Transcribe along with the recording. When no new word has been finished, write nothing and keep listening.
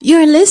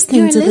You're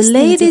listening to the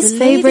ladies'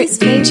 favorite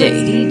DJ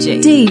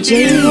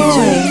Roy.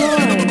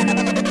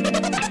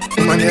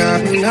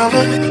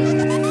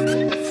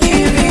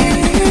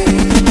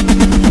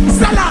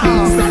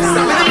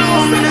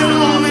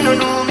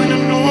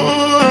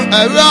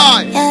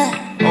 Alright,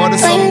 oh, the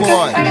some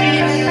boy.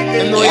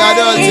 You know you're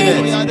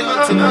adulting.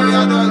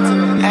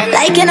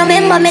 Like you know,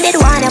 remember me did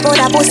one about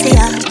a pussy,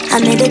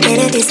 I made it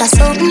better, this is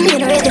something you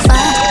know ready for.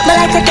 But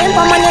like a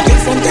temper, man, you're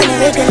different than a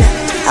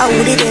regular. How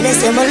would it do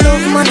say my love,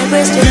 man, I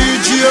breast you?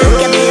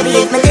 Look at baby,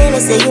 if my daily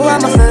say you are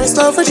my first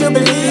love, would you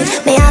believe?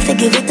 May I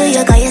forgive it to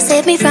you, cause you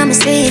saved me from the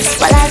streets.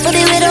 But life for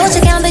the without you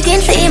can't begin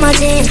to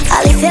imagine.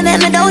 All if you make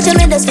me doubt you,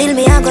 me just feel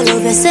me, I go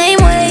love you same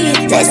way.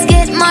 Let's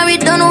get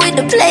married, done with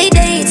the play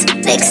dates.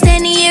 Next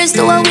 10 years,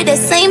 do it with the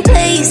same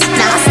place.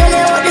 Now I sell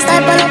you out this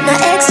type of love, no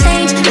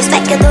exchange.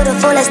 Respect you to the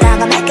fullest, now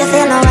I make you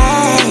feel no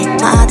way.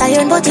 My heart I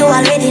yearn, but you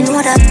already know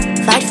that.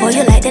 Fight for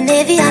you like the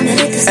Navy, I'm your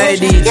little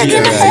soldier. You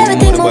give me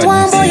everything, but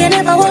one boy, you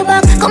never hold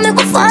back. Come make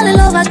me fall in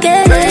love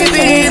again.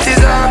 Baby, it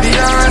is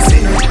obvious,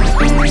 you know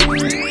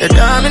that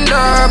I'm in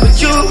love with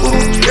you,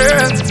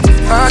 girl.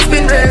 I've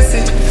been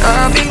racing,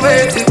 I've been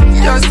waiting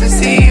just to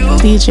see you.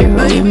 DJ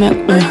Roy, you make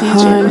me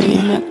horny.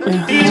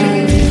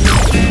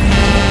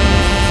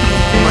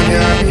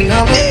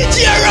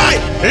 DJ Roy,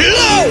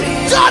 low,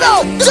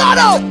 Zado.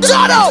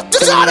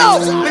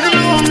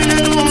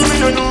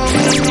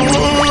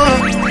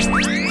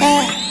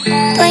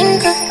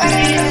 Twinkle,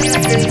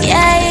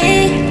 yeah.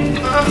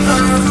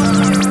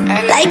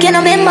 Like you know,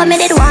 remember me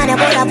did one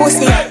about a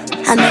pussy.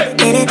 I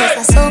made it this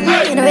is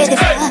something you know ready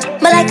for.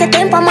 But like a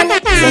temper, man,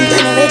 different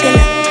than a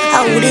regular.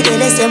 How would it do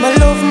say my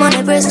love, man,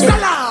 I breast you?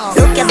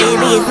 Look at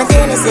baby, if my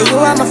daily say you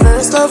are my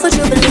first love, would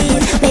you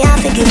believe? May I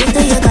forgive it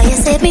to you, cause you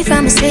saved me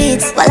from the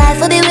streets. But life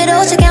will be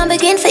without you, can't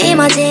begin to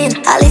imagine.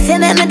 All if you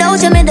make me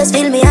doubt you, me just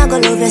feel me, I go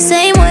love you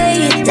same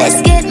way.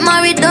 Let's get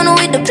married, done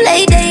with the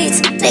play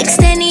dates. Next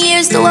 10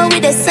 years, do it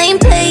with the same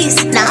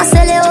place. Now I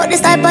sell you out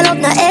this type of love,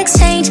 no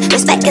exchange.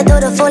 Respect you to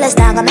the fullest,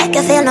 I'm gonna make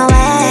you feel no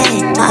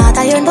way. My heart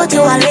I yearn, but you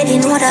already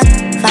know that.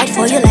 Fight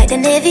for you like the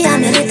Navy,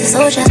 I'm your little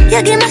soldier.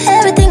 You give me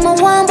everything, but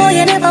one boy,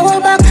 you never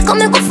hold back. Come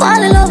make me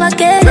fall in love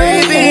again.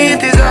 Baby,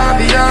 it is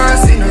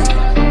obvious, you know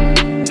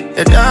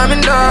that I'm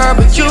in love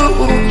with you,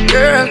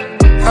 girl.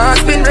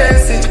 I've been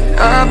racing,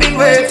 I've been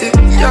waiting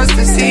just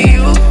to see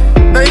you.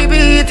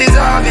 Baby, it is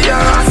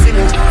obvious, you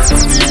know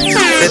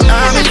that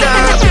I'm in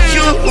love with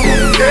you,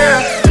 girl.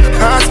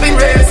 I've been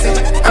racing,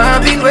 I've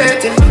been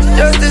waiting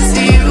just to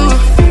see you.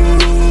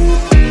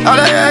 All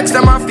I ask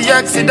them off the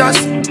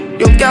Exodus.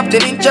 You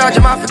captain in charge,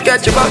 I'm off to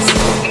catch your bus.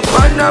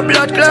 Man, no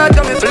blood clot,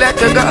 I'm to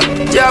let you go.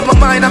 You have my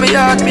mind and my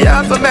heart, me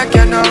have to make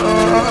you know.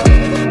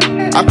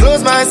 I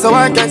close my eyes so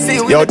I can see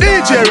you. Yo,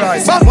 DJ Roy,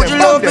 would you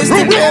love me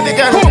still, baby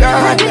girl,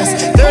 regardless?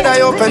 Third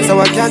eye open so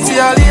I can see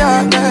all the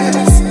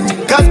darkness.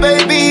 Cause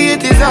baby,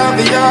 it is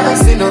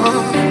obvious, you know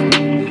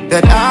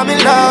that I'm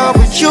in love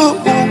with you,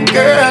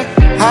 girl.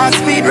 Heart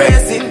speed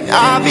racing,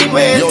 I've been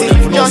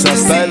waiting just to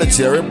see.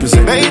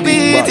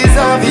 Baby, it is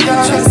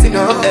obvious, you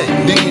know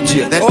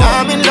that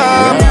I'm in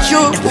love with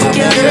you,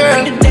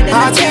 girl.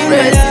 Heart speed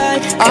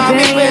racing, I've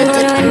been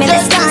waiting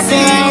just to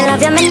see. Love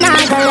you, me not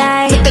gonna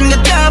lie. Putting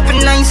your top and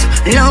nice.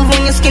 Love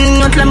when you're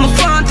skinning out like my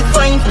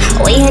 45.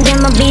 We had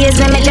them a beers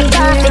when me the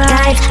coffee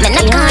type. Me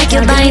not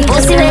concubine,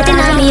 pussy waiting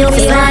on me, you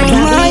feel like.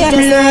 I am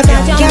love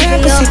you,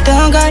 can't pussy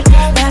down God.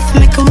 Laugh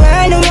make a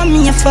world, no want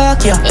me to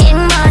fuck you. In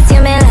boss,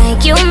 you me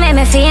like you, make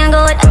me feel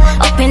good.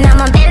 Open up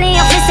my belly,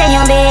 you feel say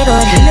you be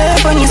good.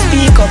 Love when you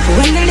speak up,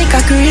 when the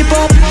liquor creep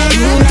up.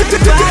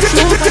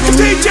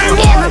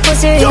 Yeah, my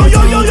pussy real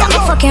tight,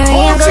 I'm fucking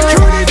real good.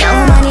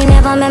 No money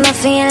never make me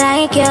feel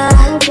like you.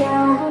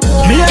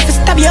 Me love to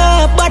stab you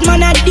up, but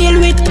man I deal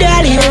with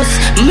dollies.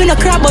 Me no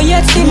crab but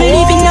yet see me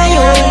living on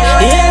you.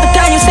 Every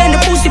time you send the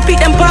pussy pick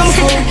them palm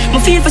food. Me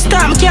feel for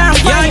start, me can't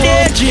find you.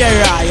 Yo,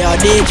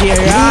 DJ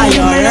Roy,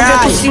 you're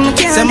right.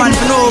 Say man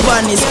for no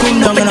one is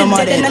come down on the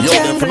mother. Yo,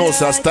 them for no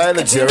such style,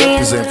 J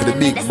represent for the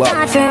big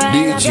bag.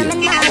 DJ.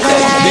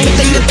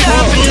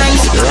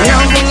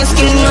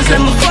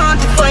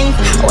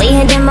 We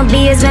had them a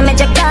beers when me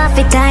drink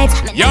coffee tight.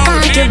 Me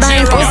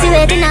concubine, pussy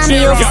waiting on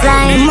me, you feel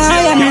like.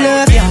 I am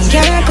love you,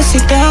 can't pussy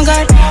down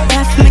God.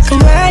 Laugh make a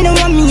world, no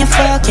want me to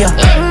fuck you.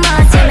 In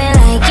boss, you me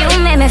like you,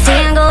 make me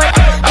feel good.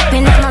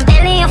 Open up my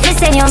belly, you feel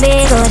say you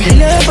be good.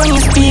 Love when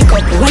you speak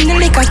up, when the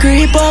liquor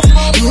creep up.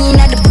 In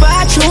at the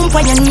bathroom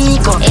for your knee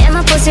up. Yeah,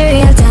 my pussy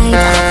real tight,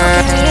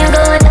 I'm fucking real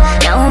good.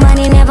 No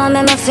money never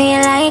make me feel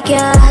like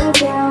you.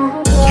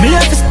 Me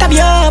love to stab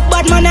you up,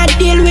 but man I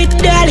deal with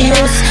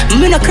dollies.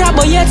 Me no crab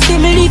but yet see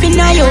me living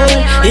on you.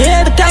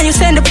 Every time you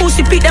send the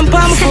pussy pick them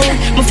palm food.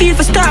 Me feel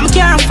for start, me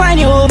can't find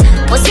you.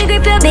 Pussy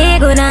grip you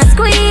big, good and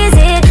squeeze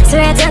it.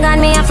 Swear to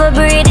God me have to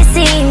breathe this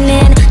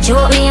evening.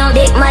 Choke me out,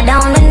 dick my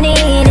down, me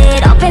need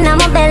it. Up in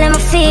my belly, me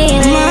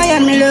feel it. I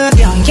am love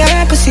you,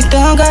 can't pussy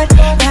down God.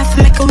 Laugh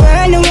make a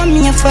world, no want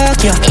me to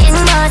fuck you. In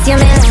boss, you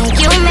me like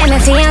you, make me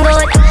feel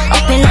good.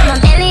 Up in my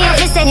belly. belly up,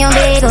 you send your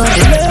big up.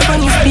 Love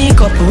when you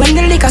speak up, when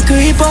the liquor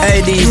creep up.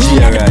 Hey DJ,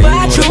 you in the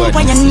bathroom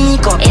when you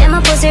sneak up. Yeah,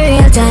 my pussy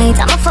real tight,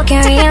 I'm a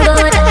fucking real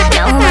good.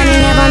 No money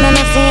never made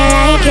me feel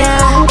like you.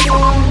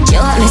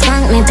 Choke me,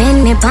 spank me,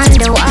 pin me, pon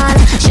the wall.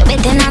 Show me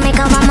dynamic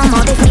of my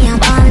mouth if me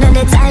up all of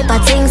the type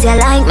of things you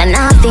like, me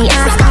not the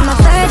ask. I'm a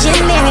Virgin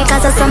Mary,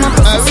 cause I saw my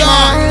pussy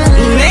small.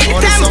 Many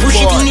times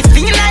push it in, it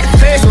feel like the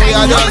first time.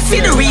 You don't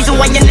see the reason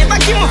why you never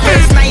give me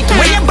first night.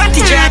 When your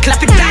body jack,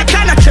 clap it tight,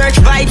 kind of church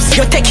vibes.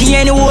 You take it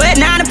anywhere,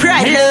 now the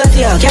pride love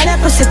you. Girl,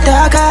 that pussy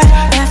talk hard.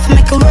 Have to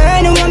make a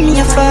word and want me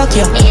to fuck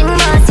you. In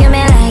boss, you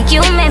me like,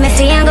 you make me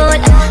feel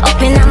good.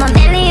 Open up my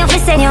belly, you fi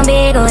send your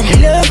big good.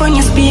 Love when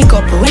you speak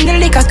up, when the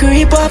liquor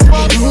creep up.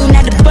 You in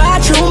the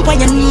bathroom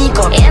when you sneak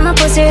up. Yeah, my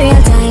pussy real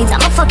tight,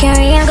 I'm a fucking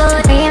real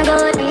good, real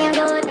good, real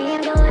good,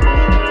 real good.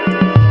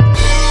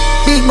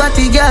 Big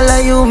body girl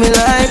like you me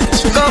like.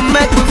 Come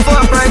make me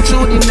fuck right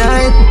through the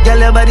night. Girl,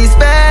 your body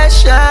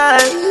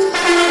special.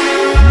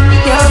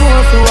 You're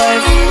more for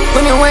wife.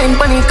 When you wine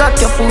panic cock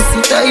your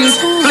pussy tight.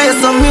 Play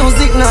some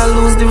music, now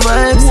lose the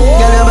vibes.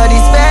 Girl, your body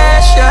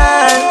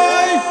special.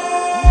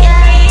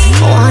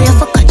 Oh, you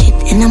fuck it,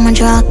 and I'ma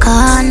draw a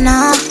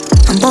corner.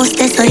 I'm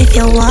boasted, so if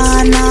you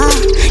wanna,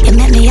 you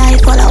make me eye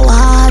full of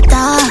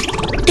water.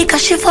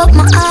 Because she fuck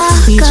my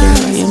ass. You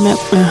make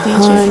me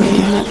horny.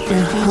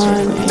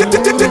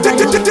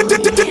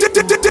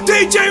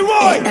 DJ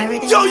Roy.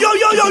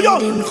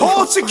 Yo.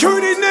 Call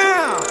security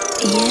now.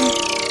 Yeah.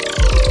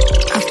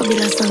 I have to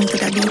build a song to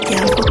the beat,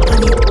 yeah. Fuck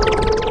on it.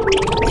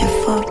 You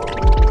fuck.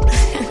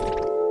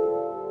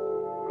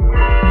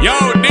 Yo,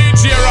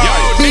 DJ Roy.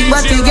 Big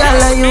body girl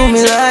like you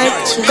me like.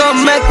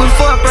 Come make me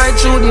fuck right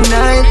through the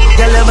night.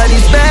 Girl, your body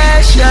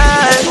special.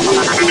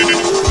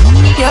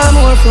 You're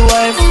more for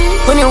wife.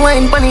 When you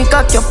wine panic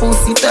cock your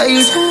pussy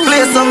tight.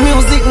 Play some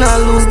music, now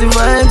lose the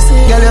vibes.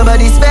 Girl, your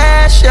body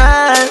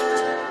special.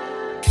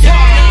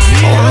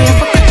 Oh, you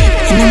fuck it,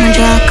 and I'ma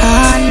draw a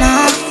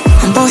corner.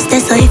 I'm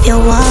boasted, so if you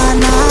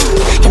wanna,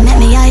 you make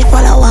me eye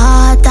full of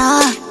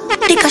water.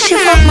 Because she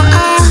fuck my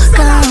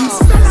organs.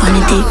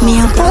 Wanna take me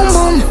a boom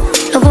boom.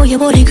 Love how your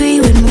body agree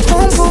with me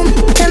boom boom.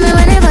 Tell me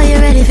whenever you're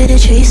ready for the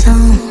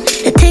threesome.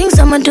 The things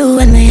I'ma do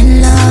when we're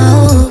in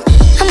love.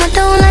 I'ma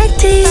do like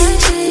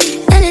this.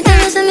 Anytime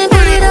you see me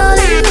put it all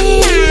in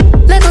me.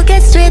 Make her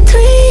get straight to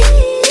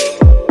it.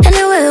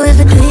 Anywhere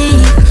with a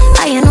tweet.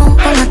 I know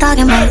what I'm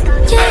talking about.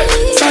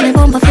 Send me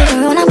bumper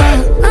figure on about.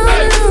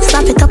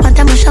 Slap it up and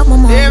tell me shop my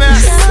mouth.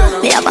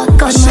 Me have a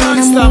god man.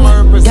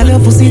 Girl, your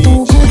pussy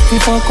too good for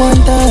fuck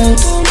one time.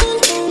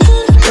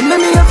 You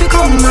make me have to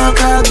come back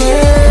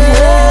again.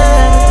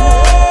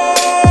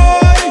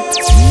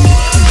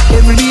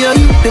 Every day you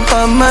dip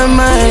on my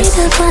mind.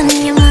 Dip on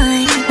your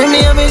mind. Make me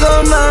have to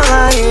go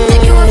mine.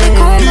 Make you have to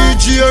come back.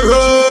 DJ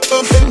Roy.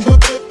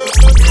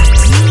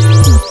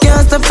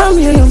 Can't stop from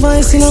hearing your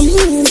voice in a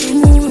million.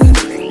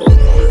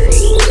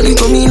 You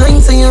come in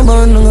and say you're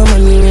born on a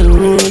money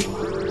road.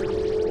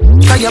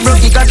 Cause you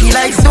broke your cocky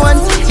like stone.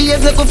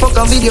 Behave like a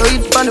fucking video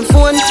hit on the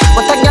phone.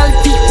 But a girl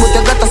thick, but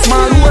you got a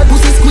small road.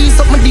 Pussy squeeze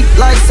up my dick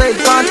like side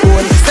can't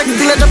hold. Sex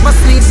till I drop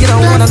asleep, you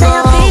don't wanna go.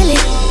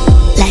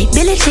 Like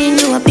Billie Jean,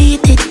 you a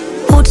beat it.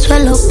 Put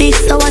swell up big,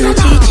 so wanna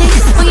cheat it.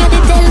 Oh, you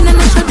did tell me,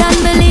 me shouldn't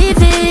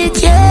believe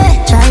it.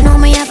 Yeah, try know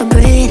me have a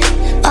breed.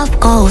 Of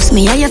course,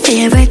 me are your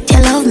favorite.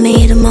 You love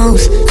me the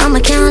most. I'ma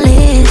can't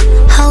live.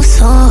 How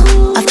so?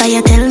 After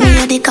you tell me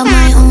your dick on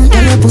my own.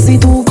 Girl, your pussy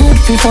too good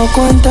for fuck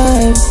one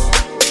time.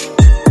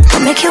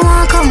 What make you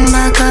wanna come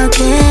back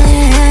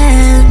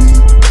again?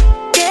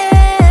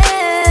 Yeah.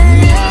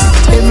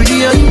 Every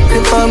day you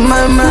dip on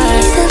my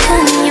mind. Step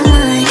on your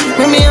mind.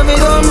 Make me have to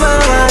go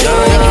mine.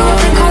 Make you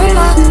have to come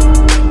back.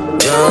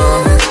 Yeah.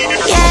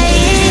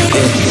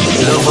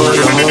 Love how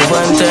you move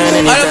and turn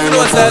anytime. I don't know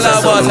what's that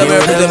about. I'm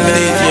representing the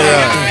DJ.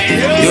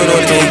 You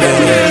don't think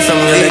that some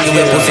you like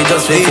your pussy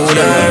just for food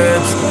and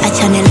herbs. I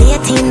channel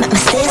 18, make me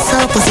stay so.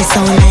 Pussy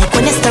sound like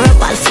when you stir up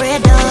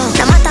Alfredo.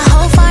 No matter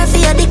how far for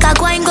your dick I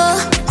go and go.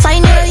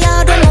 Find your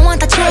yard when I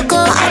want a choco.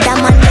 My other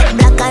man get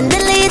black and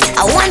delete.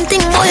 I one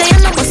thing boy, you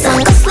know go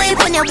song go sleep.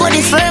 When your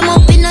body firm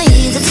up in a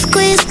easy to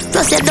squeeze.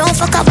 Plus you don't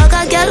fuck a bag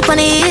of girl on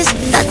the east.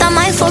 That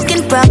my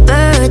fucking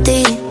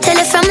property. Tell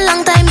you from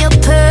long time you're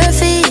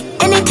perfect.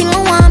 Anything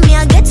I want me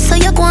I get so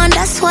you go on.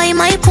 That's why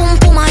my pum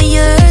pum my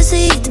years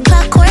it.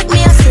 Clockwork me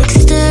at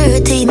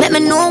 6:30. Make me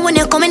know when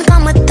you're coming,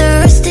 come with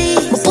thirsty.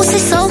 My pussy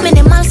so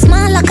minimal,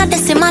 small like a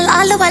decimal.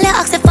 All the while you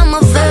ask if I'm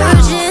a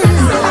virgin.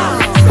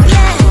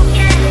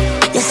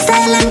 Yeah, you're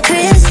styling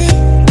crazy.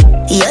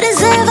 You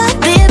deserve a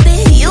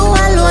baby. You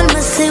alone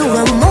me see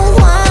what more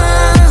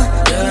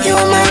want. You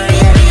my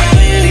baby.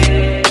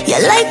 You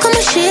like when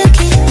I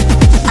shake it.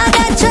 I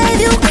that drive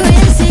you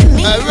crazy.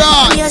 Me,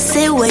 you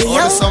say where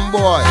you some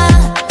boy.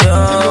 You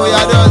know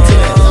you're dirty.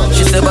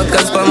 She say back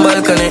as pan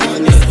balcony.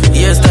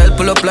 Hairstyle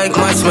pull up like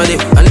March Money.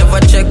 I never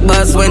check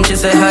boss when she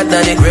say hot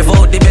daddy. Rev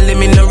out the belly,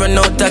 me no run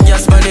out of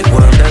gas money.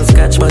 Worm dance,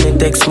 catch money,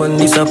 text money,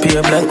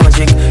 disappear black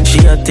magic.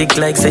 She a tick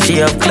like say she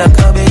have clock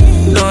hobby.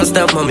 Don't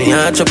stop mommy,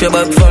 arch up your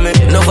back for me.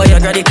 No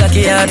Viagra, the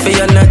cocky hard for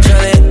you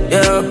naturally.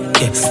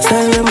 Yeah,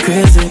 style them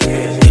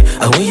crazy.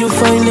 And when you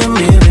find them,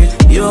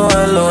 baby, you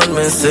alone,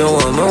 me say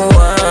one more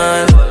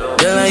one.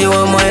 Girl, you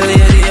are my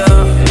lady,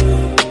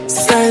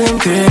 style them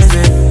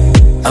crazy.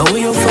 And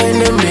when you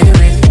find them,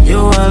 baby, you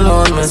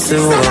alone, me say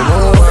one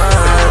more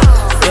one.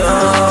 Yo,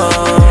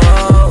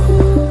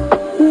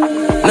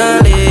 now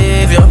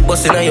leave you,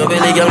 bustin' on your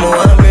belly, girl, me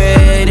want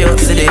bread you.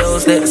 See the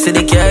house there, see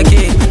the car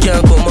key.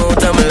 Can't come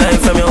out of my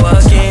life from your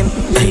walking.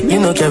 You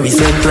know carry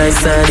scent like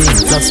sardine.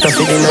 Not stuff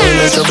it in no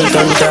trouble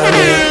come down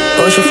me.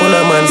 Oh, she full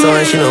of man, so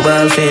and she no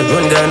ball fade.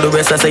 Run down the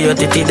breast, I say your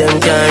titty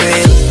them can't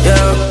read.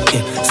 Yeah,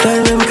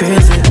 style them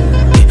crazy.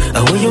 Yeah,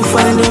 and when you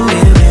find them,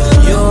 baby,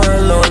 you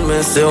alone,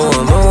 me say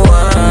one more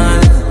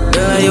one.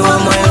 Girl, you are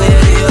my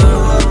lady,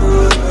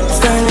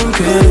 style them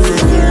crazy.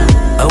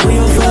 And when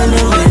you find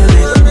them,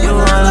 baby, you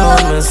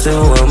alone, me say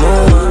one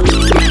more one.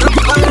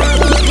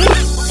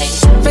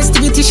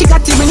 Festivity, she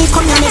got it when it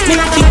come here, make me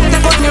lucky.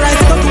 Take out me right,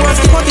 take out me words,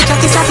 take out the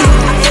chatty chatty.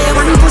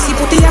 One pussy,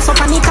 put the ass up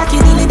and the cocky.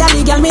 Dilly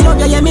dally, girl, me love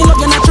you, yeah, me love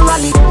you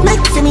naturally.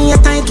 Make for me a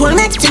tight one,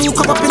 make for me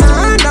cup up in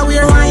a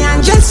underwear, wine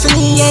and just for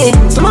me, yeah.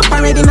 Some up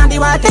already now, the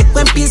water, take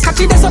one piece,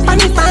 catch it, that's up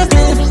and it five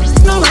left.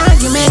 No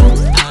argument.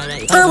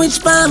 On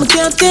which palm I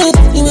can't take.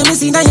 You when me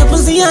see that your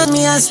pussy on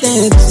me a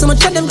stage. So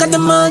much of them got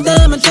them all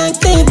damn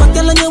attractive. But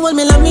girl, you hold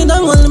me, love me,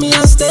 don't hold me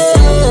a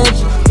stage.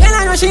 Girl,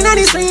 I rush in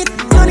the street,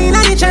 money in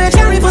the church,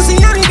 carry pussy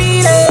on me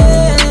beat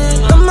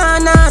it. Come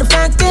on, out of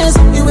practice.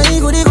 You way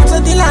good, you go to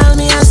the line,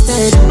 me a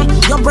stage.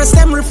 Your breast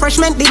them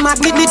refreshment, the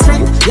magnet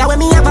different. Yeah, when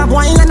me have a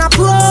boil and a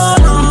pro.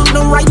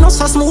 No right, no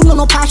so smooth,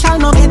 no partial,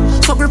 no bit.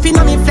 So gripping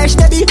on me flesh,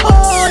 baby,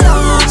 hold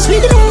on.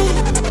 Sweet baby.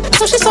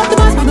 So she suck the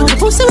bus, but no the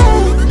pussy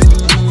way.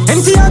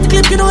 Empty out the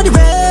clip, you know the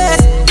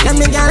rest. Let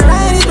me get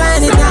ride it,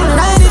 ride it, girl,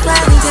 ride it,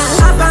 ride it,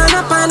 girl. Up on,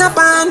 up on, up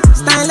on.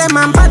 Style them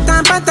and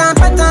pattern, pattern,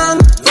 pattern.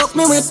 Fuck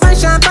me with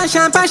passion,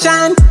 passion,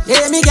 passion.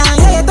 Yeah, me girl,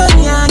 yeah, you turn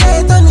me on, yeah,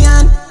 you turn me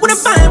on. With a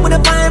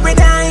fine, red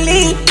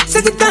highly.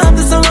 Set it up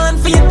to someone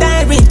for your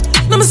diary.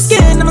 No, my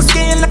skin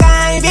like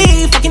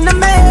ivy. Fucking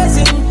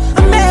amazing,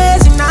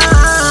 amazing,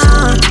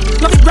 nah.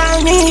 Love it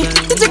grimy.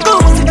 Did you go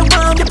to the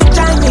world, you put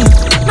me?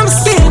 No, my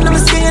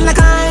skin like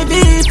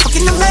ivy.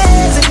 Fucking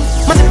amazing.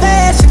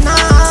 Motivational.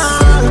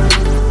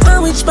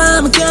 On which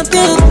palm I can't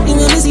think. You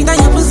when me see that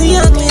your pussy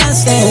on me, I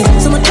stay.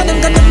 So much of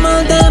them got them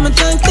all damn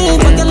attractive.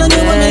 But girl,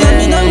 you want me, let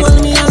me don't want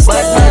me, I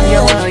stay.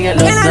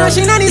 When I rush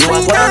in on the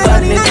street, I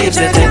run in on the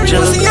church, and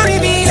pussy on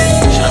me beat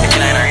it.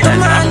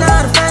 Come on,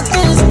 out of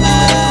practice.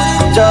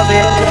 I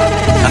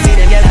feel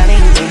them girl and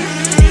inches.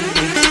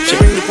 She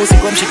bring the pussy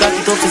come, she cock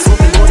it up, she soak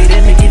it body,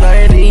 then me give her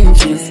every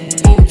inches.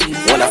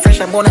 All a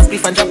fresh and bonus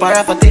beef and chop her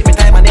off, I take me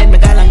time and then me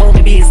call and go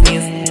me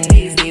business.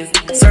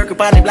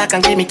 Circle on the black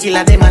and give me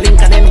killer, them a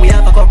link and then we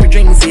have a couple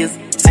drinks, yes.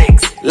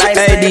 6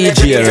 Hey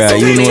DJ, right,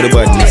 you know the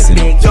badness.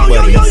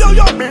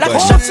 Black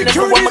shot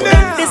security,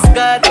 this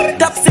god.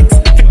 Top 6,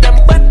 fit them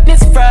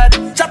badness fraud.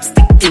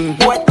 Chopstick,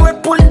 boy, do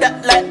pull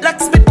that like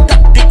locksmith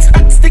tactics.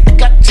 Hot stick,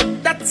 catch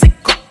it, that's it.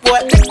 Boy,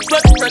 neck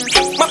blood run,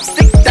 mop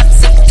stick,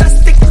 that's it. Just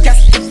stick, gas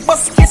stick,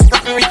 bus kiss,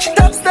 rotten rich.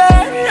 Top star,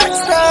 rock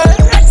star,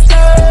 rock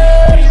star.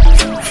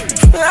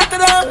 After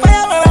that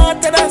fire,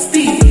 after that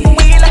steam.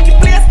 We like a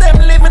place, them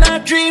living a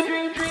dream.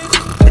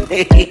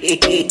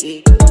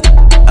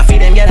 I feel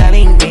them get a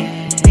link me.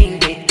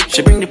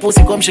 She bring the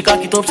pussy come, she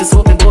cock it up, she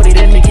soak me body,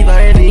 then me give her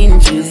every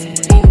inches.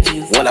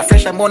 All a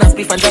fresh and bonus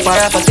beef and chop her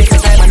off, I take the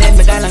time and then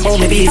me gone and go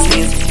me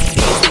business.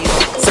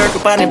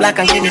 Circle on the black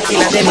and give me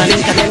killer, them a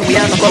link and then we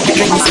have a couple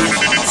drinks.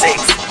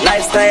 6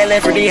 lifestyle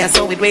every day, I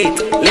saw it wait.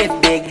 Live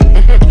big,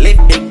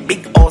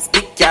 big house,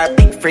 big car,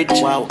 big fridge.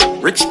 Wow,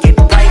 rich kid,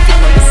 private,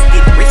 no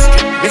biscuit,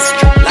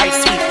 mystery, life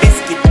sweet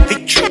biscuit,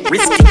 victory,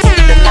 risky, keep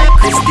them like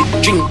crispy,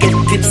 drink get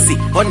tipsy,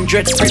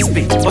 100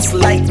 crispy, bust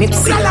like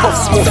Nipsey, puff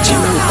smoke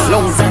chimney,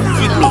 lungs and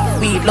kidney,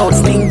 weed loud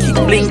stinky,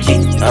 blinky.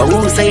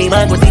 Who say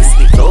man go this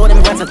me? So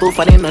them guns are tough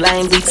for them no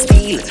line with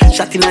steel.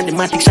 Shot in at the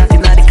matic, shot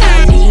in at the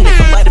canny.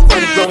 Somebody put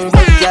the ground,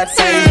 but God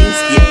Chinese.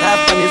 Skate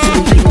half on his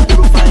zoom, drink to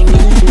refine me.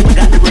 I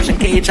got the Russian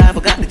cage, I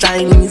forgot the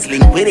Chinese.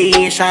 Link with the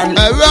Asian,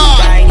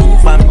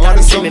 Chinese. From down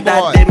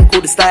Trinidad, them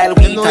cool style.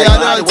 We type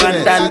all the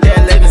one down there,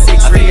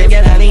 11-6 real,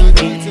 get a link.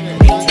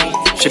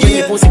 She bring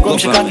the pussy come,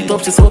 she cock it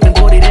up, she soak me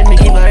body, then me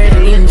give her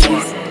every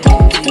inches.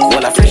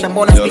 All a fresh and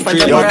bonus beef and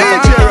chop her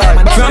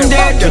off. From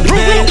there to the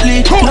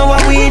Bentley, know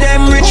what we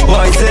them rich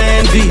boys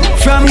envy.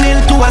 From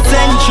nil to a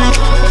century,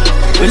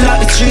 we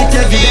lock the street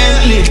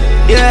evidently.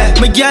 Yeah,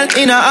 my girl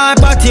in a hard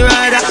party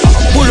rider,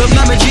 pull up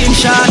now my dream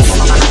shots.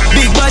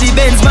 Big body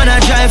Benz, man I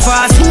drive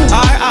fast.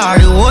 RR,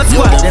 the whole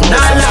squad, them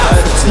not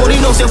laugh. Money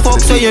knows you fuck,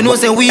 so you know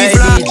say we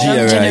fly. Hey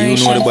DJ, right, you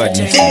know the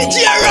badness.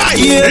 DJ, right,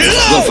 yeah.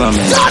 Go for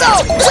me.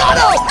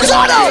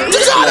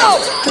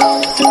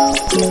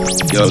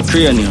 Yo,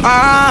 cranium.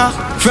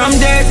 From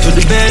there to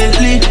the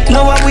Bentley,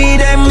 know what we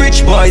them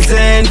rich boys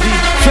envy.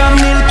 From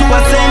nil to a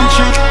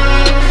century,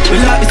 we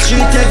lock the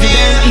street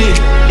evidently.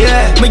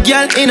 Yeah, my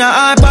girl in a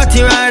hard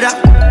party rider,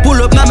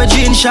 pull up now my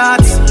jean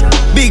shots.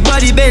 Big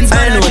body Benz,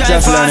 man, I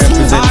drive fast.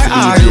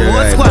 RR, the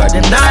whole squad,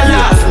 them not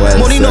laugh.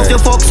 Money enough to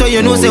fuck, so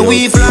you know say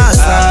we floss.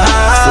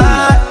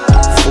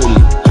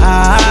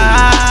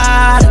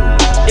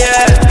 Yeah.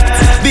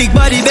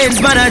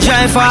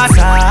 drive fast.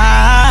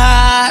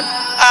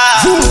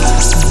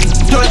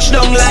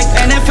 Touchdown like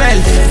NFL.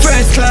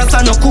 First class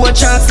and no coach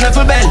chance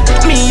level bell.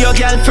 Me your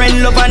girlfriend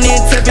love and need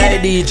to be. Hey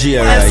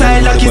DJ,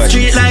 outside lucky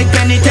street like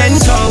Penny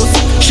 10 House.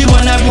 She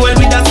wanna roll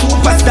with a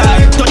superstar.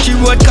 Touchy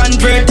road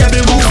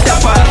convertible roof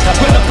topper.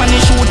 Pull up on the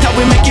shooter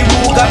we make it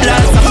Ruga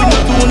blast. We no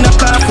do no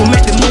car we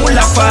make the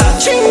moolah fall.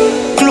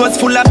 Clothes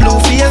full of blue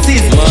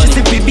faces.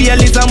 She see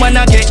PBLs and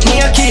wanna get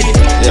me a kid.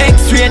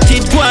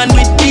 X-rated one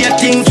with beer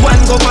things. One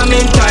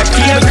government type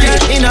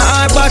favorite. In a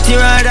hard party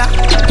rider.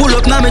 Pull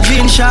up now my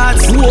jean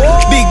shots.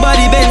 Big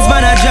body Benz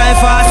man a drive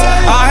fast.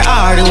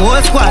 RR the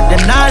whole squad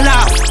them not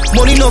laugh.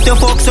 Money enough to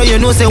fuck so you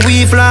know say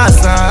we floss.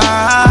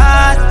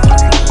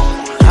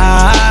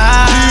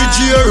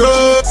 DJ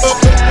Rock.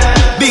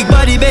 Big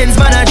body Benz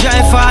man a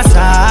drive fast.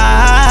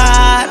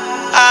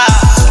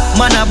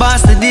 Man a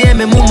boss today,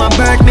 me mama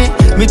birth me.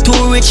 Me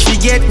too rich to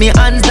get me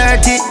hands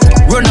dirty.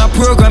 Run a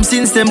program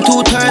since them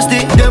too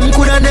thirsty. Them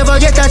coulda never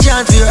get a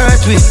chance to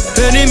hurt me.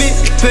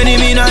 Penny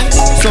me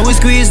nice. So we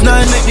squeeze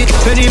nine, make the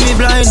penny me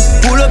blind.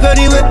 Pull up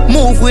anyway,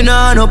 move we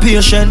nah no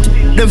patient.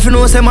 Them fi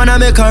know say man a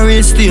make a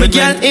real statement. Me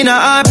girl in a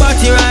hard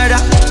party rider.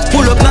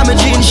 Pull up now me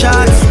jean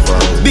shots.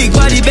 Big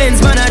body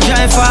Benz man a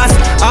drive fast.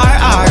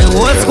 RR the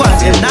whole squad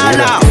them nah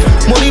laugh.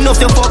 Money enough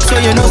to fuck so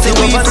you know say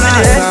we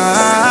fly.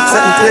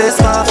 Set the place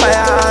for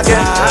fire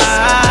again.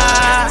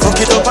 Fuck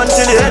it up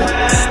until the end.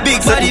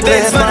 Big body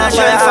Benz man a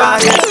drive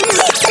fast.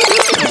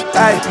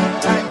 Aye,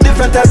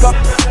 different type of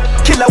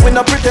killer with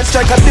no pretend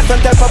strike. A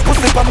different type of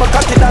pussy but my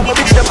cocky down, my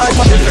bitch them hype.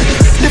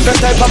 Different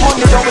type of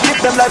money down, we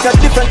live them like a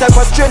different type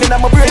of training.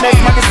 I'm a brain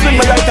nice man, they swing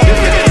me right up.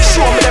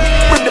 Show me them,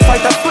 bring the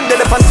fighter, swing them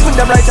up and swing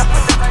them right up.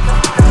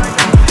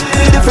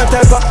 Different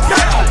type of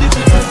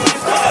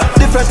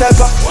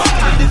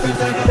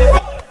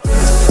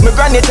my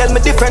granny tell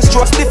me different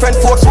strokes, different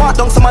folks. Walk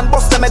down some and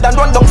bust them head and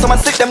run down some and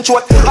stick them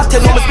throat. I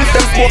tell you me split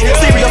them smoke,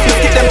 seriously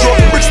skip them throat.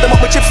 Rich them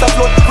up with chips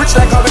afloat, rich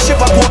like how we ship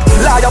a boat.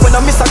 Liar when I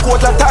miss a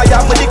quote, like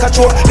tire with liquor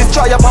throat.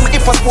 Destroyer from my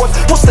hip a sport,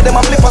 pussy them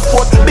and flip a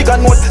sport. Big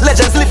and mold,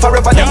 legends live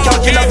forever, them can't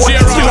kill a one.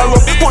 Swing a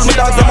rope, pull me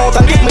dogs them out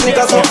and give me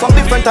niggas rope. Some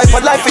different type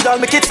of life with all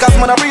my kids, cause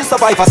man a real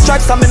survivor.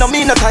 Stripes and me no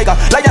mean a tiger,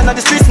 lion on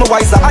the streets me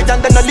wiser. I and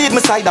them no lead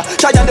me cider,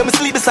 try and them me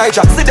sleep beside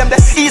ya. See them the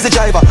easy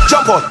driver,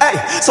 jump out, hey.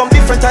 Some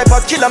different type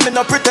of killer, me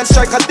no pretend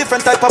strike. A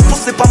different type of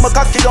pussy pa my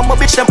cocky, on my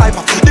bitch them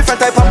hyper.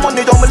 Different type of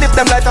money, don't me lift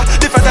them lighter.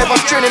 Different type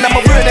of training, I'm a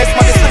real nice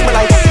man, they sing me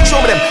like.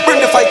 Show me them, bring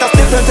the fighters.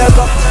 Different type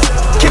of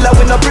killer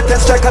with no pretend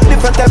strike. A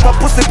different type of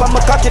pussy pa my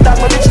cocky, down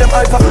my bitch them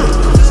hyper.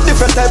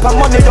 Different type of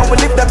money, don't me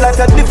lift them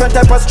lighter. Different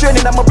type of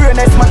training, I'm a real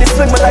nice man, they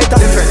swing me lighter.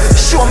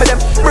 Show me them,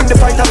 bring the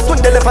fighters. Swing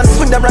the left and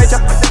swing them right.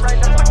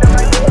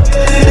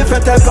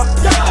 Different type of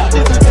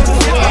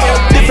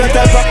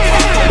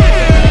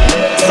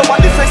so a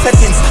different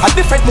settings, a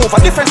different move, a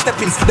different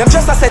steppings. Them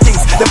just a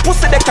settings, them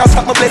pussy they can't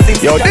stop my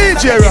blessings. Yo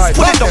DJ right,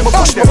 pull it down, my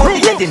push, my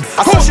body heading.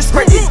 I saw she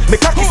spreading, me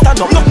cocky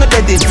stand up, not no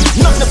deading,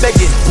 not no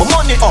begging. My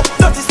money up,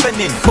 dirty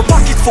spending, my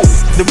pocket full,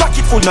 the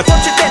rocket full, no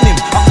touch it denim.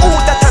 I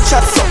owe that a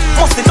chat so,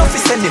 must enough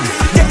is send him.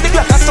 Get the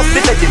Glock and stop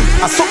the dead him,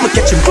 I suck me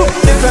catch him.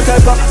 Different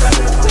type of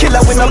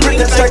killer with no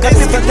pretend strike. A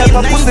different type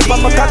of pussy,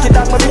 but my cocky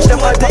down, my bitch them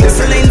high.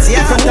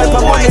 Different type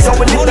of money, so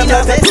we live them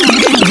like that.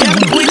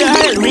 With a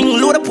hell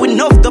ring, load up with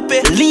enough to pay.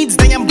 Leads,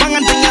 then I'm bang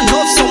and then I'm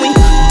enough sewing.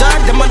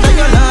 Dark them under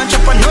your lunch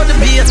up another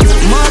beat.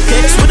 Mark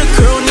X with a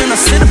crown and a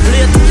set of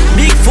plate.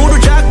 Big food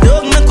jack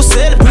dog, make us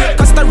celebrate.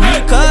 Costa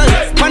Rica,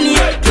 money,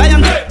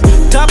 lion.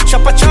 Top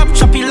chopper chop,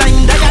 choppy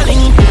line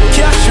dialing.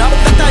 Cash up,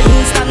 that a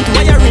instant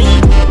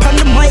wiring. On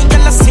the mic,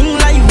 I'll sing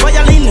like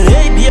violin.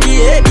 Hey baby,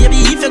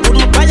 if you good,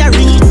 my buy a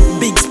ring.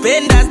 Big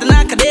spenders, the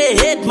knock of their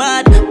head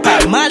mad.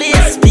 Pop Molly,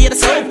 speed,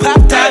 so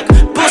pop tag.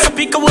 Post a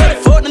pick a word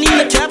for the need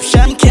a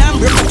caption.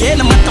 Camera again,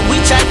 no matter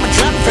which I my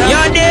drop from.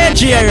 Yo,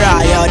 DJ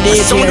Rai, yo,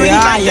 DJ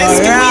Rai, yo,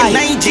 Rai.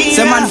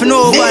 Some man for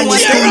no one,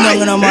 just come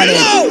down on money.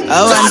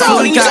 I want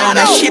phone call and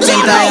a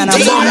shipping tie and a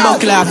bomb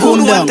clock,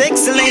 come down.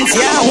 Excellence,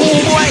 yeah,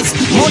 boys.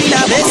 Money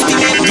now, best thing.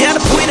 Get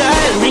up with a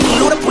hell ring,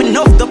 load up with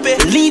enough to pay.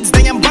 Leads,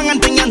 then I'm bang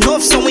and then I'm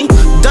enough sewing.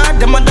 Dark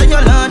them under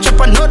your lunch up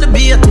another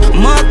beat.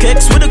 Mark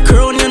X with a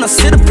crown and a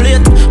set of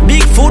plate.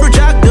 Big food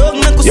jack dog,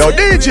 make us yo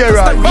DJ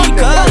right,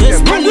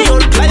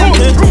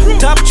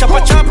 top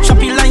chopper chop,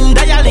 choppy line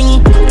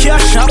dialing.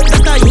 Cash up,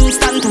 that a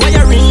instant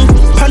wiring.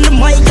 On the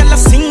mic, I'll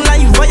sing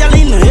like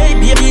violin. Hey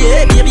baby,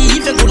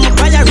 if you good, my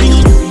buy a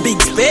ring.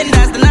 Big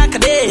spenders, the knock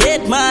of their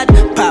head mad.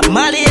 Pop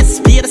Molly,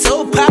 speed,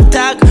 so pop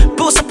tag.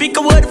 Post a pick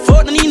a word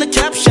for the need a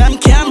caption.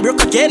 Can't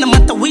broke again, no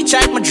matter which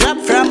I my drop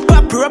from.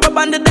 Pop rubber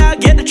band the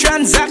dog, get the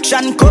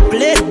transaction.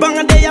 Couple it, bang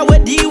a day, I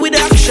will deal with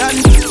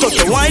action. Touch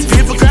the wine,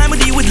 people crime,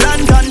 deal with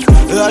London.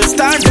 All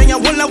stars, then you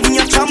wanna win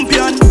your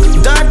champion.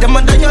 Dark them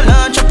under your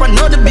lunch up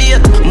another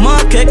beat.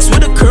 Mark X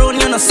with a crown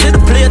and a set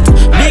of plate.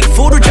 Big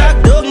food jack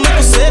dog, make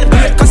us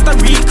celebrate. Costa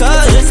Rica,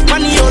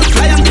 Espanol,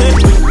 client.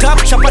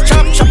 Top chopper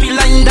chop, choppy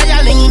line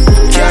dialing.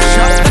 Cash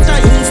up, that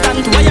a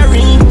instant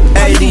wiring.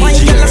 Hey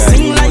DJ,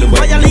 sing like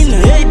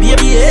violin. Hey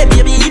baby,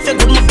 if you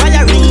good, my buy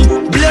a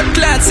ring. Blood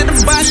clots in the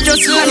bash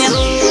just land ya.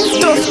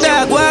 Tough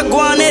dog, walk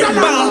on it,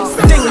 bang.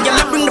 Then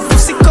y'all bring the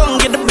pussy come.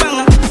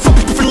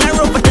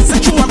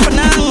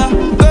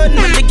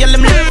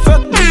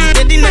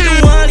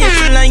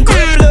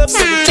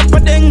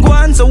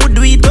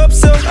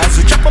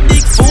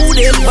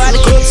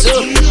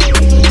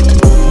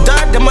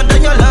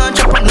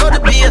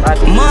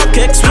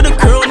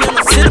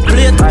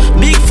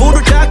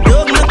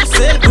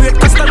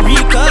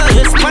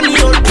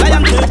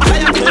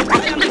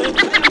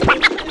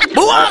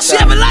 She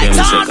have a light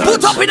on,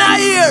 put up in her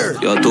ear.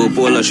 Yo, 2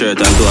 polo shirt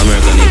and 2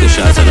 American Eagle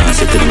shots and I'm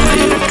sitting in my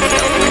ear.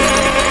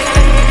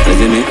 You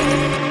see me?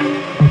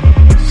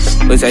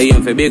 We say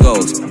you for big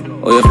house.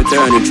 Or you for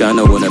furniture and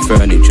I want a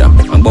furniture.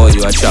 And boy,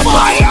 you a chopper.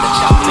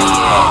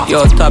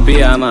 Yo, top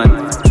here,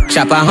 man.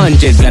 Chop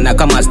 100 gonna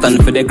come and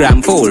stand for the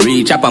gram. Full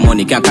reach, chop a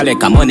money can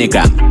collect a money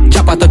gram.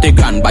 Chop a 30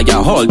 grand by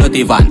your whole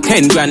dirty van.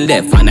 10 grand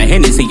left and a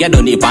Hennessy you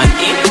don't even.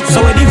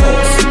 So where the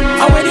house?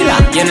 How where the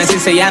land? You know see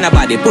say you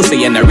nobody pussy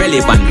you no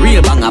relevant.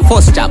 Real bang a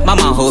first chop,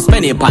 mama house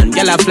penny pan.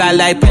 Yellow fly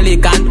like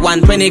pelican,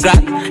 120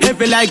 grand.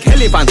 Heavy like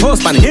elephant,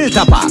 host pan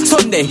hilltopper.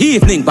 Sunday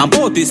evening, pan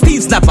boat is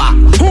Steve Snapper.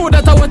 Who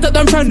that I want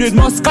them friend with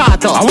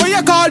Moscato? And what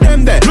you call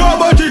them there? No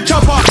budget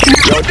chopper.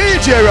 Yo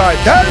DJ right,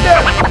 tell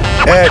them.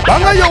 Hey,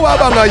 banga yo a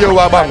banga yo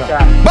a banga.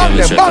 Bang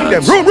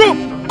them,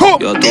 room. Come.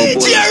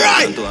 DJ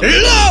right,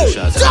 low,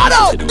 shut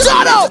up.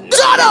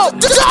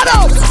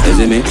 You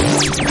see me?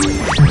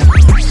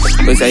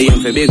 We say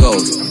you for big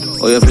house.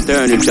 Or you for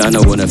furniture and I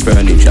want a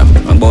furniture.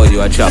 And boy,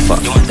 you a chopper.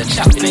 You want the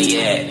chop in the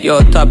air?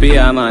 Yo, top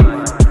here,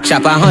 man.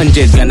 Chop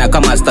 100 gonna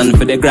come and stand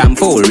for the gram.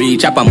 Full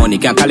reach, chop a money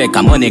can collect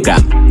a money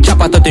gram.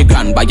 Chop a 30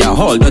 grand by your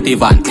whole dirty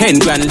van. 10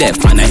 grand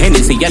left and a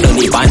Hennessy you don't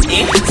even.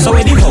 So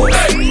where the house?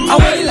 How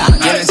where the land?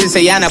 You know see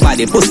say you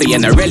nobody pussy you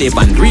no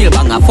relevant. Real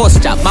bang a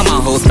first chop,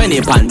 mama house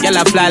penny pan.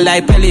 Yellow fly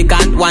like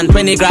pelican,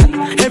 120 grand.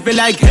 Heavy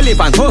like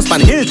elephant, host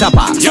pan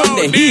hilltopper.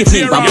 Sunday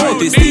evening, pan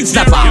boat is Steve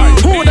Snapper.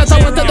 Who that I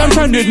want them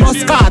friend with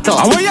Moscato?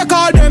 And what you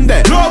call them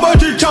there? No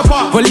budget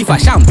chopper. Well if a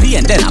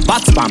champagne then a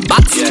box pan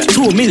box.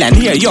 2 million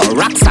here your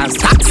racks and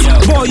stacks.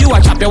 Boy, you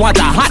a chop, you want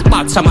a hot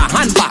box from a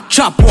handbag.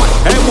 Chop one,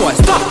 hey boy,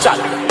 stop chat.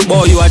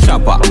 Boy, you a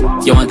chopper.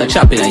 You want a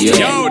chop in your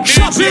head.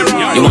 Chop him.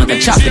 You want a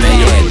chop in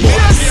your head, boy.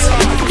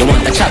 You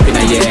want a chop in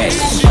your head.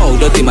 Oh,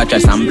 dirty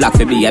mattress and black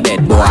to be a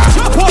bed, boy.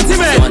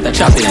 You want a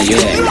chop in your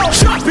head.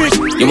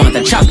 You want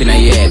a chop in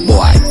your head,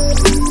 boy.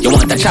 You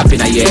want a chop in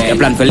your head. You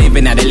plan for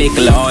living at the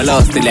little or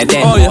lost till a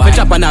dead. Oh, you for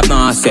chop and have no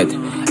asset.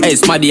 Hey,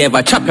 smarty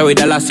ever chop you with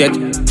the last yet?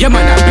 Yeah,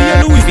 man, I be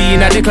a Louis V in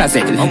the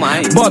closet. Oh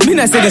my. But me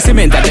not say the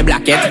cement at the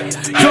black yet.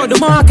 Yo, the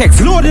markets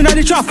loading at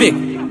the traffic.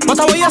 But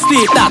how you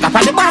sleep, dog, up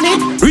on the bonnet?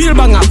 Real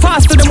banger,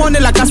 fast to the money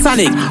like a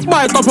Sonic.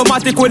 Buy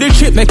compromatic with the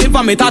shit, make it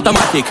vomit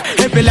automatic.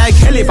 Heavy like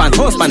elephant,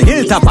 host pan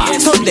hilltopper.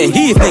 Sunday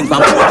evening, pan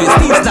boat is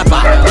Steve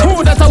Snapper.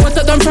 Who that I want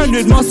them friend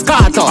with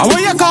Moscato? And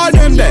what you call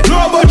them there?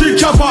 No budget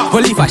chopper.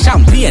 Well if a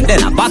champagne,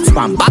 then a box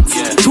pan box.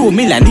 2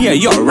 million here,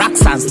 your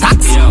racks and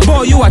stacks.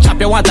 Boy, you a chop,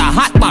 you want a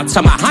hot box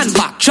from a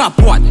handbag. Chop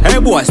what?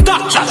 Hey boy,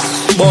 stop chat.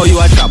 Boy, you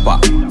a chopper.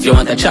 You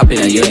want a chop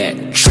in your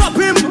head. Chop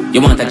him.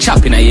 You want a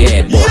chop in your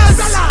head, boy.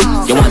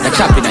 You want a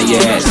chop in your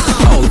head.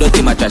 Oh,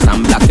 dirty mattress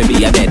and black to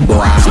be a bed,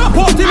 boy.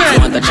 You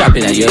want a chop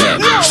in your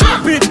head.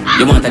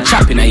 You want a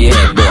chop in your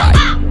head, boy.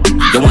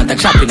 You want a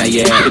chop in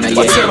your head.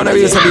 What's up, man? I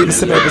used to be the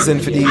same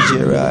represent for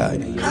DJ, right?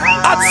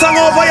 Hot song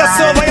over your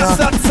song,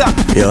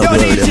 Yo,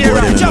 DJ,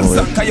 right? Chop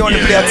song, cause you only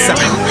play hot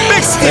song.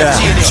 Big scale,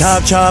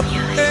 chop.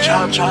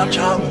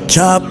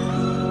 Chop.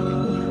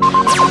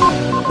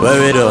 Where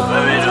we do?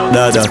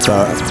 Da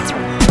car.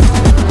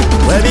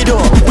 Where we do?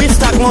 We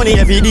stack money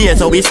every day,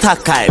 so we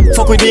stack Kyle.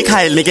 Fuck with me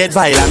Kyle, me get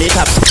violent, me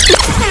tap.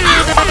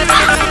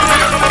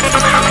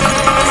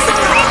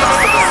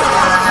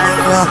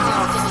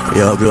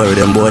 Yo, glory,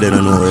 them boy, they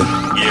don't know it.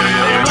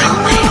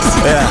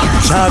 Yeah,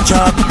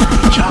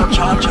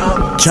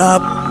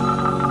 chop.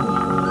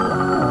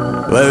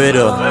 Where we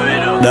do?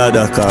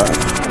 Da car.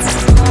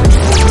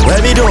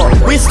 Where we do?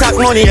 We stack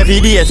money every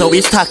day, so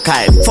we stack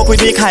Kyle. Fuck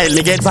with me Kyle,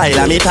 me get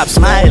violent, me tap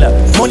smile.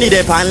 Money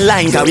dey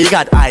online, cause we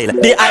got aisle.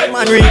 The eye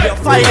man read your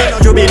file, no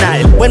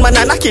juvenile. When man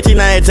a knock it in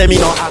the head, say me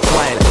no act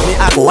wild. Me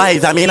act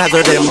wise, I mean as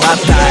of them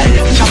baptized.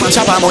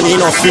 Chopper money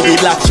no feed the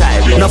black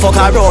child. No fuck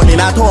around in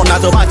a town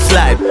as a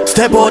backslide.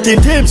 Step out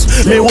in teams,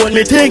 me hold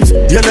me things.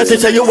 You know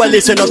say you will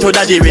listen up to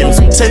daddy rims.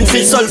 Send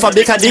fit sulfur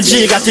because the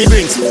G got the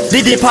drinks.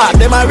 The park,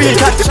 them a real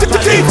cat.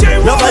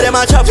 None of them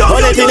a chop,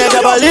 only thing they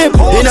double lip.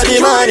 You know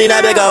the man in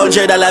a beg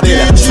 $100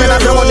 bill. Spend up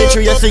the money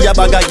through you see a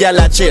bag of girl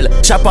a chill.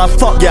 Chopper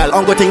fuck girl,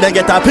 uncle think they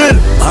get a pill.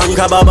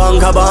 Banka bam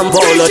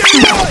bolo.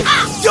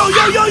 Yo.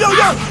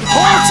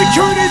 Hold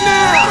security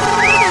now.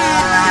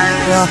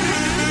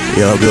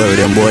 Yo, glory,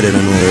 them boy they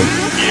don't know it.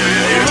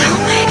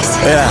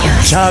 Yeah,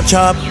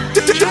 chop.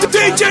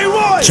 DJ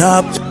Roy.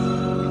 Chop.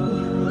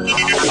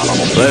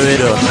 Where we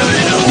do?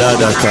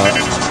 Da car.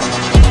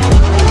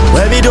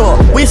 Where we do?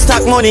 We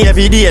stack money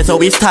every day, so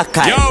we stack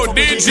Kyle.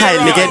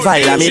 Kyle, me get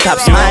violent, me tap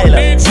smile.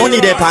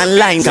 Money dey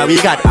online, cause we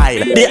got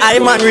aisle. The eye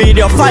man read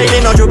your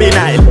file, no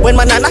juvenile. When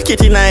man a knock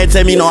it in the head,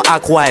 say me no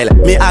act wild.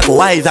 Me act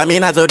wise, I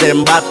mean as of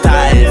them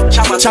baptized.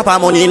 Chopper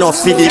money no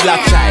feed the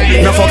black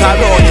child. No fuck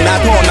around in a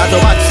town as a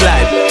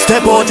backslide.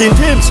 Step out in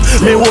teams,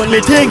 me own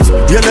me things.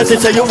 You know say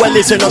you well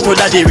listen up to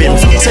daddy rims.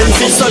 Send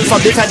me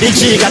sulfur because the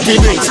G got the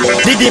drinks.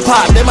 The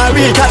depart, them a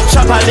real cat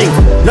shop a link.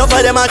 No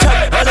for them a chop,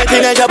 all the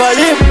thing I jab a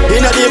live.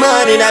 In the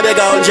morning I beg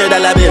 $100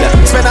 bill.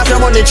 Spend half your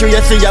money through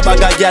you see your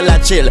bag of girl a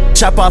chill.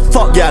 Chop a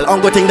fuck girl,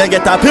 ungo thing they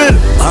get a pill.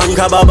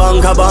 Banka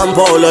bam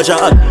polo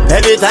shot.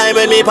 Every time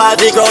when me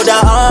party crowd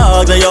a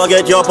hug, so you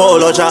get your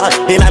polo shot.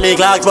 Inna me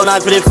clocks but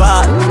not flip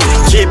fat.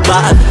 Chip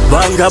bad,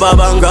 banka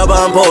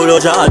bam polo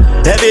shot.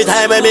 Every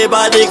time when me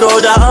party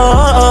crowd a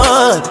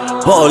hug,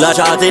 polo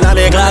shot inna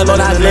me clocks but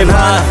not flip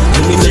fat.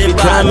 Me chip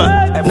drama,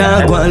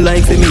 nah go on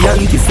like say me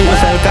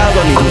anti-social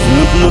cover. Me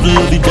just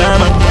love the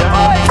drama.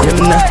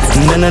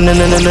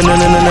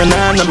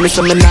 Nah, me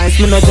say me nice,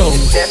 me no jump.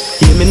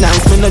 Yeah, me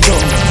nice, me no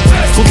jump.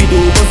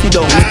 Scooby-Doo, bust it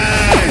down.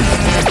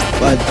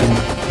 Bad thing.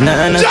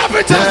 Nah,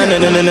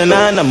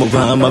 move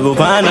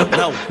on.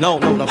 No,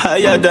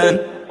 higher than.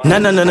 Nah,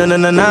 let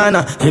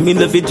me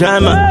love the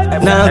drama.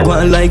 Nah, go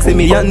on like say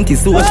me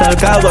anti-social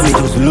cover. Me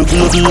just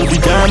love the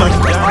drama.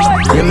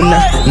 Yeah, me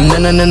nah,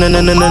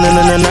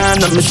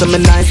 me say me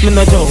nice, me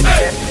no jump.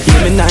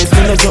 Yeah, me nice,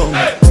 me no jump.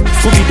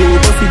 Scooby-Doo,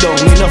 bust it down.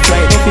 Me no fly,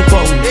 no fi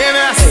pound.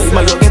 Hey,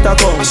 my girl get a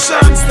tongue.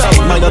 Hey,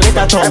 my girl get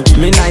a tongue.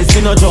 Me nice,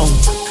 me no jump.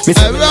 Me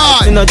say me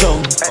nice, me no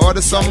jump. Or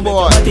the some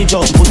boy. Fatty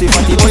jump, pussy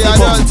pump.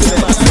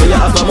 So you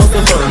have a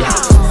muscle fun.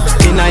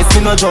 Me nice,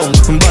 me no jump.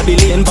 Body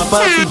lane,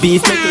 papa, see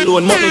beef, make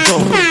alone money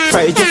jump.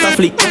 Try just a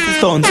flick, what's the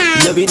stunt?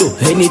 Yeah, we do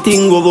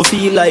anything we go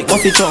feel like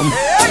what's the jump.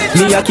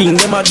 Me a king,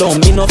 them a dumb.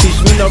 Me no fish,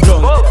 me no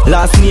drum.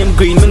 Last name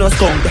green, me no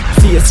skunk.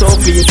 Face so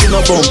face, me no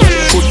bump.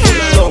 Foot full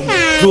of lung.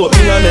 Rope,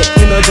 me no neck,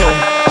 me no jump.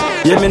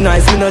 Yeah, me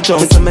nice, me no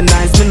jump. So me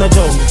nice, me no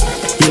jump.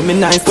 Yeah, me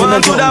nice, me no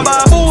jump. One to the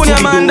baboon, yeah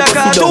man, the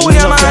cartoon,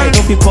 yeah man.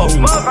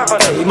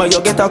 Hey, my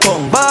you get a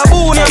tongue.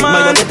 Baboon, yeah man.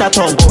 My you get a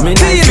tongue. Me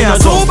nice, me no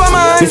jump.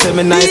 Superman. Me say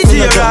me nice,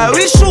 me no jump.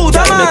 We shoot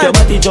a man. Make your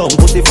body jump,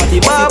 pussy fatty,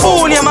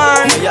 baboon, yeah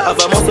man. You have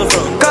a muscle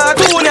front.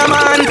 Cartoon, yeah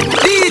man.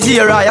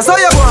 DJ Raya, so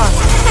you go on.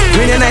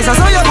 When you nice, I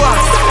saw you go on.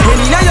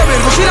 When you know your brain,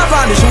 push it up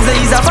on the shoes, they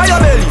ease up for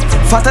your belly.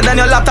 Faster than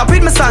your laptop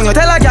with me song. You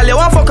tell a girl you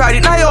want fuck her,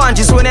 it now you want.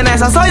 Just when you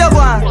nice, I saw you go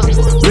on.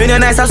 When you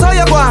nice, I saw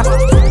you go on.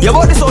 You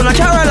bought the sound of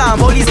Caroline,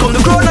 police come to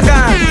crowd no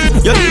gun.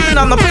 You didn't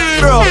have no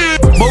bro.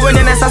 But when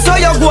you nice, I saw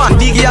you go on.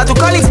 Diggy had to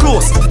call it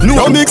close.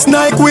 No mix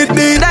Nike with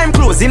the dime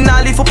close. Him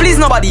not live for please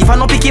nobody. If I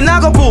no pick him,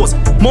 not go post.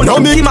 Money no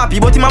him happy,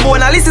 but him a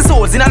born a list of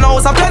souls. In a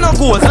house a plan of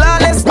goals.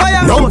 Lawless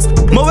fire house.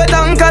 Mo wet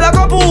and call a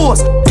couple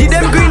hoes. Give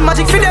them green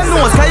magic for them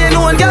nose. Cause you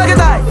know one girl get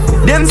high.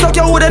 Them suck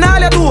your wood and all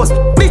your toes.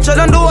 Bitch, you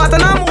don't do what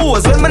and I'm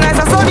hose. When my nice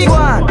I saw me go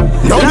on.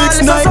 No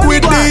mix Nike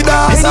with the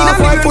dance. Half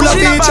white full of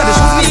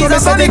features. So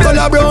they say they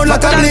color brown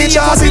like a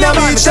bleachers in a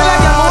beach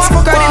house.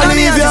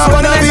 Olivia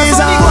on a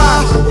visa.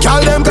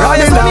 Call them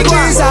calling down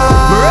Jesus.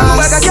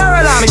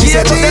 She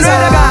said Jesus.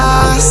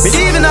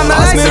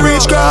 As me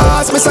reach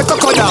grass, me say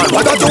crocodile.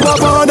 What I do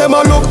upon them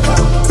a look.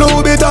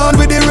 Louis Vuitton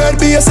with the red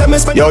bass.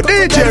 Yo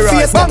DJ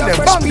Right, bang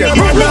them.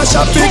 Now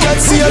shop big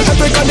XCL.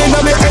 African in a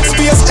me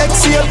XPS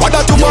XCL. What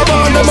I do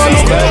upon them a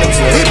look.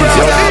 The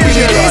brother with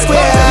the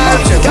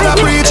D-square. Can I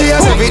preach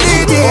yes every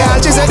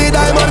detail. She said the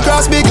diamond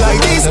cross big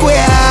like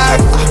D-square.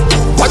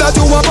 What I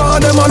do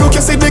upon them a look,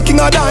 you see the king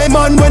of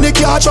diamond. When the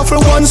car shuffle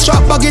one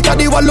strap bag it at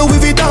the wall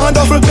Louis Vuitton.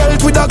 Duffel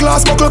belt with a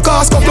glass buckle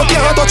cast. Couple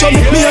can't touch on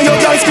me. Me and your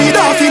girl speed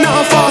off in a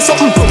fast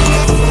something broke.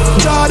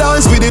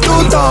 Jordans with the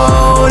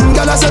two-tone.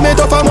 Girl I say me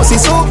tough I must see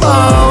so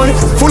bound.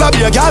 Full of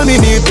beer girl me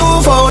need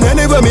 2 pound.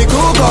 Anywhere me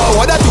cook out.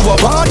 What I do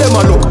upon them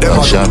a look. Them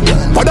a look.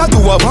 What I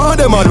do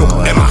upon them a look.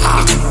 Them a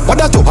hot.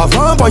 What I do have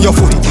on your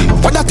foot.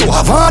 What I do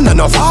have on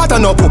and no fat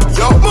and no poop.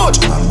 Yo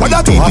much. What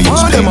I do have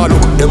on them a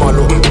look. Them a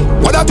look.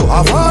 What I do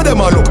have on them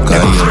a look.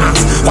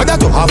 What I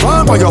do have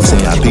on your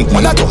foot.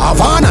 What I do have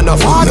on and no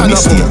fat and no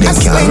poop.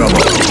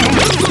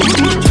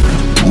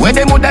 Where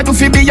them would to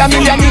fi be a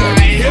millionaire?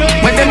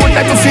 Where them would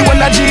to fi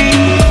one a G?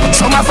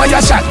 Some a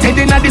fire shot dead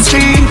inna the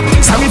street.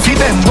 Sorry fi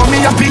them, but me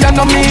happy and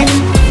no me.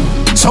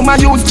 Some a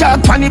use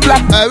chalk pan the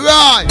black.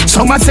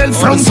 Some a sell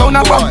front on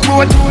a back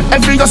road.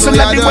 Every hustle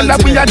a the one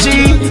that we a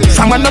G.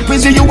 From an up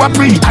easy you a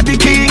pre a the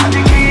king.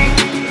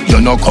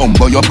 You no come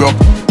but you broke.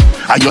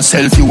 A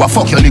yourself you a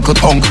fuck your little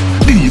tongue.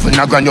 Even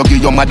a grand you give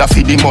your mother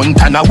feed the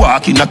month. And a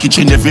walk in a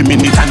kitchen every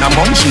minute and a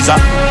munch. She's a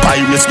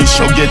pirates dish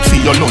you get for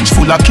your lunch.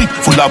 Full of kick,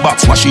 full of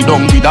box, wash it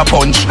down with a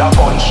punch.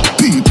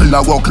 People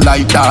a walk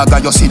like dog.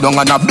 And you sit down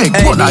and a beg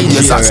one of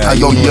years after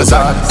your years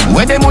hard.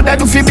 Where them would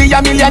do fi be a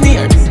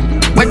millionaire?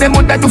 Where them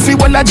would do fi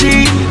one a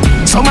G?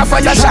 Some a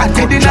fire shot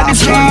dead inna the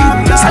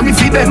street. Sorry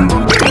fi them.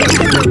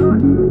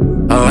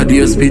 Hard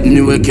you spitting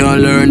you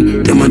can't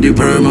learn. Them a the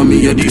perm and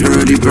me a the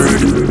early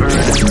bird.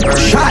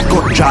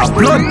 Shotgun drop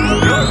blood.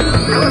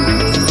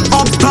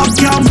 Up top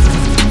cam.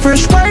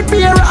 Fresh white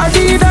pair of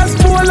Adidas,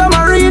 Polo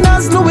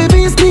Marinas, Louis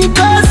V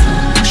sneakers.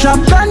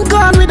 Shotgun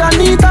gun with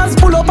Anitas,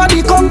 pull up at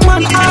the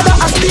Conkman, order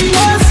a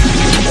steamers.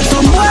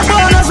 Some boy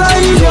burners are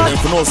idiot.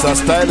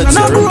 And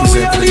I grow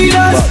we are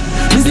leaders.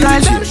 We style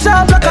them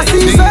sharp like a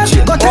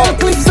Caesar. Got all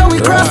clips so we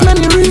cross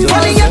many rivers.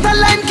 Only get a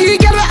line key,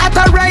 get her at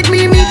a right.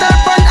 Me meet her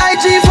on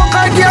IG, fuck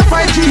her gear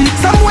 5G.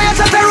 Somewhere at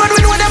the road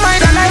we know the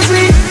mind and I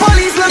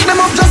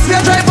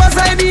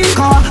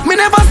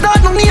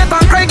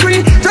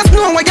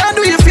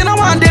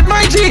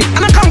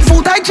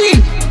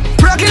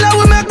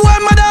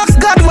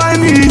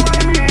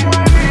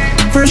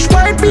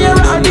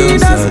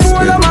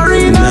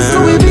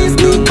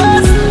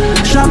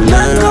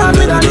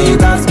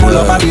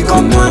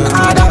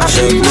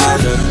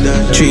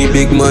 3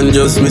 big man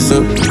just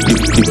missing.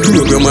 The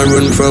program I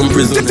run from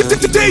prison.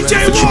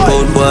 Chip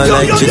out ball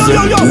like chisel.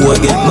 Who I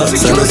get box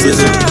and a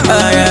scissor.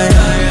 Alright.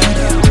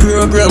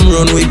 Program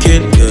run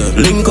wicked.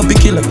 Link up the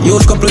killer.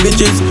 Use couple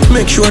bitches.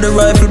 Make sure the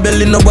rifle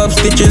belly no above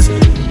stitches.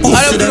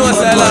 I don't know what's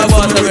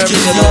about the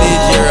riches.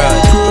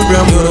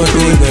 Program run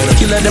wicked.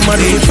 Killer them and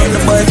do it from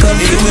the bike and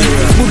feel it.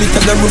 Bullet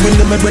tag a ruin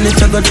them when it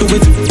tag a chew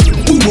it.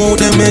 Who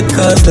won't them make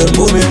cast them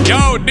booming?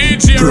 Yo,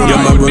 DJ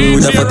program I run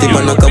with a fatty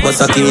man a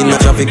Kawasaki in the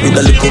traffic with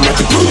a little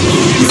matic.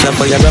 It's a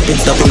fire rapid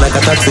stopping like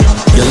a taxi.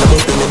 You're not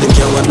supposed to make them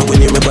can't want no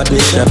when you me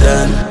badness shot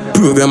down.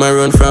 Program I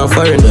run from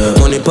foreign.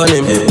 Money pon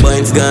him,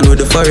 binds gone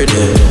with the foreign.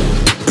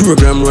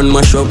 Program run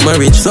mash up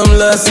marriage. Some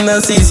lost in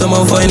a sea, some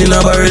are fine in a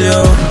barrel,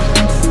 yo.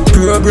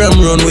 Program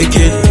run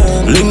wicked.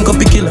 Link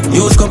up the killer,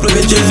 use couple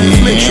bitches.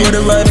 Make sure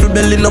the rifle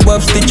belly no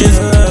above stitches.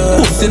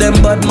 Pussy them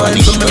bad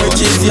minds from the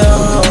riches, yo.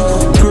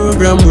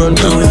 Program run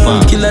through it.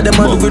 Killer them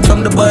all good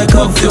from the bike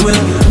up to it.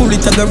 Bullet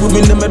tag a room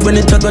in the head when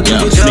it tag a to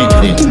it, yo.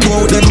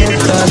 Wow, them no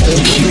cast them.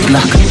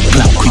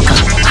 Black quicker,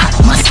 hot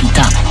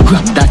mosquito.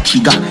 Grab that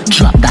trigger,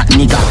 drop that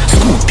nigga.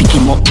 Scoop pick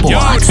him up, boy,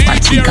 hot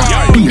spot quicker.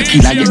 Be a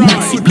killer, you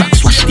Nazi, black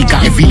swash sticker.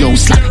 Every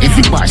house like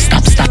every bar,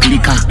 stop stack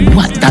liquor.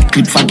 What that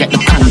clip, forget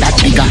the pan that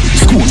bigger.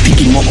 Scoop pick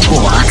him up,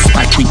 boy, hot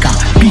spot quicker.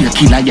 Be a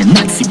killer, you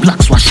Nazi, black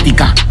swash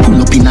sticker.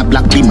 Pull up in a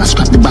black beamer,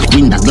 scrap the back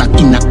window, Glock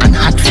in a and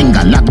hot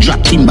finger, lock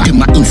drop timber. To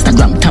my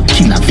Instagram, top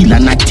killer,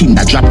 villain at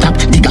Tinder, drop top,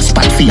 digger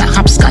spot for your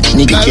hopscotch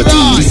nigga. Your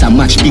team is a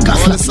much bigger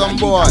flap.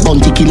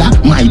 Bounty killer,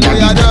 my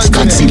daddy, that's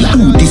Godzilla.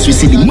 Who this we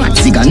see the mad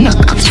zigga, knock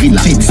axe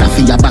villa. Feds a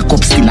for your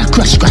backup still a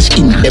crash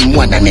inna. Them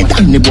one another.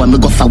 Any boy me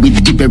go for with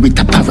the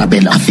berita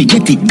parabella. I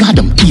forget it, got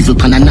them evil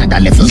on another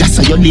level. Just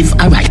so you live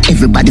alright,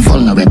 everybody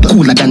vulnerable.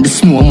 Cooler than the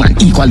snowman,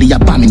 equally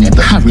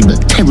abominable. Horrible,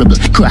 terrible,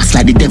 cross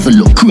like the devil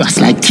look. Cross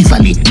like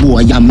Tivoli,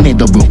 boy I'm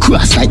mad bro.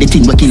 Cross like the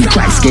thing where King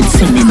Christ get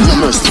sent in.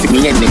 No mercy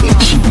me enemy.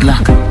 She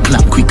black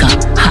quicker,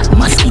 hot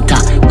mosquito.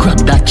 Grab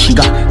that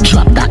trigger,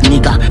 drop that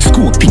nigga.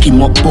 Scoop pick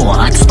him up, boy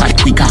hot spot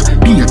quicker.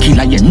 Be a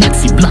killer, you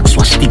Nazi black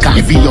swash sticker.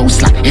 Every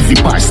house like every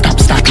bar stop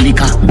stack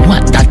liquor.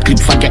 What that clip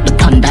forget the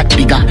pan that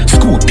bigger.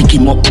 Scoop pick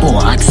him up, boy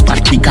hot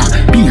spot quicker.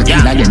 Be a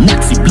killer, you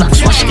Nazi black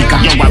swash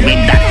sticker. You a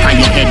red that on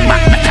your head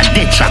back like a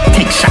dead trap.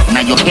 Take shot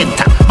now your head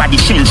tap. Body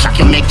shell shock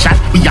you make chat.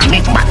 We a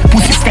make back,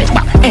 pussy step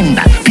back. End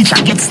that, picture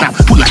get snap.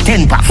 Pull a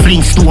 10 pack,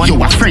 fling stone. You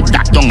afraid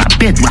that down a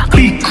bedrock.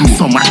 Big crew,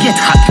 summer get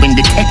hot when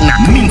the tech knock.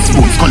 Mince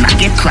bones gonna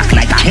get cracked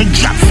like a head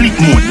drop. Flip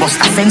mode, bust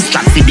a fence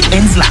trap. See the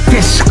ends like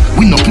test shot.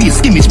 We no play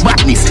skimmish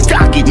badness.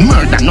 Target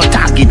murder, no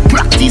target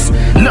practice.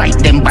 Light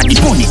them body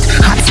bonnet,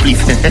 hot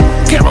split.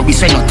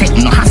 Terrorists ain't no take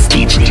no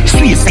hostage.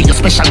 Sweet say you're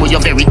special but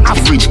you're very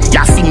average.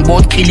 Ya sing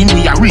about killing,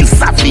 we are real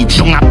savage.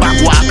 Young a back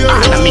walk,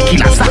 all a make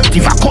killers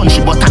active a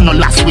country but I no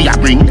last we a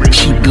bring.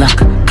 She black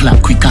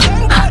quicker,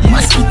 hot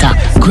mosquito.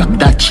 Grab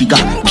that trigger,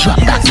 drop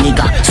that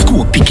nigga.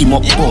 Scoop pick him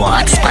up, boy,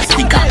 hot spot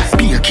quicker.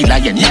 Be a killer,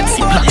 you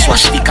Nazi, black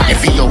swash sticker.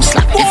 Every house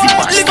like every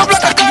bar, stop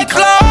stack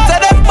liquor. Say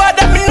them bad,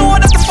 them me know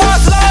that's the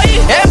first lie.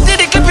 Empty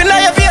the clip in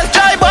your face,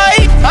 try by.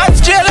 Hot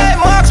straight like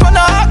marks when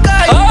I hot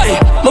guy. Oi,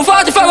 my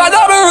 45 a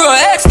double row,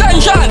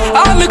 extension.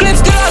 All my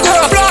clips still a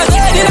grow. Plant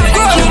head in a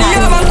grow, with the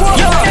arm and grow.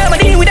 Yo, them a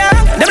deal with them.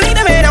 Them lead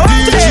them in, I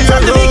want to live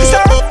from the big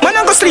star. Man,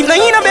 I go sleep, now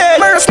in a bed.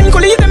 Murder skin,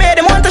 could leave them in.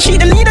 Them want to sheet,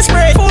 them need a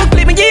spray. Full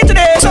clip and get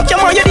today. Suck your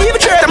mouth, you leave a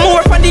trade. I'm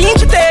more from the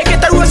inch you take.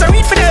 Get the rose and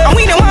read for them. And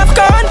we don't have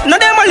gone. No,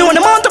 them alone,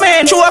 them want to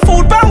man. Show a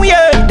food pan we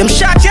hear. Them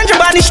shot change your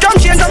body, strong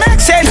change don't make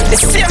sense. The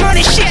same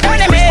money shit when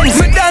them ends.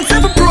 We dance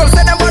every pro,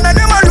 say them one of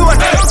them alone.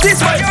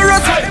 This for your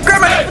rose, for the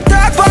grammar.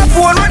 Talk back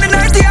phone, run the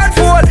 90 and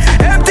phone.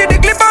 Empty the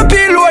clip and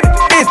payload.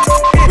 It.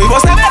 We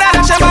must have better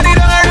than somebody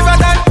down a river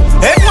town.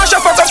 Head mash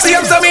up for some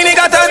CM, some mini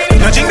got on.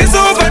 Touching the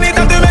soup and it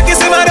up to make it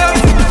see madam.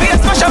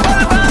 Face mash up all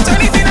the bounce,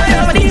 anything I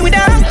have. I deal with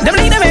them. Them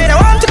lead them in, I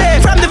want today.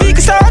 From the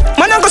vehicle start,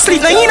 man I go sleep,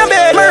 now in a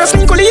bed. Murder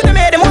skin, could leave them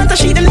in. Them want to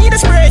sheet, them need a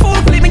spray. Full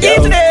clip and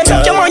get today.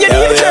 Suck your mouth, you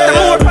leave a trade.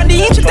 I'm more from the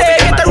inch you take.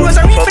 Get the rose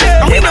and read for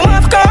them. And we don't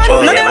have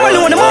gone. No, them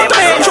alone, them want to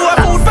man. Show a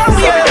food pan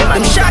we hear.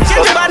 Them shot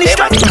change your body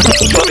strong.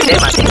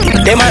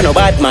 Them a no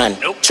bad man,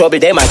 trouble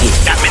them a give.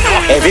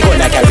 Every gun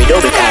I carry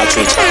double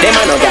cartridge. Them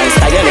a no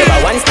gangster, you never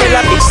once tell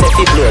a bitch say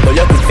fi blow. But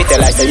you could fit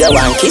like so you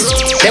want kiss.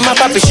 Them a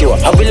papi sure,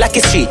 I will like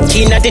a street.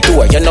 Keen at the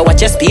door, you know what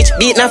your speech,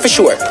 beat now for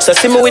sure. So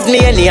see me with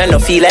me any and no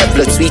feel like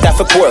blood sweet off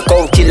a pork.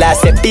 Out killer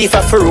say beef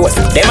off a roast.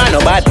 Them a no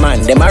bad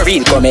man, them a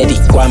real comedy.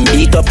 Go and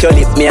beat up your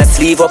lip, me a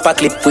sleeve up a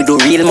clip. We do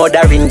real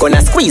mothering,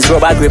 gonna squeeze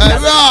rubber grip.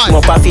 Come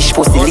up a fish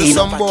pussy lean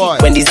up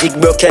a when the zig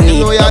broke your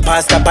knee. No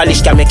pasta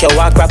polish can make you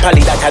walk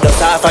properly. That had us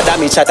half a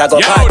damage that I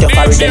go part your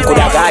forehead. Them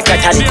coulda got your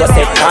calico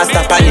set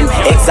pasta pan him.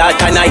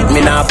 Exalt a night,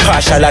 me nah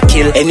partial a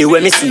kill.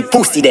 Anyway me see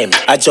pussy them.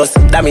 I just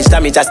damage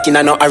a skin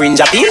and no orange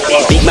appeal.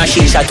 Big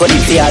machine shot when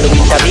it play all the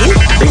winter bean.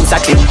 Brings a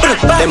clip,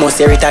 them must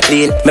hear it a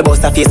clean. Me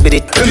bust a face with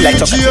it, like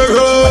chocolate.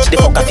 Watch the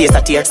fuck a face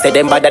a tear. Say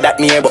them bad that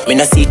me here, but me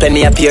no see it when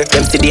me appear.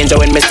 Them see danger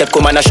when me step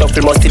come and a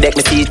shuffle. Must see deck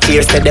me see it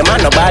clear. Say them a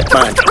no bad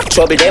man.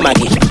 Trouble them a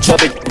give,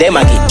 trouble them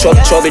a give,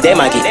 trouble them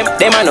a give.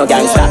 Them a no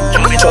gangster.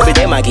 Trouble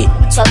them a give,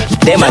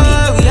 them a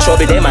give,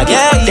 trouble them a give.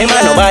 Them a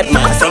no bad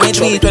man.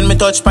 sweet when me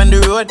touch on the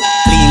road.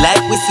 Clean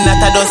like whistling at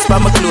a dust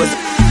from my clothes.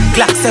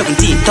 Glock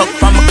 17 tuck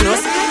from my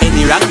clothes.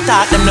 Any wrong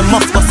talk, them the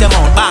must bust your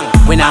mouth, bang.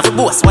 When I have a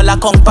boss, while I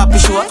come poppy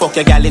show. Fuck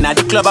your gal inna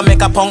the club and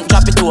make a punk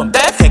drop it home.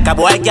 Take a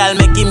boy gal,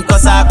 make him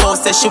cuss her go.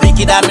 Say she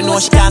wicked and me know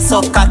she can't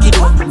suck cocky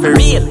do. For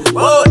real,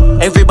 whoa.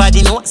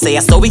 Everybody know, say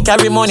so we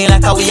carry money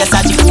like a we a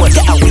Saji boat.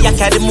 Yeah, we a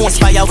carry the most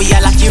fire, we a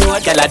lucky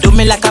road. Gal I do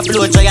me like a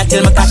blow dry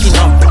till me cocky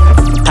numb.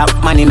 Top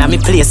man inna me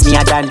place, me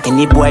a done.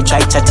 Any boy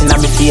try chatting inna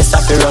me face,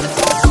 I fi run.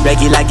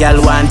 Regular gal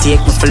want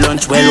take me for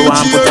lunch, well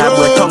want put her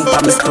boy tongue pa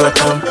me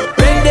scrotum.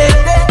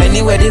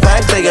 Anywhere the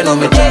vibes, so you know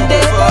me drink.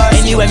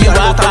 Anywhere me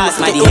walk past,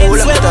 my head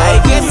sweat. I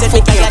guess it, me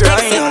can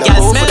text it.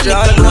 Y'all smell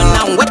me cologne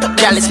now, wet up.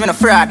 Y'all, it's me no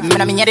fraud, me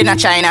head in a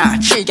China.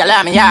 3 y'all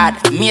on me yard,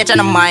 major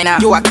and minor.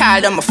 You a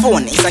call on my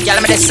phone, it's a y'all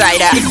me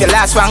decide. If your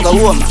last one go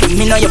home,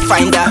 me know you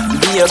find her.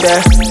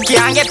 Baby,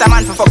 can't get a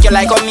man for fuck you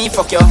like how me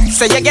fuck you.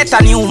 So you get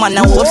a new man,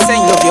 I hope say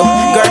love you.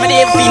 Girl, me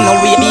dey feel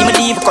no way, me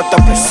dey cut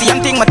up.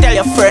 Same thing me tell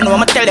your friend, what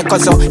me tell your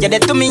cousin. You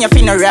dead to me your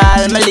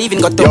funeral, me leaving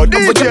got up.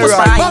 Yo, DJ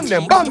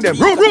Ride, bang them,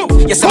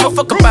 room. You say me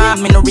fuck up.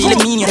 Me no really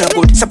mean you no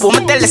good. Suppose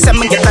me tell you some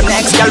get the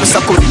next girl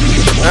so good.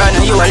 I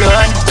know you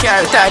alone,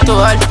 carry title.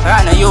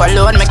 I know you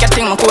alone, make you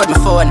think me code my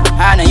phone.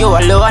 I know you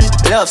alone,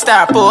 love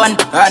star porn.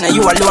 I know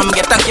you alone, me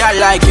get a girl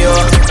like you.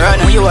 I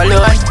know you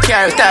alone,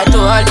 carry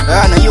title. I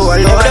know you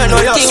alone,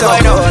 love so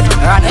good.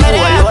 I know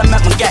you alone,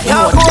 make me get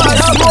no good.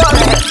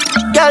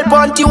 Girl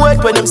panty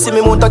wet when them see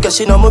me mount a cash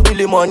in a my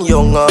Billy man,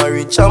 young and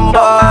rich and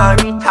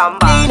bad.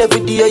 In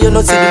every day you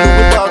know see the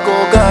Louis bag,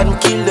 oh God, me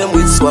kill them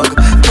with swag.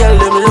 Girl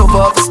them love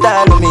off the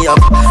style of me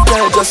up.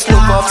 Girl just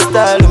love off the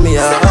style of me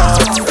up.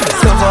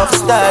 Love off the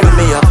style of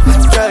me up.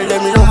 Girl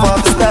them love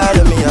off the style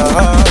of me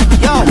up.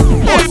 Yo,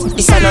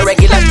 this ain't a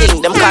regular thing.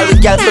 Them call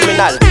with girl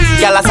criminal,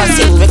 girl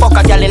assassin. Me fuck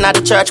a girl inna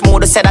the church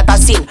mode, say that I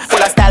sin.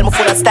 Full of style, me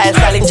full of style.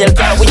 Style in jail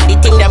can't win the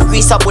thing. Them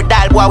grease up with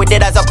dial, boy we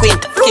dead as a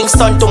quint.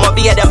 Kingston to my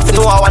beard, them fi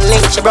know I want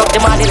link. She broke the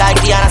money like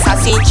the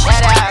assassin.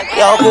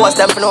 Yo, boss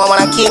them fi know I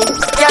want a king.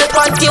 Girl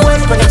panty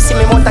wet when them see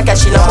me mount a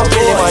cash in a my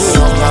Billy man,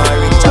 young and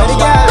rich and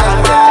bad.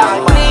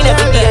 Clean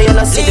every day, you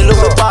know see the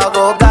Louis bag,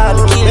 oh God,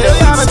 kill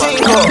them with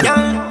swag.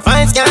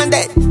 Fine scan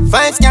dead,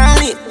 fine scan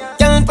lit.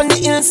 Girl on the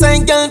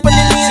inside, girl on the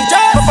lane.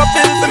 Pop a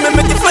pill for me,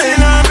 make it fly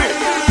on me.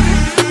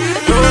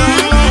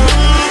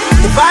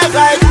 The vibe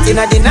right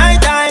inna the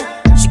night time.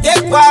 She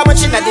get wild when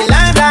she inna the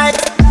limelight.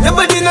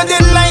 Nobody know the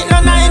light,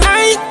 no night.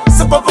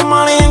 So pop a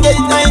money and get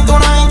it 9 to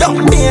 9.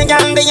 Don't be a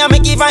girl, then you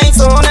make it vibe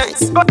so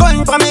nice.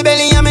 Gun from me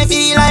belly and me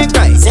feel like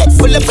rice. Head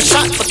full of a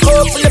shot, but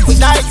coke full of a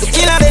dice. The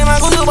killer them a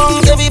gonna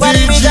bounce,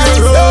 everybody me die.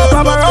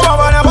 Rubber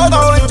and about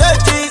 100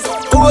 G's.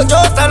 Cool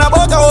just and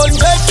about 100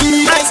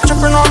 G's. Nice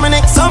tripping on my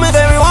neck, so me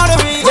very water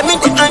me. Let me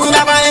take and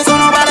the vibes, so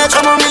nobody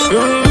trouble me.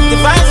 The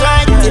vibes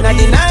right inna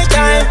the night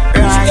time.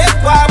 She get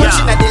wild when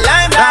she inna the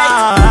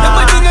limelight.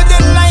 Nobody know the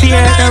light.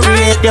 Fear the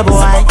rate, the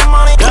boy.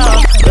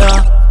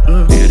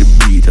 Hear the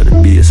beat of the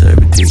bass,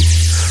 everything.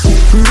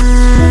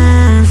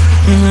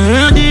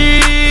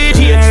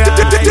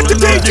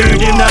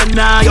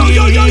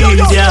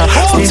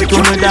 Stick to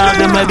my dog,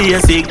 them a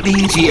basic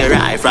DJ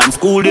right. From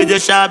school they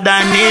just sharp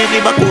than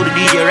native, but cool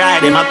DJ right,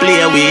 them a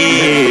play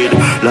with.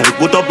 Like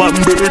put up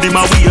and bird, them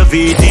a wave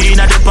it. In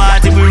at the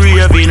party we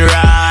raving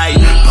right.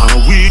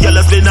 And we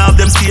gyal spin off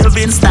them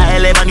saving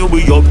style, even you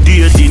be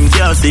updating.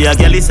 Can't say a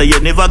gyal say you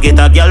never get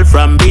a gyal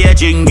from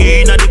Beijing.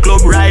 In at the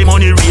club right,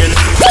 money real.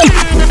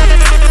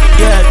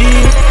 Yeah,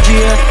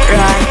 DJ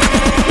right.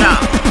 Nah.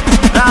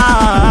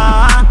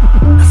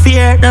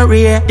 Fear the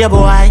rate, the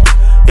boy.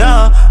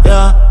 Yeah.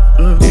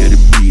 Hear the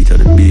beat of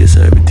the bass,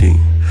 everything.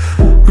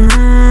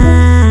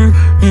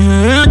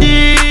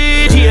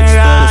 DJ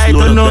right,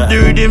 turn up the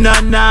rhythm,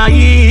 not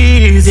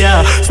nice.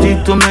 Yeah,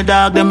 stick to my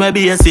dog, them a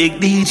basic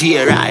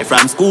DJ right.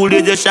 From school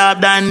they just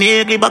sharp than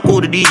nail, but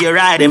cool the DJ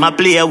right, them a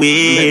play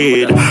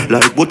with.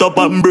 Like put up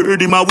and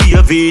bird, them a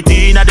wave it.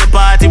 In at the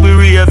party we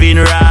raving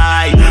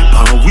right.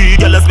 And we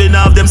gyal spin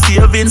off them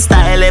saving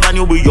style, even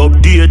you be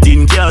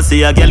updating. Can't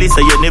say a gyal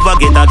say you never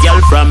get a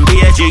gyal from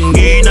Beijing.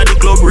 In at the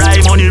club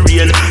right, money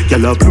real.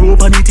 Gyal a blow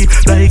up on it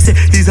like say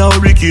he's a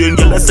hurricane.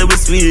 Gyal a say we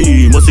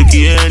swim, must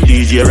can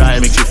DJ right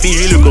make you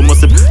feel you come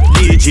must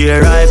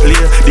DJ right play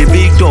the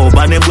big dub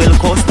and them well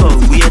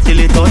custom. Wait till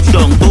it touch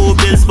down. 2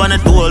 bills on the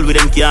toll with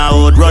them can't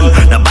outrun.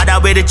 No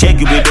matter where they check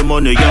you with the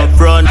money up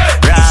front.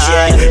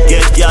 Right,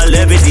 get your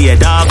every day.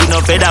 Dog with no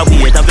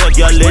featherweight. I've got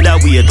your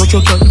leather weight. Touch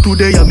your girl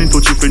today, I'm in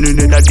touch with you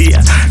another day.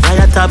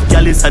 Riot top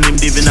girl is and him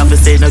living off the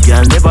say no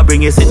girl. Never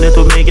bring a sitting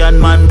to make a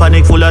man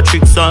panic full of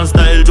tricks on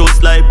style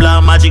just like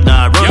black magic.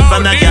 Now run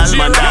from the girl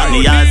man down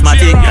the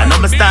asthmatic. I know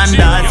my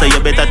standard, so you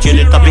better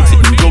change the topic.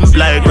 Sitting jump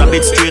like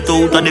rabbit straight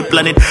out on the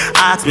planet.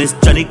 Ask Miss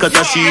Johnny cause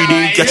I she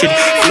did catch it.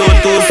 Flow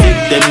too sick,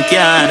 them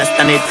can't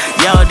stand it.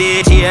 Yo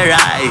DJ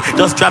right,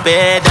 just drop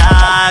it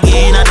dog.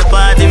 In at the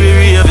party we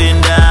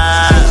raving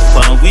dog.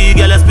 When we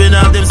girl spin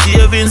off them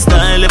saving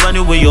style. Even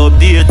you when you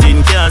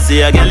updating. Can't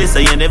say a girl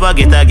say you never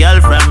get a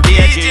girl from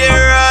Beijing. DJ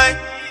right,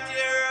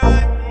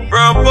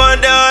 from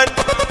one down.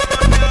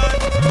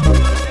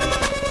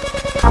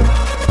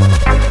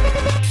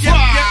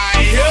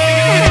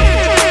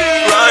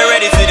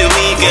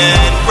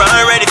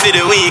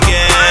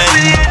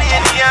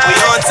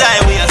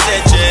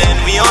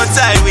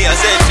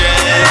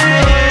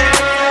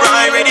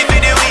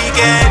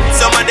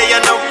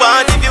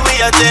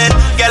 10.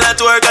 Girl at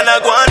work and I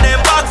go on them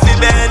back fi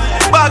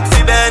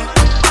bend.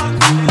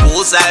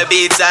 Poolside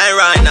beats I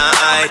ride now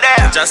hide.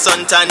 Just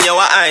suntan you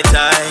a high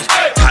tide.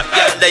 Top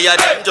girl they a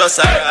them just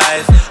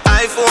arrive.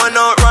 iPhone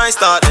out right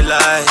start the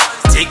light.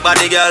 Take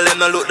body girl them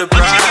no look the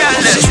price.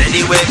 Them say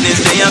the wetness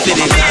they a fi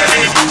the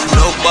guy.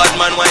 Look bad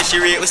man why she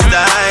rate with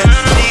style.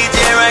 DJ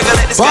right go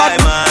let the sky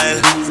mile.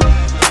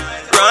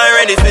 Run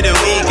ready for the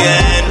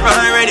weekend.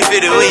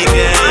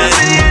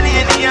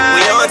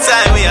 We on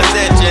time we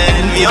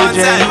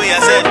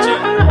are setting.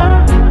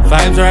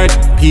 Vibes right,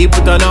 keep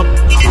it on up.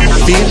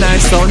 Feel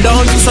nice, sound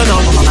down to sun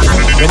up.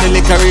 When the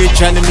liquor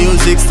reach and the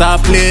music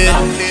start playing.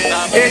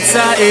 It's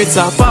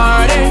a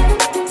party.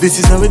 This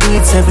is how we do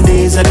it 7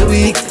 days of the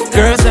week.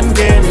 Girls them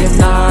getting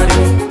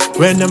naughty.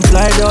 When them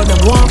fly down, them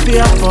won't be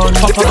up on.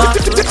 Pop a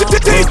bottle,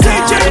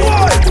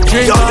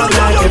 drink all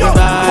night,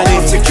 everybody.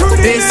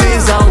 This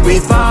is how we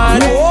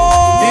party.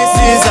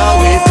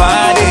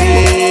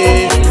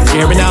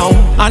 Hear me now.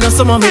 I know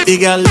someone make the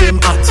girl them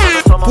hot.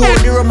 Pour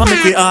the rum and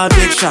make we all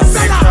take shots.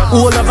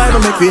 All the vibe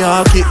and make we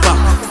all kick back.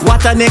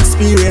 What an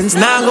experience,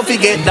 now go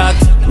forget that.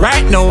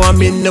 Right now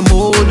I'm in the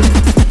mood.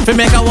 Fi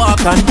make a walk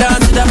and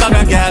dance with a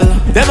bag of girl.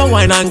 Them a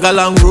wine and go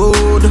long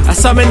road. I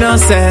saw me now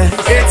say,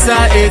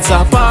 it's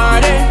a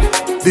party.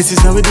 This is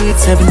how we do it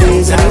 7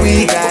 days of the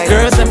week.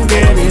 Girls them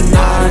getting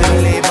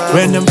naughty.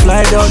 When them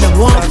fly down, them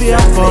won't be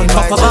up on.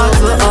 Pop a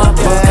bottle up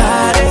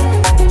Bacardi.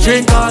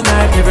 Drink all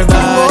night,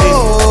 everybody.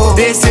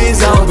 This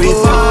is how we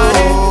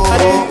party.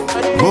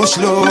 Bush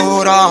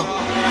loader,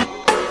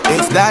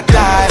 it's that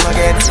time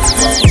again.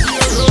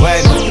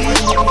 When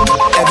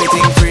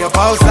everything free up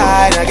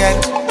outside again.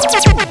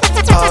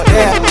 Oh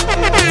yeah,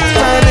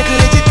 trying to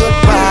legit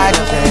goodbye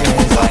again.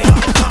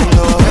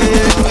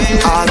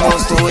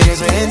 Almost 2 years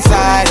we're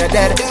inside a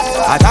dead.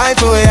 A time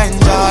to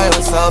enjoy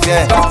ourselves,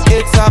 yeah.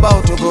 It's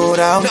about to go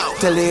down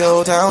till the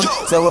old town.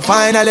 So we're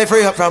finally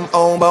free up from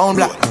homebound.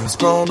 Black and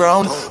grown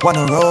brown.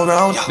 Wanna roll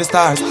round the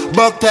stars.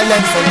 Buck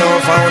talent for no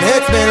phone.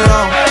 It's been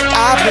long,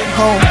 I've been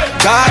home.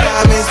 God,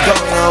 I miss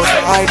going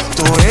outside.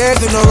 2 years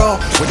in a row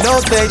with no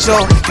stage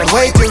show. Can't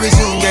wait to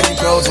resume getting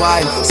crowds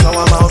wide. So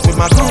I'm out with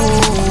my crew.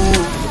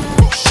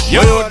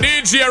 Yo,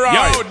 DJ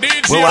Rai.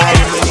 We're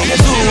wildin' in the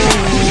zoo.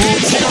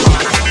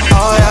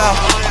 Oh yeah,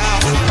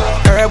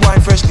 herb wine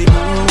freshly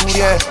brewed,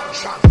 yeah.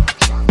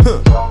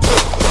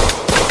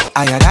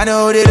 I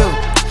know what they do.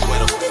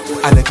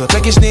 I like a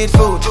Turkish need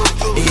food,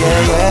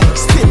 yeah.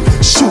 Still,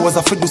 shows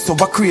off to do so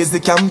a crazy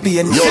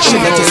campaign. She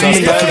let us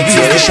see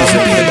the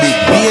champagne.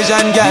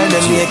 Asian girl,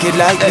 them make it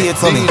like dates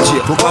for me.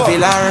 Book a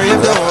villa and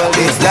rave the world.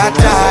 It's that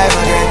time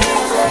again.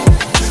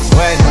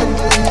 When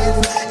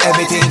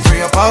everything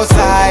free up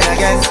outside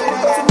again.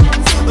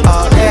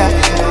 Oh yeah,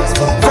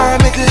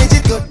 permit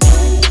legit good.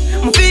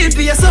 I feel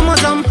for your summer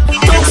jam.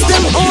 Talks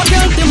them all,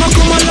 girl, them a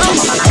come along.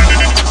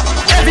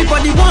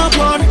 Everybody want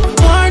war.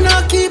 Why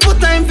not keep a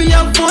time for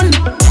your fun?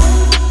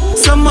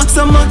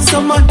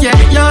 Summer, yeah.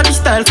 You're the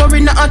style for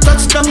in a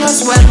touchdown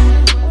as well.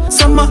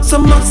 Summer,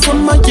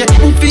 yeah.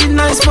 We feel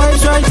nice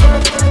vibes, right?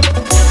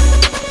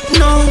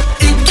 No,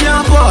 it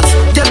can't pass.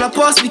 Girl, I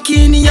pass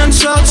bikini and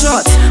short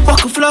shorts.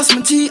 Walk a floss,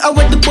 my tea, I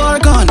wet the bar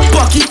gone.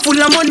 Pocket full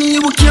of money,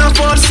 we can't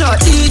fall short.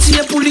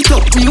 DJ pull it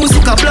up,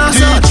 music a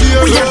blast out.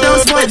 We have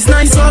dance vibes,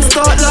 nice all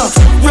start laugh.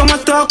 When I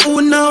talk,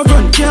 who now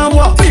run, can't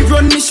walk. We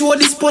run me show,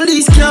 this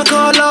police can't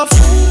call off.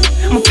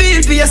 I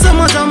feel for your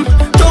summer jam.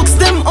 Talks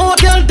them all,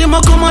 girl, them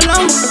a come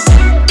along.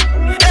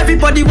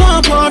 Everybody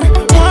want war.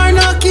 Why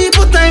not keep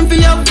a time for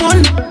your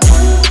fun?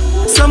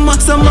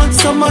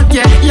 Summer,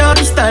 yeah. You're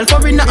the style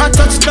for in a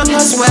touchdown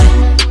as well.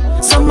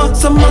 Summer,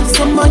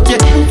 yeah.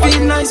 We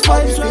feel nice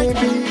vibes,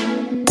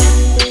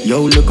 right?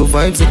 Yo, look a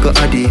vibes, look a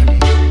addy.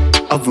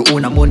 Have we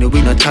own a money,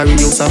 we not carry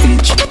you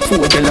savage. 4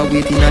 girl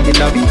waiting at the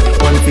lobby.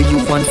 1 for you,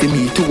 1 for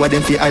me, 2 of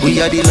them for addy.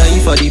 We are the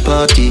life of the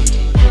party.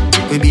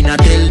 We be not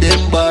tell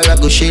them bar I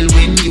go shell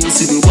when you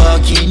see we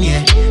walking,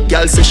 yeah.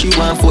 Girl say she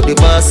want for the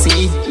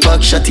bossy.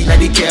 Back shot in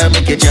the car,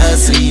 make a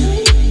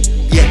Jocelyn.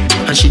 Yeah,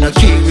 and she not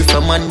care if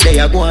a man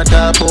there go and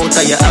talk about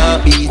her your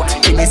heartbeat.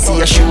 When you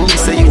see a show, me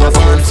say you a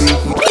fan freak.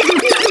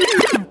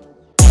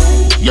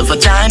 Your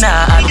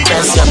vagina are the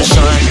best, you're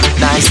sure.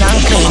 Nice and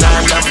clean,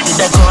 I love the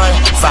decor.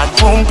 Fat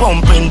boom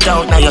boom print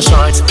out now your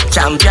shorts.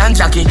 Champion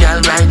jockey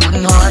girl ride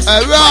wooden horse.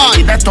 Wine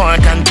with the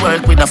torque and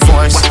work with the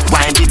force.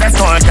 Wine with the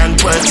torque and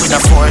work with the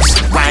force.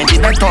 Wine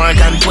with the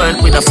torque and work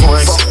with the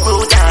force.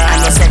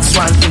 And a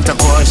sexual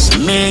intercourse.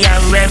 Me I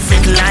rev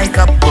it like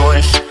a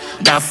Porsche.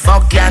 The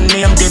fuck your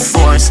name the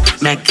force.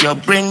 Make you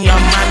bring your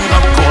man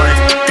up court.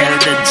 Tell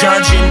the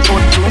judge him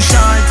put too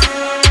short.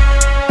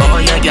 Oh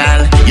yeah,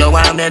 girl, you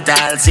want me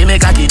tall. See me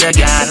cocky the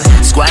girl.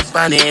 Squat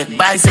on it.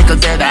 Bicycle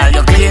pedal,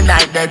 you clean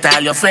like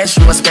dental, your fresh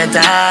was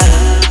better.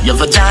 Your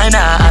vagina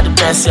are the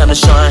best, you're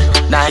sure.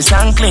 Nice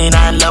and clean,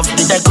 I love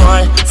the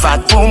decor.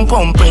 Fat pum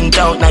pum print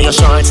out now your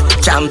shorts.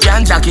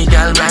 Champion jockey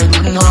girl ride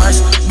wooden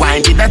horse.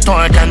 Wind it a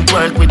torque and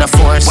twerk with a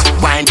force.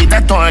 Wind it a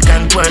torque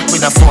and twerk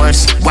with a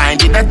force.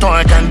 Wind it a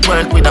torque and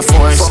twerk with a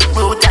force.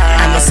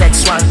 And the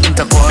sexual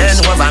intercourse. Then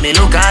over me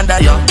look under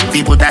you.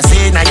 People that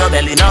say now your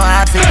belly no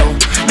hard for you.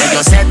 Make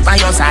you set by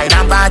your side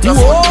and pat your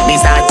foot. Me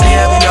start play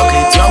with your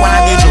clit, you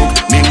want the joke.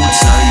 Me good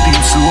side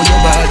in slow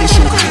your body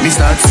shook. Me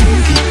start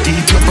sink it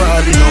deep your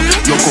body now.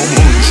 You come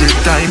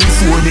 100 times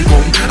before me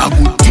come. A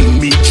good thing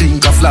me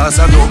drink a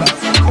flask of rum.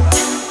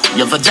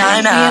 Your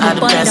vagina are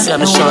the best,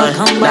 I'm sure.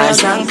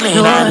 Nice and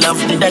clean, I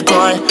love the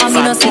decor. I'm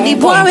gonna see the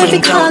boy if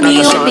he call me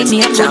up, me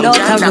name go out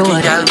a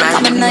road.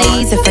 I'm not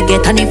easy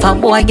forget, and if a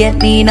boy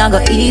get me, not go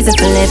easy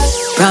to let.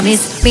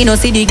 Promise, me no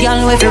see the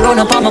girl if you run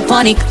up on my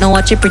panic. Now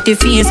watch your pretty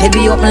face, head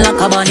be open like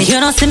a bunny. You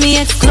don't see me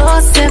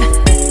exclusive.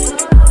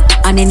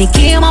 And any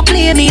game I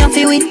play, me off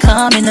it with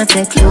calm and not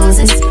take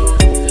closes.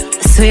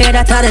 I swear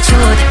that I the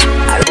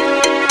truth.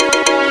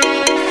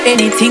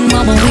 Anything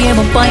mama wear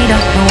my bind up,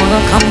 no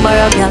one come by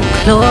a girl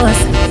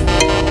close.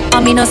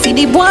 I mean no see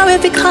the boy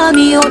if he call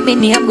me out, me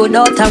name go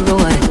out a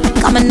road.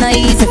 Come and not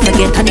easy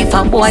forget, and if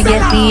a boy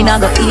get me,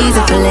 not go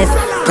easy to let.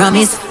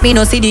 Promise, me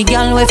no see the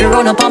girl if you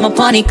run up on my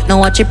panic. Now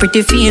watch your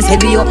pretty face, head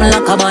be open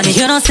like a bunny.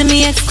 You don't see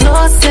me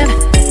exclusive.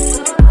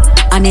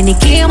 And any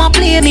game I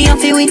play, me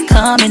off it with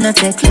calm and not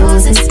take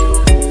closes.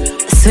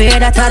 I swear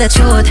that I the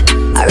truth.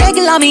 I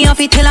regular me off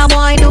it till a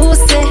boy do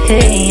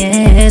say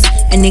yes.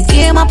 And the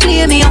game I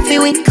play, me off it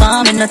with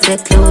calm and not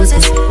take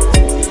closes.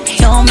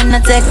 Yo, me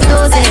not take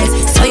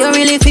closes. So you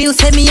really feel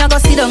say me I go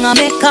sit down and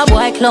make a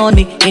boy clown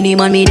me. Any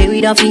man me there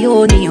with a fi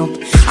hold me up.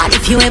 And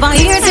if you ever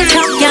hear the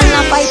chat, girl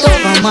a fight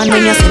over man.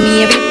 When you see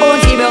me every bone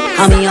she broke.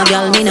 And me a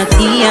girl me no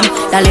team.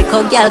 That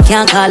little girl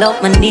can't call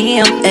up my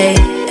name. Hey.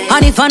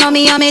 And if I know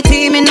me and my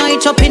team, me know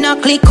it up in a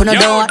click. When I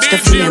don't watch the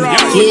film.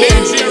 Yeah,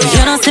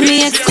 you don't see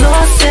me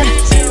exclusive.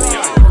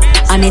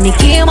 And any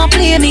game I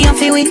play, me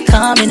off it with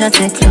calm and not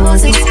take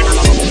closes.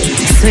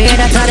 Swear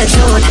that I the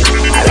truth.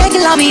 I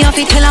regular me off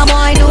it till a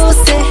boy do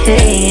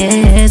say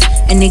yes.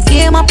 Any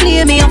game I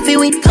play, me off it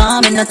with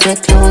calm and not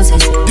take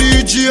closes.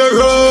 DJ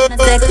Roy,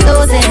 not take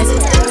closes.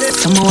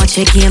 Some watch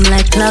a game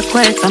like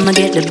clockwork. From I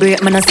get the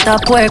break, man I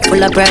stop work.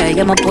 Full of pride,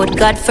 yeah, I put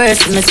God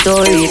first in my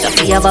stories.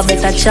 If you have a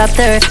better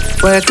chapter,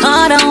 work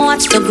hard and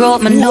watch the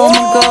growth. Man know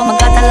me grow, man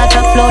got a lot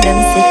of flow, them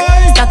sick.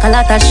 Stack a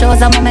lot of shows,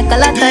 I'ma make a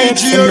lot of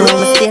hits. You know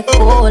me stay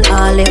cool,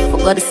 all if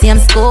we got the same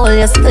school.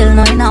 You still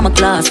know in my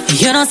class.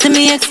 You don't see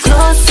me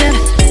exclusive.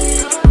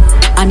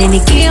 And any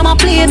game I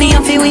play, me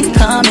off it with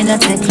calm and I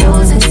take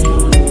closes.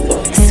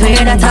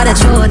 Swear that I the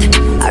truth.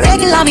 I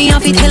regular me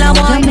off it till I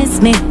want. You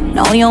miss me.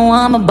 Now you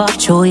want me back,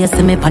 show you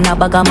see me pan a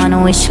bag of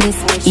man wish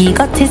list.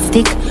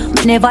 Egotistic,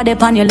 me never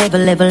dip on your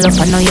level up.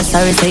 I know you're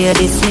sorry, so you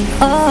diss me.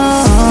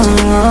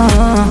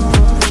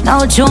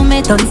 Now show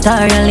me don't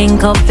start your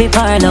link up, fi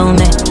parlour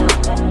me.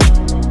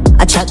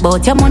 I chat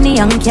about your money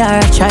and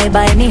car, try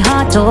buy me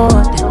heart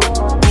out.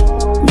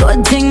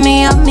 Good thing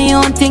me have me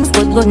own things,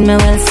 good me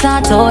well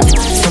start out.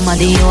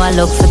 Somebody you a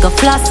look for go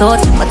flash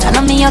out, but I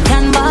know me you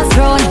can boss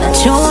road.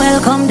 That you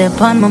welcome dip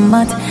on my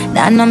mat,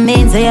 that no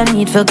means that you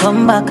need to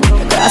come back. The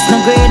grass no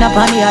green up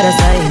on the other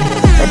side.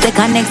 But take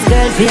a next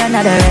girl for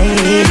another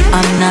ride.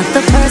 I'm not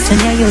the person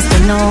you used to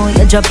know.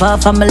 You drop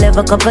off from my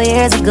level a couple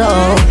years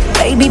ago.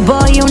 Baby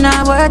boy, you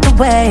not worth the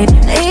wait.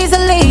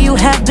 Easily you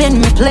have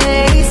been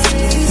replaced.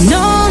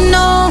 No,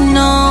 no,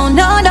 no,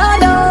 no, no,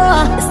 no.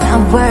 It's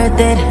not worth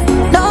it.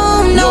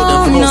 No,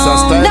 no, no,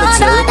 no, no, no.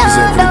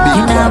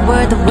 You're not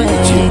worth the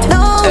wait.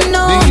 No,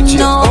 no,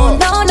 no,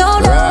 no, no,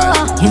 no.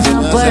 You're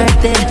not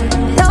worth it.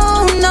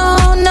 No,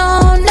 no,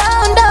 no, no,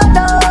 no,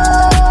 no.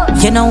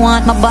 You don't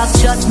want my back,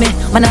 trust me.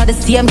 Man not the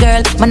same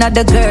girl, man not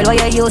the girl why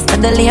you used to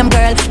the lame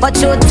girl. But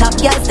you top,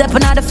 y'all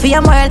stepping out the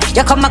fame world.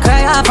 You come and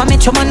cry off of me,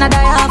 you man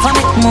die off of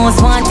me.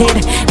 Most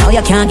wanted, now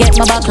you can't get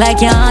my back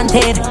like you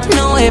haunted.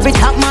 No, every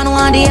top man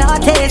want the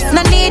artist.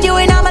 No need you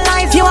in my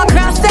life, you are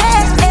crossed it.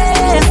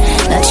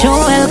 That you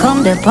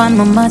welcome dip on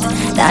my mat.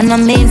 That no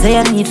means that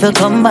you need to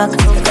come back.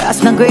 The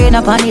grass no green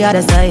up on the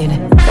other side.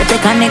 But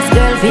take a next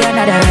girl for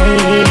another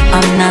ride.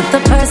 I'm not the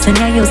person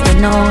you used to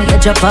know.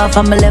 You drop off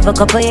from my level a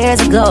couple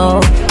years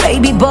ago.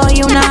 Baby boy,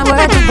 you not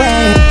worth the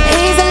wait.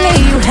 Easily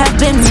you have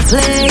been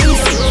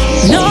replaced.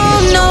 No,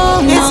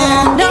 no,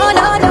 no, no,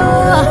 no, no.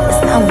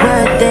 It's not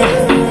worth it.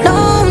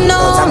 No,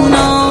 no,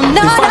 no, no, no.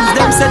 The fans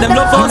them say them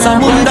love us and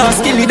Munda.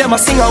 Skilly them a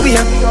sing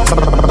away.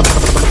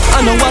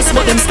 I know what's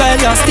but them style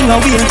ya sting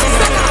away.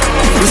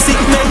 We sick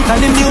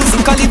mentally,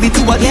 musically we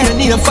do what you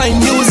need to find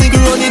music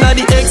running at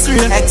the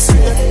X-ray.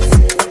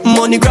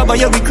 Money grabber,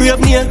 yeah, we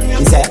crave near.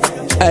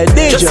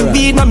 Just to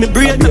beat on me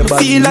brain, make me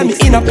feel like me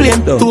in a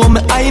plane. To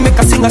my eye, make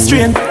a sing a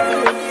strain.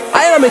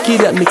 I am a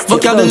kid that mixed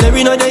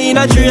vocabulary no day in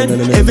a train.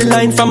 Every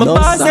line from a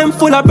past them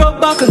full of broke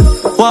buckle.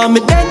 Want me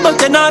dead but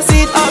they not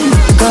see it happen.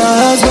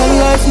 Cause one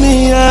life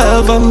me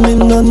have and me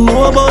no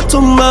know about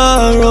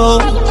tomorrow.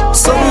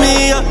 So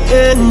me I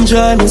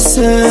enjoy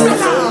myself.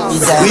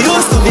 We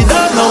used to be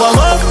that, now I'm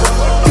up.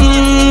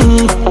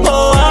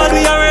 Oh, hard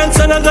we are ends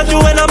and I got you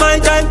when my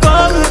time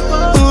come.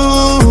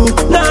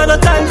 Nah, no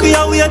time for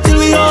you, wait till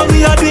we all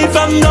we are doing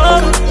from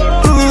now.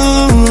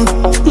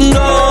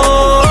 No,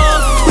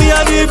 we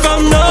are doing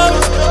from now.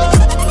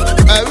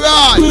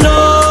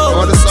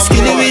 No,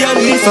 skinny we are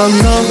doing from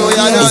now.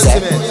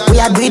 We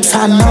are doing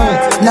from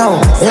now. No,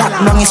 lock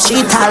down the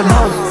street all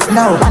now.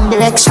 No, one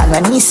direction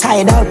when he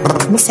side out.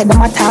 Me say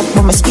them attack,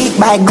 but me speak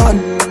by God.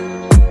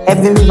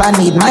 Every river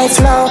need my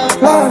flow.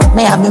 Whoa,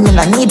 me have me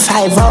no need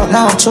 5 out.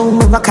 No, true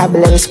me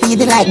vocabulary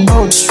speedy like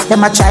boats.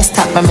 Them a try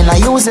stop me, me no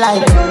use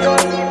like.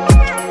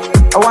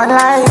 One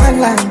line,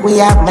 we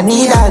have my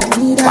need that.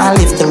 One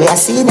live till we a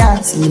see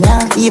that.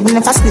 Even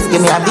if I split,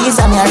 give me a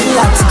visa, me a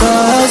relax.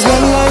 Cause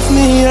one life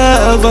me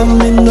have and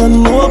me no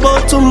know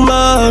about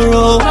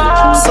tomorrow.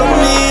 So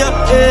me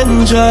I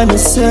enjoy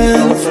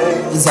myself.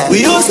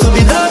 We used to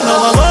be that,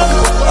 now I'm up.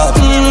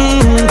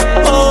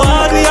 Oh,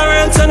 hard we are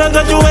ends and I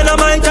got you when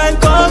my time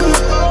come.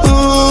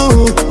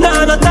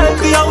 Nah, no time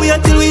for you, wait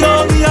till we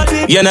all be a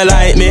big. You no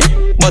like me,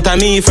 but I'm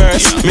me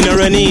first. Me no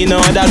run in, no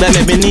dog that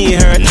make me knee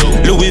hurt.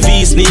 Louis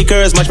V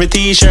sneakers match my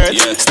t-shirt.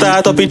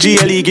 Start up a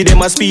GLE, give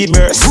them a speed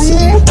burst.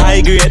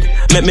 High grade,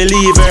 make me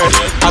leave her.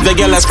 Have the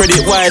girl that spread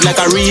it wide like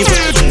a reaper.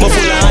 My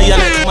full of iron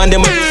like man,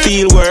 them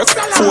feel work.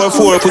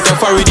 4-4, put a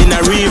forward in a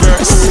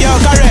reverse. Yo,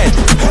 correct.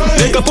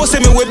 Little pussy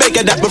me we beg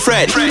you that my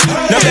friend.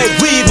 No beg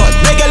weed, but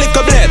beg a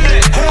little bled.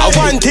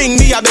 One thing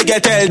me I beg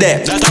you tell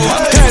them.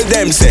 Tell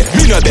them say,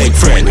 me no beg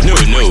friend. No.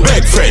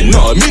 Beg friend,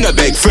 no, me no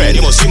beg friend.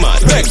 You must see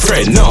mad. Beg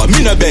friend, no,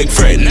 me no beg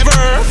friend. Never.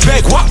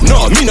 Beg what?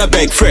 No, me no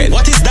beg friend.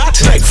 What is that?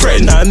 Beg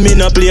friend. And me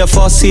no play a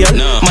fuss here.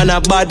 No. Man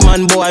a bad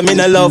man boy, me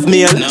no love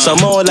meal. No.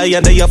 Some all of you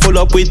they you full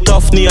up with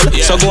tough nail.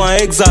 Yeah. So go and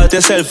exalt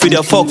yourself with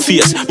your fuck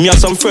face. Me have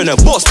some friend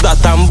bust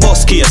that and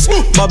bust case.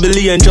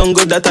 Babylon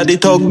jungle that are the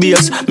talk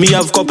base. Me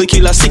have couple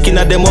killers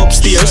sticking at them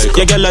upstairs.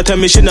 Your girl tell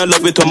me she no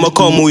love it when me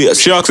come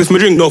waste. She asks if me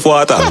drink no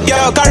water.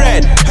 Yeah,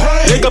 correct.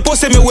 Little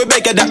pussy me we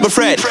beg you that my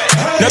friend.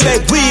 No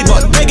beg weed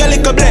but beg a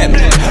little blem.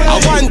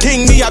 And one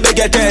thing me I beg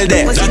you tell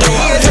them. Tell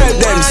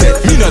them say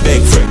me no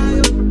beg friend.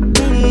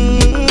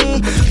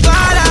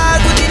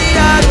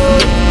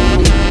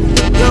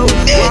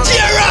 DJ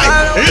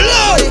right,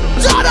 Lord,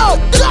 Zado.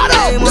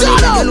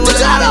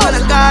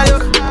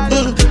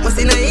 Must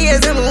in the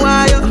ears and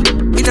wire.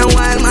 In a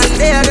while man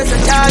there there's a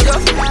charge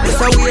up.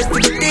 It's a waste to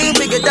the thing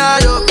we get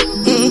tired up.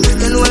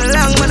 You know how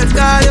long man I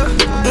call you.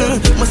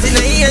 Must in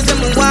the ears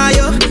and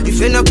wire. If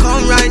you no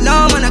come right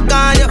now man I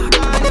call you.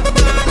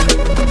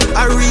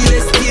 A real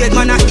estate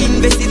man I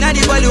invest in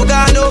the value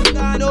gone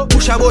up.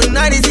 Push a button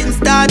and it's in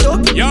start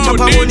up. Chop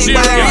a money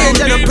by range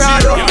and a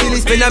product. Really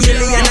spend $1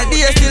 million a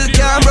day still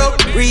can't broke.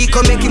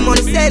 Rico making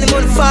money, selling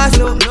money fast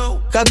now.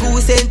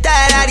 Cagoose ain't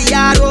tired of the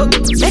hard work.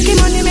 Making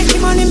money.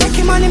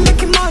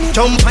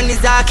 Jump on his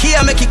dark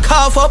here, make it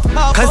cough up.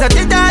 Cause I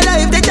did our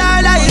life, they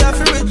die life. You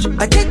feel rich.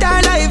 I did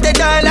our life, they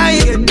die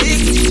life. Get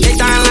big, they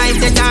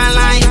die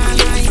life.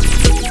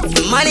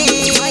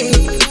 Money.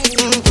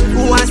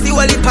 Who wants to see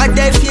all the part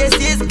their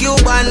faces?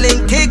 Cuban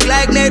link tick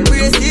like net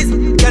braces.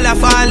 Girl I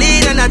fall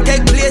in and I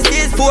take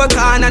places. 4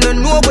 can and I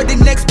know where the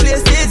next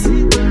place is.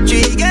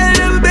 3 girl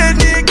in bed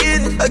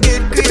naked. I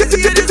get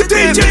crazy.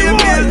 DJ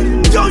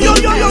One. Yo.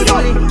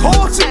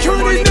 Hold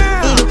security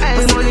now.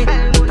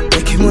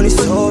 Making money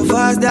so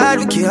fast that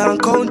we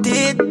can't count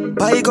it.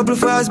 Buy a couple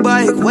fast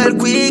bike well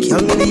quick.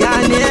 Young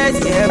millionaires,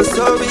 yeah, we're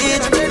so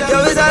rich.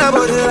 Yo, it's all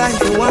about the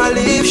life you wanna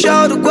live.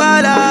 Show the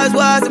guadas,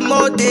 what's the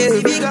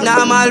motive?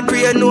 Now I'm all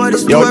pre and know the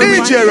story.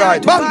 Yo, DJ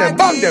right, bang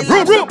them,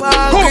 room.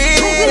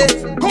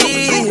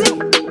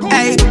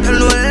 Hey, you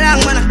know how long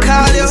when I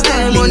call you.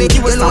 Money,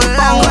 you know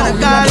how long when I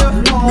call you.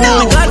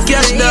 Now I got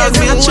cash dog,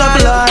 me a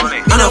trouble lord.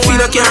 And I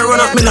feel I can't run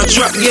up, me not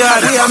drop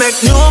yard. We a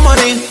make new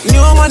money,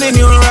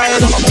 new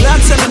ride. Black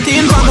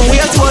 17 from the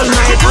wait all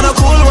night. And a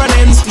cool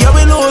runnings, yeah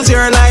we lose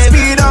your life.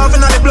 Speed off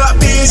in the block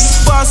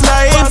piece, fast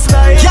life.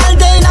 Y'all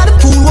day in the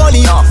pool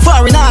rolling.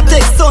 Foreign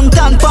artists,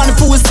 suntan on the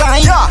full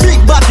sign.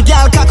 Big body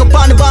girl cock up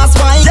on the boss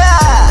wine.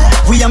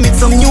 We a make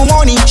some new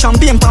money.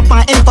 Champagne pop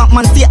and impact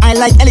man say I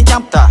like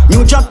helicopter.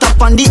 New drop top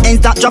on the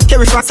ends that drop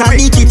carry tracks and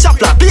DT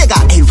chopper. Playga,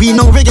 hey we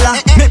no regular.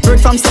 Make bread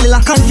from cellular,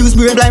 confuse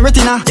brain blind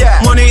retina.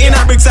 Money in a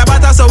bricks a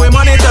batter so we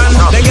money done.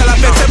 Them girl a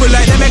flexible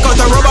like they make out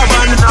a rubber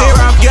band. They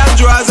rap girl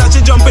drawers and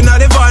she jumping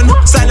out the van.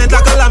 Silent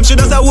like a lamb, she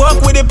does a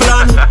work with the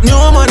plan. New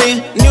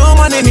money,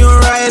 new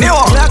ride.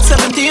 Black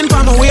 17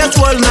 from the wait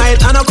all night.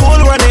 And a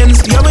cool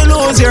runnings, yeah we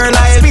lose your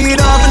life.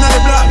 Speed off in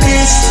the block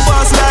piece,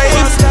 fast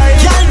life.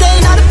 Y'all day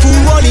in the pool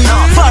rolling.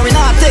 Foreign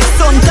artists,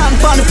 suntan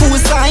on the full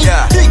sign.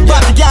 Big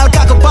body girl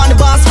cock up on the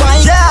boss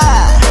wine.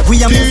 We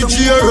a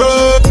DJ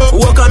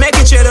Walk on make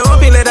it share the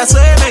up in leather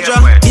so major.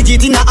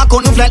 Digit in a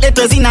account, no flat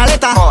letters in a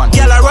letter.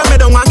 Girl I run me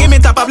down and give me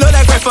top of blood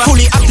like refer.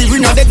 Fully active, we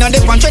no dead, no and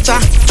they want treasure.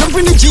 Jump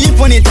in the Jeep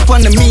when it up on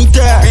the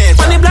meter.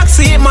 On the black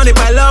seat, money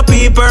pile up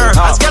people.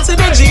 As girls see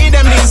the G,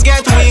 them things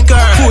get weaker.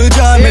 Full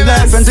job me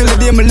life until the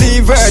day me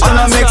leave her. Till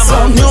I make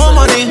some new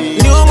money,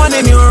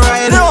 new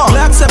ride.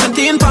 Black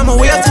 17 for my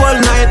wait all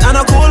night. And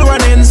a cool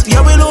runnings,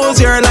 yeah we lose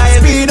your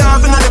life. Speed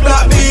off in the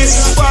black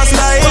beast, fast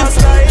life.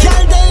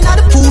 Girl day in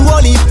the pool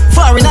wally.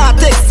 Foreign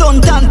artist,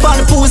 suntan on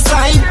the pool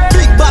side.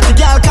 Big body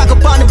girl cock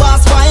up on the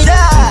boss fight.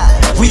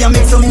 We a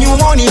make some new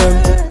money.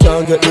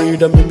 Can't get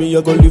rid of me,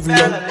 I go live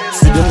long.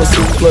 See them a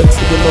sing like,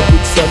 see them a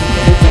big son.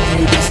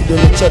 See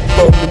them a chat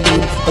about me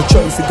name. I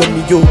try to figure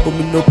me out, but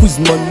me no quiz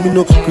man. Me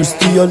no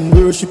Christian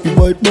worship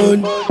white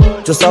man.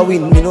 Just a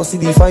win, me no see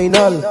the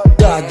final.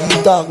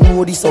 Doggy dog,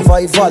 know the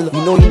survival.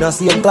 Me know in a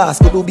same class,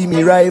 could be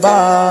me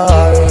rival.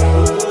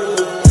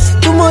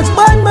 Too much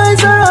bad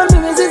minds around me,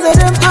 me see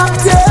them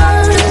active.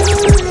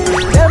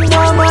 Them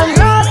woman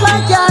rock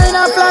like you're in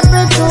a flat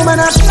brick room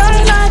and I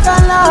shine like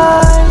a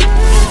light.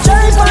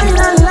 Try find a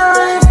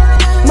life,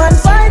 man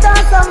fight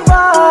and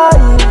survive.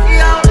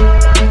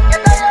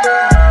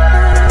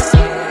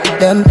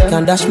 Them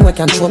can dash me,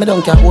 can throw me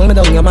down, can hold me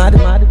down, you mad?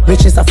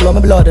 Riches a flow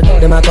me blood,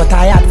 them a go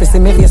tired fi see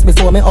me face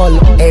before me all.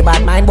 Hey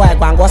bad mind boy,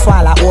 go and go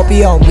swallow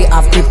opium. We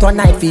have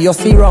kryptonite for your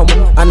serum.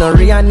 And a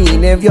real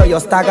need, if you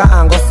stagger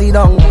and go sit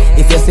down.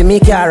 If you see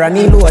me car and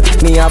load,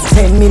 me have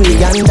 $10 million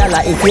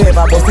if you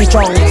ever bust it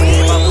strong.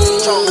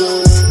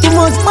 Too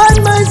much bad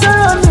minds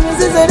around me,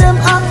 see them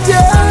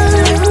active.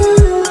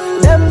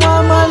 Them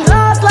woman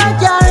rock like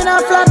you're in a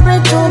flat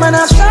brick room and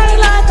I shine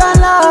like a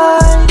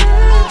light.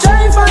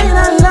 Try find a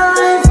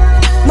life,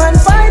 man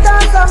fight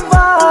and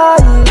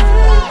survive.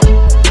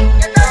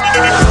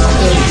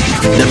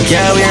 Them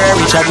can't wear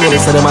every chat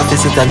minute, so them have to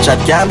sit and chat.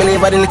 Can't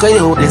believe I didn't call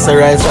you, this a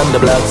rise from the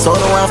block. So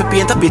no one to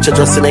paint a picture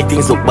just to make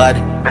things look bad.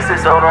 This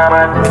is so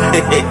man.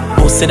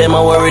 Pussy them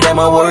a worry, them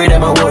a worry,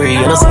 them a worry.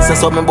 You know since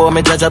something about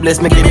me, judge a bless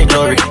me, give me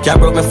glory. Can't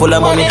broke me full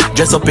of money,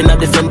 dress up in a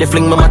defend,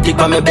 fling my matic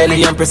on my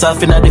belly and press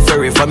off in a the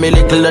ferry. From me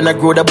little and I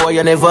grow the boy,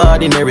 you never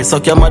ordinary.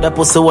 Suck your mother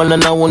pussy one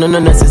and I want no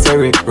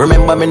necessary.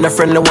 Remember me the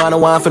friendly one, I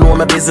want to know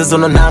my business.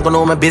 On not gonna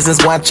know my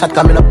business, one chat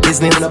come in a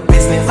business. I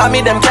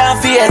mean them can't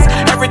face,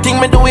 everything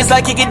me do is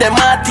like you give them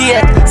heart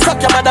yet.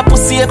 Suck your mother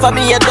pussy if I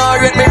me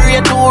adore it, me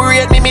rate to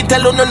rate me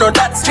tell you no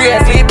that's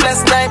straight.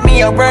 Sleepless night,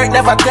 me a work,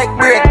 never take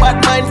break.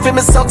 Bad mind for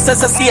me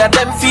success, I see a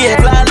them fake.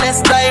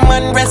 Flawless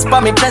diamond, rest by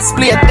me chest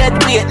plate. Dead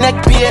weight,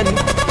 neck pain.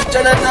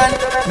 Jonathan,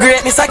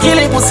 greatness I kill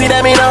it, pussy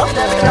them in up.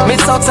 Me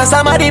success,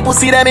 I'm a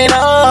pussy them in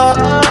up.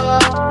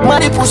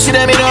 Money pussy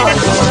them in up.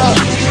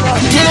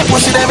 Kill it,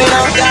 pussy them in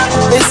up.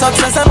 Me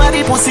success, I'm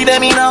a pussy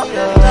them in up.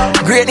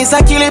 Greatness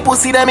I kill it,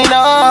 pussy them in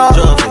up.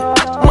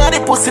 Money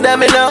pussy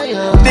them in up.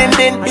 Din,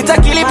 it's a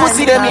kill it,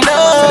 pussy them in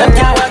up. Them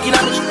can't walk in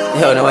up.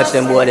 Yo, now watch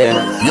them boy there.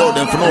 Yo,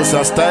 them pronounce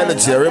our style that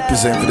they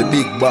represent for the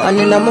big bar. And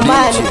in my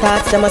mind, the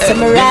thoughts them a say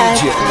me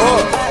right.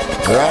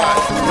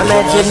 I'm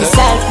making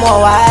myself more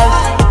wild.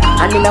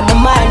 And in my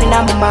mind, tell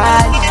myself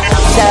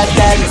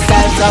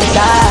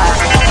sometimes.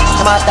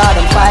 I'm out there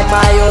and fight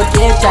my own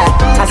future.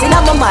 Cause in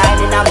my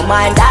mind,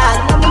 dad,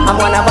 I'm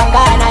one of a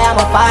kind, I am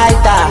a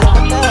fighter.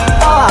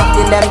 Oh,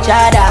 often them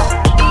try to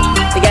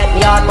get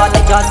me out, but they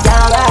just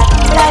can't ride.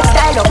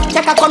 Lifestyle up,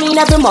 check I come in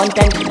every month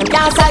and them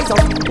can't size up.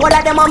 All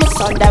of them on me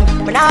son them,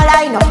 when I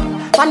line up.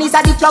 Man is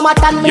a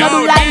diplomat and me no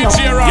do line up.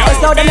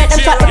 Just now they make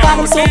them chat because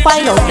them so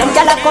fine out. Them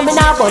gyal a come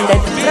in abundant,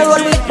 they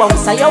roll with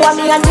bumps. So you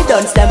want me and we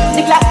dunce them.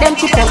 Neglect them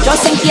chip them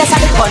just in case of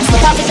the guns.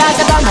 But I because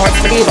I don't know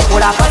to leave a pull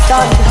up a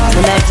stun.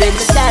 Me make dream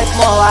myself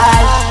more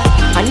wild.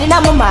 And in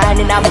my mind,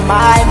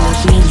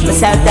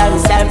 myself tell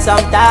myself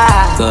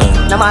sometimes.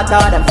 No matter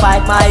how them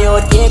fight my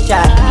own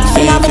future.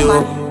 In my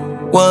mind.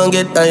 One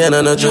get iron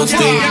and a just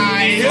thing.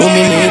 Who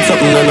me need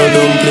something and a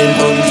dumpling,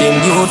 pumpkin.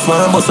 Youth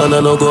man, boss and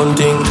a no gun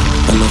thing.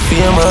 And no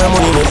fear my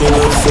money make me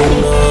not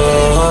sing.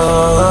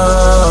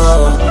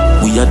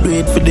 We a do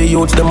it for the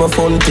youth, them a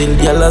fun till.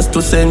 Y'all last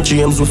to send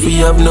dreams, we fee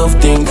have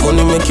nothing.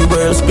 Money make you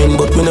world spin,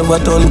 but me never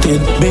taunted.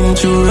 Been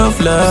through rough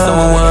life.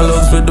 Some want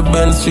love with the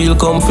Benz, feel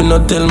comfy.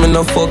 Not tell me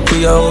no fuck,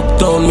 we a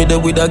uptown. Me there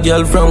with a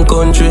girl from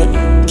country.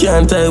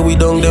 Can't tie we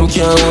down, them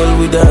can't hold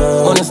we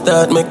down. Wanna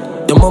start make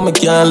your mommy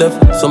can't left.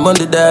 Some on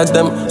the dogs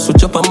them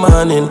switch up a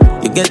morning.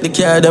 You get the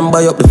car them,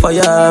 buy up the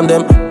firearm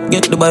them.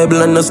 Get the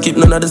Bible and no skip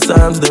none of the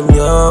Psalms them,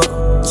 yo.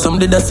 Some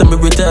did that say me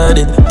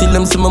retarded. Till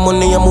them see my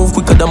money I move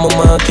quicker than my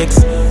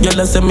markets. Y'all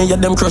that say me yeah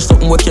them crush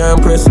something we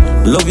can't press.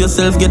 Love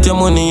yourself, get your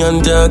money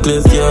and talk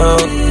less, yo.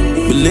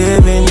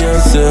 Believe in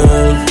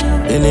yourself.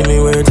 Enemy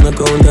words no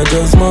count, I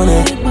just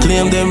money.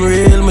 Claim them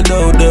real, me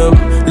doubt them.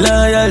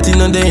 Loyalty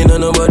no day, no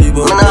nobody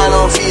but me.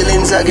 No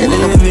feelings again.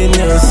 Believe in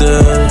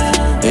yourself.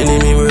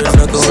 Enemy words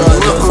not go so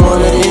just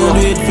money. Me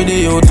do it for the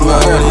youth,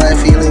 man. My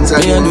feelings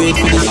me do it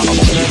for the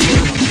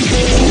youth.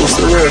 I used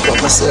to work up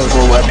myself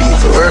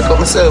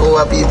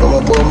over people. My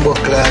bumbo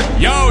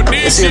clad. Yo,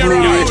 you see me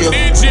rate you.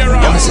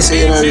 I'm just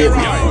saying you don't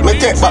rate me. Me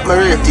take back my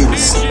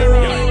ratings.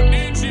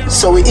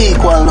 So we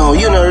equal now.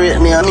 You don't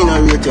rate me and me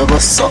don't rate you. But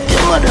suck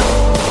your mother.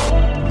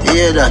 You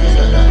hear that?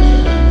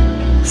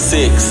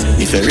 6.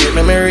 If you rate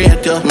me, me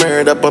rate you.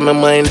 Murder up on my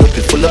mind, up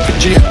you full up with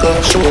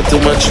Jacob. Show too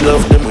much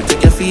love, then we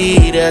take your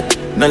feed at.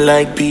 Not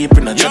like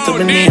people, not chat to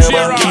me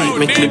neighbor. Keep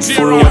me clips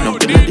full, one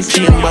up in the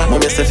chamber.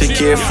 Mommy say be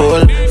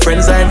careful,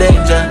 friends are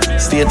danger.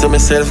 Stay to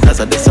myself, cause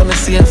I do something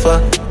safer.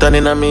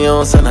 Turning on me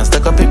house and I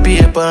stack up a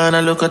paper. And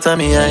I look at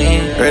me, I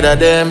ain't heard of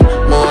them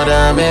more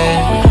than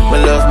me. Me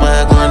love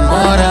my gun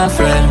more than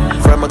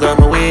friend. From I got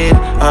my weed,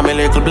 I'm a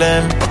little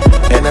blend.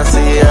 And I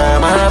see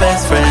I'm my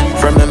best friend.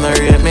 From them I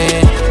rate me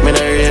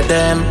narrate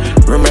them.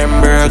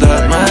 Remember I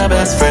got my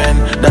best friend.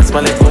 That's my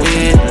little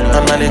weed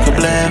and my little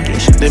blend.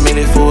 The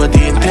mini 14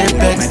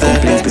 clip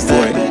extend.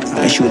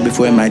 I shoot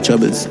before my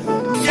troubles.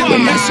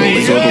 When my soul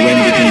is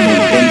overwhelmed with me,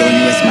 then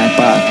don't waste my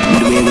path.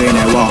 And the way when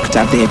I walk,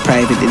 tap there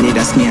private, they need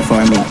a snare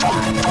for me.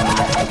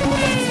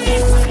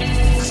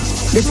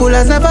 The fool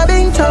has never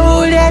been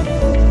told yet.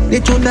 The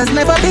truth has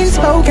never been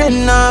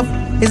spoken of.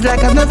 It's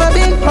like I've never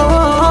been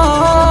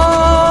home.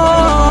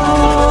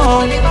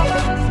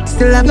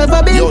 Still I've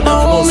never been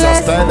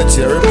homeless.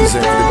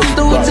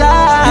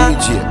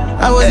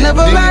 I was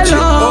never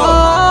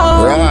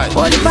alone. Right.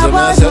 What if I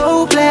was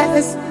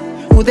hopeless?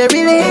 Would they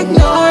really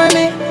ignore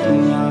me?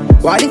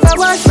 What if I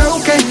was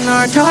broken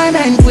or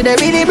torment? Would they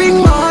really bring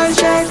more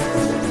stress?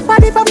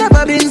 What if I've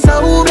never been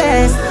so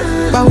blessed?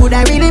 What would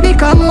I really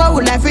become? What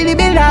would life really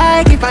be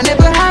like if I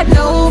never had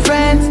no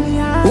friends?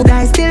 Would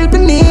I still be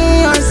me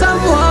or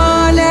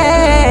someone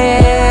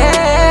else?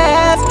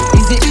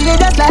 Is it really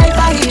just like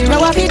a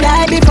hero if he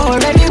died before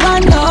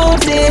everyone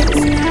noticed?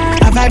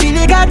 Have I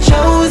really got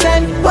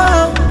chosen?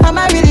 Whoa, am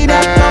I really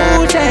that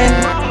potent?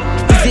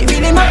 Is it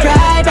really my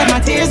pride that my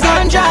tears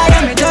gone dry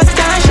and me just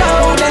can't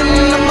show them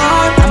no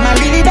more? Am I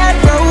really that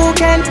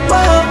broken?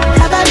 Whoa,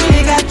 have I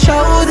really got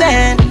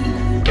chosen?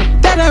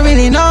 They don't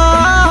really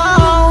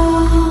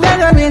know. They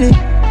don't really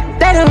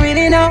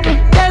know.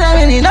 They don't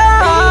really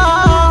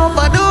know.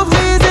 But who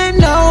feels it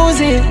knows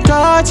it.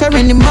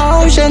 Torturing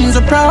emotions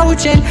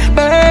approaching,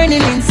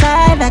 burning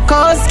inside like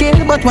cold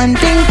skin. But one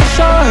thing for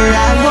sure,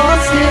 I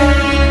won't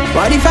sleep.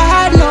 What if I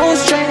had no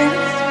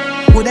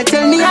strength? Would they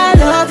tell me I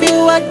love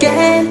you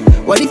again?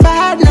 What if I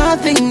had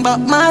nothing but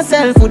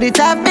myself? Would it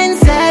have been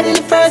said in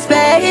the first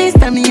place?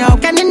 Tell me how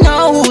can you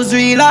know who's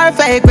real or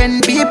fake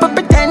when people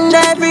pretend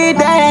every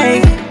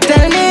day?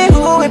 Tell me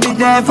who will be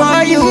there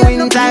for you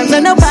in times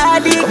when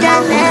nobody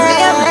can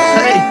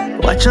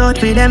help. Watch out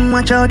for them,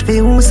 watch out for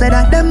who said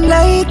that them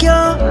like you.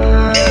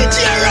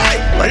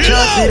 Watch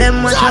out for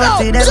them, watch out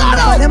for them.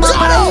 For them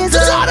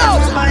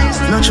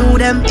not true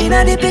them in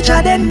the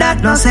picture, then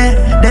that no say.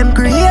 Them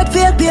create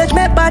fake page,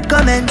 make bad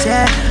comments,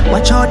 yeah.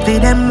 Watch out for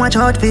them, watch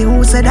out for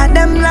who said that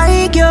them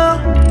like you.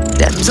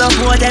 Them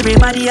support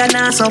everybody and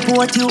not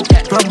support you.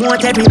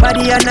 Promote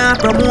everybody and not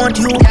promote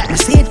you. You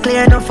see it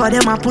clear enough for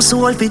them, I push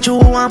out for you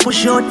and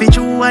push out for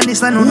you, and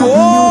this and nothing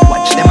new.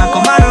 Watch them a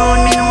come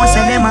around, me know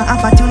say them a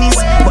opportunist.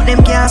 But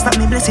them can't stop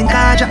me blessing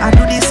cause I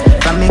do this.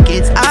 From me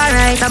kids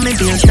alright and me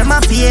bills them a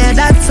pay.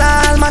 That's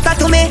all matter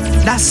to me.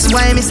 That's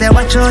why me say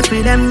watch out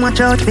for them, watch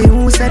out for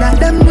who said that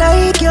them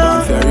like you.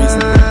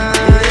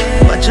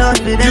 Watch out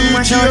for them,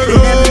 watch out for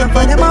them.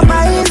 For them a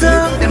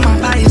poison, them a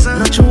poison.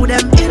 Not true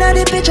them in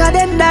the picture,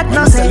 then that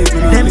no say.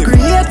 Them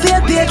create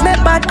fake page,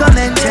 make bad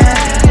comments,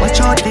 yeah. Watch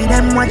out for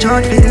them, watch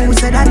out for who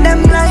said that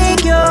them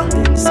like you.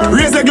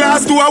 Raise a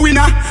glass to a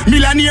winner.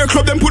 Millionaire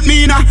club them put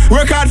me in a.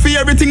 Work hard for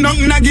everything,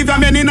 nothing I give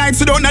them many nights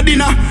without no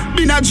dinner.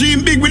 Been a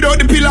dream big without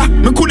the pillar.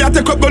 Me coulda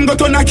take up gun,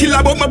 got on a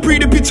killer, but me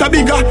pre the picture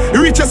bigger. The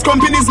richest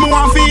companies me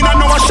want for in and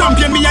now a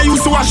champion. Me I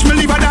used to watch me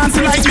live a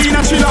dancing like me in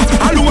a thriller.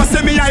 All who a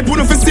say me I put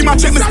no for steam, I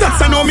check my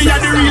stats. I know me are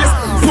the realest.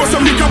 Pour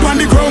some liquor on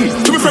the ground.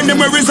 To my friend them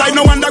where reside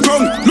no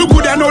underground. Look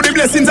good I know the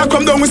blessings I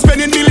come down. We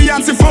spending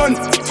millions of fun.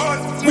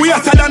 We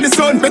hotter than the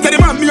sun. Better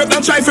them have me up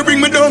than try to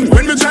bring me down.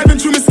 When we driving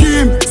through my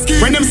scheme.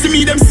 When them see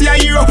me, them see a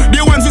hero.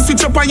 They ones who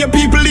switch up on your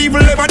people evil.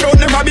 Never don't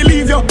never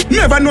believe you.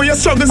 Never know your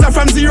struggles are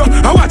from zero.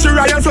 I watch a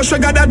royal flush, I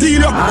gotta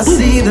deal you. I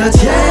see the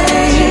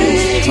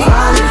change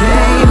while it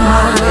came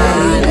my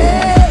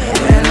way.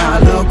 And I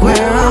look where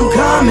I'm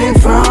coming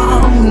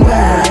from,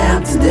 where I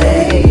am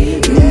today.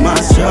 Through my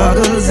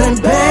struggles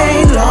and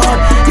pain, Lord,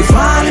 you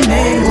finally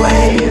made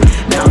way.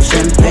 Now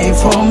champagne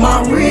for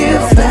my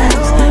real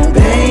fans,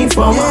 pain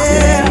for my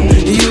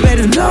pain. You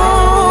better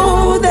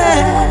know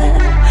that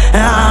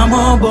I'm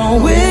a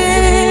born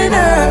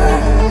winner.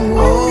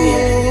 Oh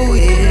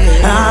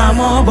yeah, I'm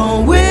a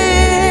born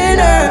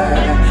winner.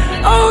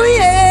 Oh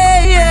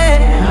yeah, yeah,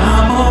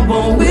 I'm a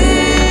born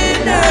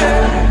winner.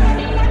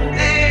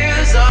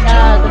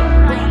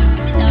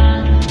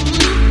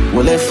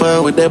 Well, they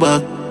fire with their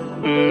back.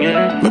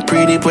 Me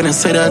pretty when I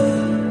say that.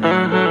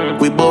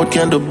 We both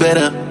can do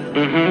better.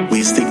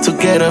 We stick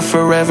together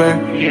forever.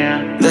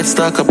 Let's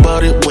talk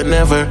about it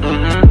whenever.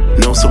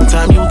 Know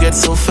sometimes you get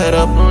so fed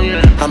up.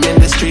 I'm in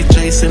the street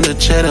chasing the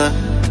cheddar.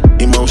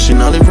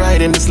 Emotionally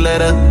writing this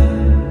letter.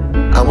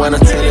 I wanna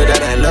tell you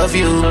that I love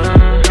you.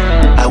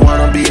 I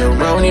wanna be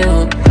around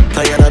you.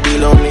 Tired of be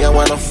lonely, I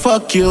wanna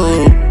fuck you.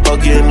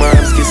 Hug you in my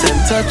arms, kiss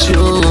and touch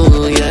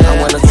you. Yeah,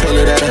 I wanna tell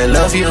you that I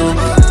love you.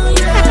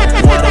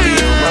 Wanna be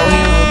around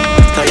you.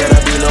 Tired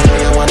of be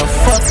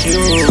fuck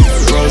you.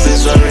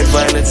 Roses are red,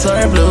 violets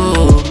are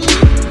blue.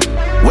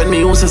 When me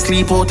used to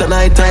sleep out at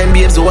night time,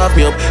 babes, you have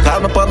me up. Call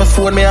me on my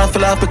phone, me have to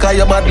laugh because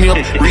you bad me up.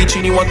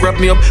 Reaching you and grab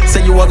me up,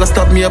 say you want to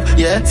stop me up,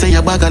 yeah. Say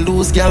you bag a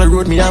loose, girl,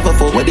 road me have a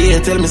fuck. What they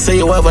tell me, say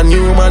you have a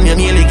new man, you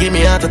nearly give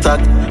me heart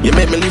attack. You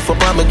make me lift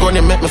up on my gun,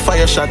 you make me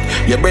fire shot.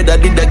 Your brother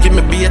did that, give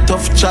me be a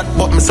tough chat.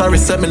 But me sorry,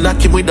 say me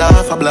knock him with a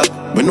half a block.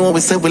 We know we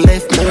say we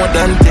left more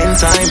than 10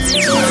 times.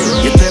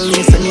 You tell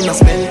me, say me not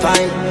spend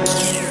time.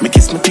 Me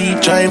kiss my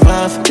teeth, drive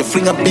off. You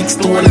fling a big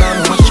stone and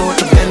mash out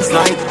the Benz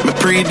light. Me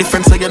pretty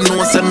different, so you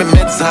know, say me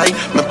meds high.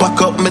 Me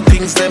pack up my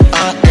things, them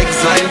are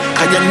exile.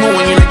 Cause you know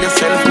when you let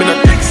yourself, me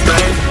not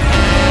textile.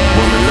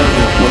 But me love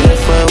you, when I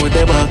fire with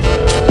them back.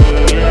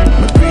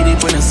 Me pretty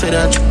when I say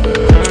that.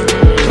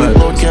 We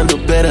both can do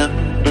better.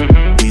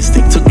 We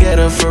stick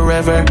together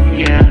forever.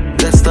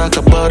 Let's talk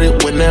about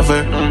it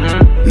whenever.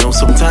 Know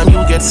sometimes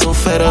you get so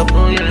fed up.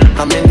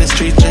 I'm in the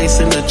street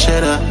chasing the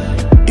cheddar.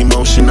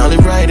 Emotionally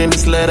writing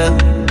this letter.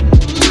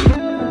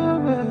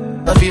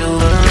 Love you,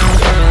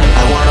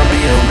 I wanna be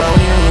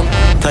around you.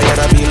 Tired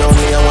of being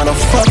lonely, I wanna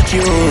fuck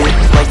you.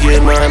 Like you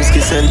in my arms,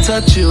 kiss and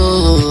touch you.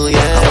 Yeah,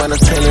 I wanna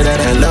tell you that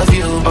I love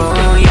you.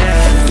 Oh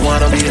yeah,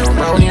 wanna be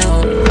around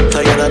you.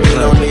 Tired of being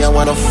lonely, I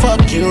wanna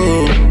fuck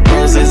you.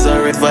 Roses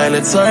are red,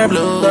 violets are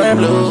blue. Are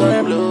blue,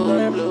 are blue,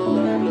 are blue.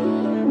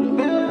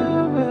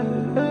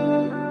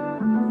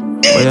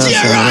 DJ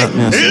right,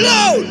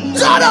 loud,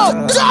 turn up,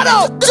 turn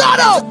up, turn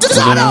up,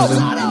 turn up.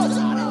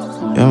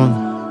 Yeah, man.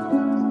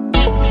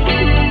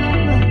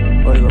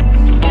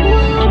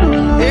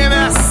 Hey,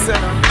 man,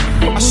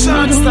 I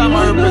shan't stop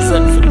my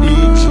represent for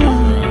DJ.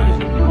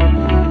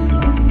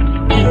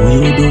 What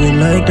you doing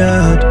like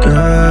that,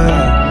 girl?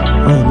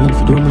 I mean, if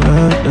you do me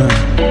like that.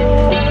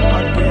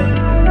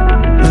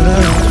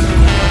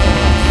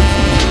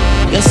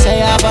 You say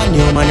I have a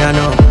new man, you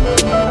know.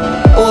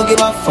 Oh,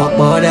 give a fuck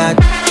about that.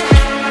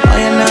 I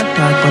am not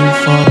talk on the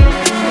phone.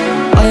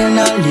 I am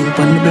not link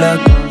on the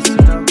block.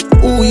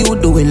 Who you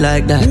doing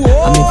like that? I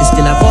mean, if you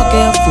still a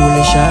fucking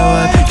foolish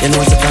hour, you know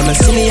what's the time I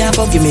see me, you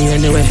forgive me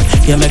anyway.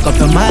 You make up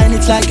your mind,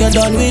 it's like you're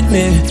done with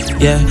me.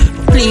 Yeah,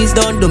 please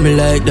don't do me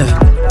like that.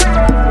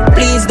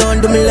 Please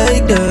don't do me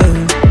like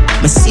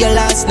that. I see you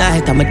last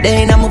night, I'm a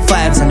day and I'm a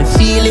vibes, and the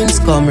feelings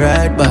come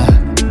right back.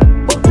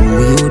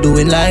 Who you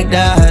doing like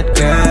that,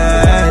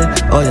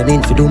 girl? All you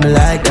need to do me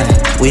like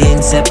that. We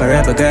ain't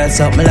separate, girl,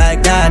 something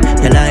like that.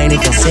 You're lying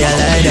if you say I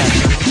like that.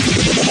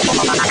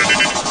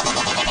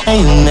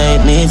 You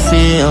make me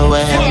feel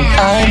when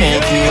I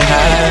make you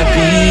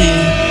happy.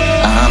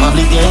 I'm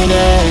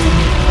obligated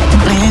to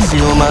please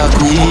you, my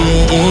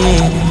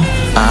queen.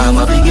 I'm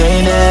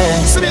obligated.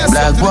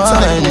 Black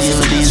woman, you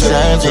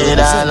deserve it.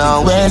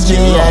 I'll always be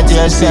at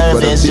your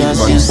service.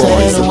 Just you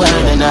say the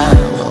word and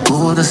I'll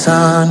cool the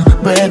sun,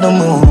 break the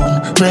moon,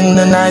 bring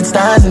the night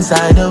stars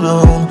inside the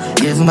room.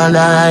 Give my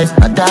life,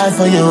 I die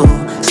for you.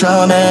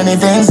 So many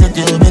things that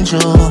you've been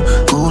through.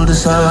 Cool the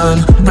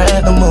sun,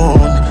 break the moon,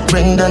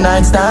 bring the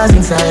night stars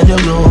inside your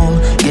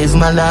room. Give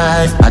my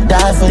life, I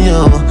die for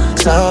you.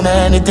 So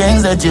many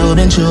things that you've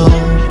been through.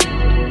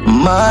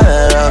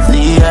 Mother of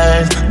the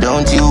earth,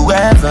 don't you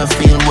ever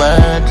feel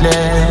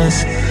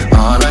worthless.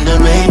 All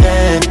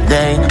underrated,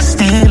 they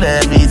steal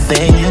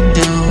everything you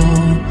do.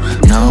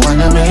 No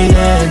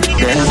underrated,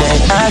 then they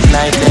act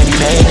like they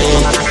made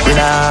it.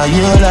 Without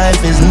you,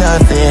 life is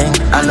nothing.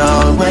 I'll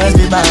always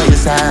be by your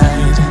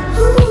side.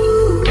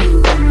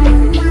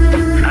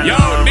 Yo,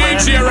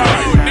 DJ Roy,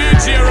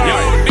 DJ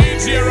Roy,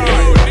 DJ Roy.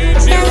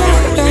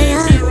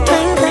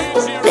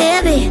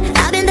 Baby,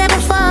 I've been there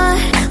before.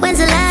 When's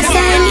the last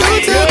time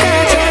you took a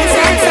chance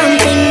on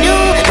something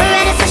new? We're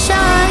ready for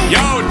sure.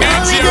 Yo,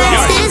 DJ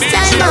Roy, this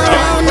time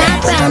around, I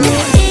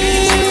promise.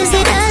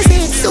 Easy does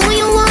it, so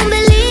you won't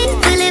believe.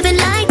 We're living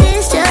like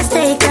this, just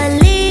take a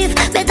leave.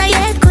 Better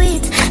yet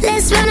quit,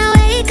 let's run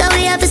away, cause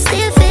we have to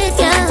still fit,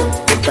 yeah.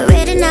 We're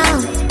ready now,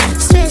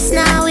 stress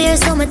now, we're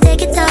so much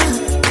take it off.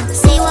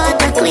 See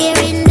what are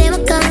clearing, them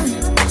a come.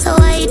 So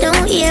why you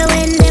don't hear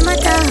when them a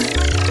talk?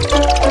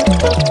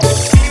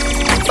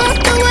 Fuck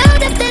the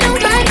world if they don't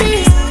buy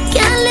this.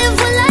 Can't live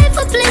one life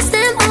or please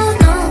them, oh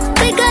no.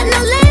 We got no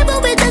label,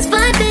 we just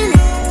vibing.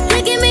 You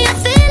give me a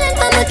feeling,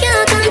 but I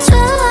can't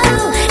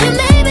control. You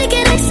made me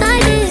get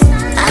excited.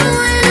 I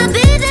wanna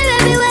be there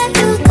everywhere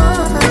you go.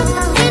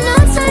 Ain't no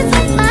time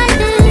for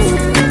fighting.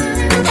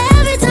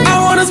 Every time I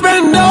wanna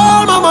spend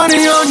all my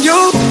money on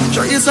you.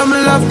 Show you some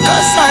love,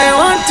 cause I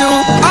want to.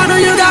 I know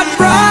you got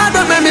pride,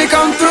 but make me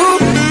come through.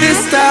 This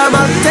time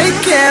I'll take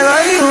care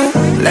of you.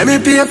 Let me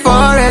pay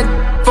for it,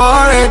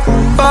 for it,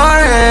 for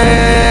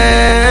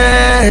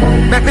it.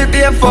 Make me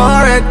pay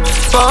for it,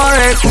 for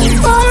it,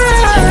 for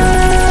it.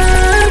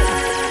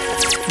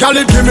 Girl,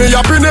 it give me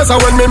happiness,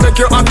 and when me make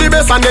you happy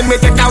best, and then me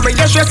take away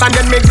your stress, and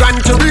then me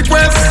grant your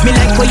request. Me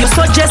like what you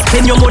suggest,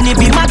 spend your money,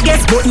 be my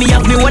guest. But me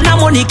have me when the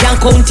money can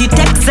count it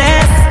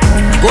excess.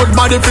 Good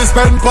body fi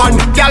spend pon.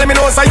 Girl, me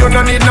know say you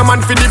no need no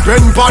man fi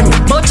depend pon.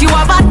 But you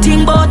have a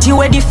thing, but you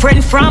were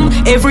different from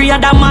every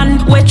other man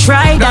we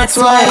try. That's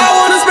why I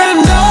wanna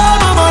spend all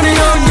my money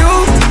on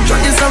you. Show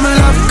you some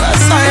love,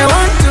 cause I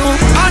want to.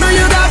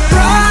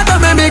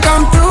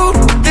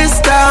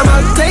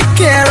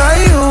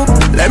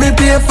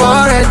 pay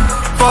for it,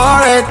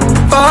 for it,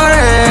 for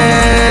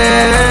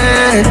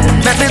it.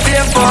 Let me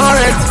pay for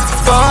it,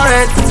 for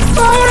it,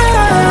 for it.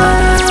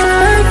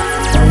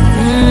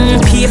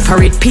 Pay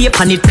for it, pay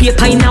on it,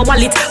 paper in a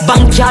wallet.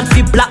 Bank yard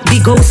fi black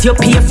big house, you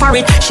pay for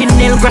it.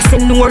 Chanel grass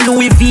and no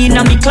Louis V in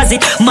a me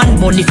closet. Man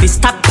money fi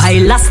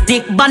stockpile,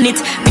 stick bonnet.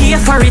 Pay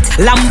for it,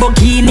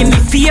 Lamborghini me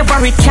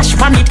favorite. Cash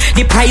pan it,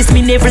 the price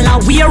me never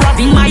aware of.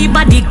 In my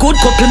body, good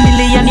couple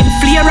million in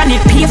flare on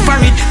it. Pay for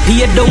it,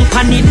 pay down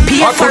pan it,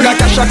 pay for it. I coulda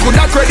cash, I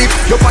coulda credit.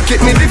 Your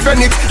pocket me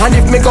different it. And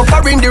if me go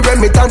foreign the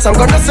remittance, I'm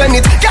gonna send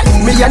it. Get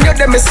me and you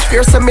them is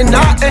fear, so me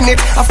not in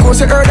it. Of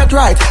course you heard that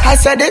right, I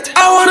said it.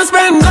 I wanna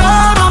spend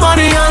all my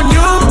money on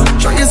you.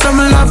 Show you some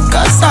love,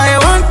 cause I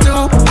want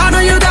to. I know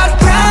you got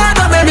pride,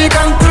 but baby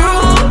come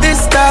through.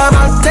 This time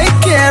I'll take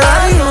care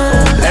of you.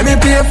 Let me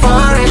pay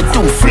for it.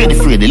 Too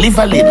Freddy, live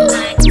a little.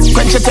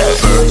 Quench your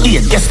thirst,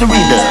 eat, guess the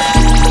reader.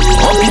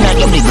 Up in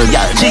your nigga,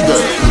 y'all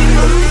jiggle.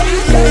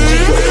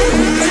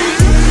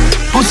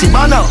 Pussy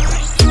bono,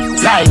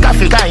 like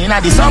Africa in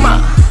the summer.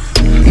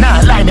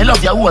 Nah, lie, me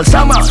love you all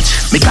so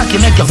much. Me cocky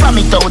make you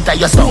vomit out of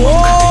your stomach.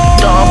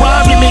 Don't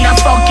worry me, I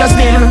fuck you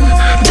still.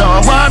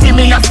 Don't worry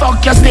me, I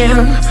fuck you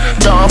still.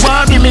 Don't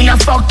worry me, I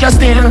fuck you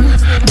still.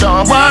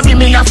 Don't worry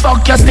me, I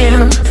fuck you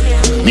still.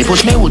 Me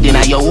push me hood in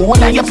a your hole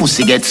and your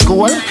pussy get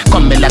school.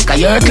 Come me like a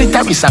your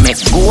clitoris I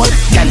make gold.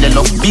 Girl, you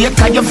love bait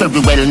cause you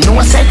very well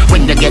know say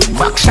when you get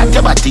back shot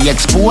your body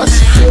exposed.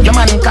 Your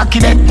man cocky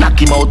that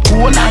knock him out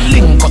cool and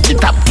link up the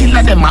top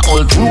killer them a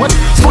old road.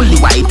 Fully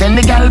white and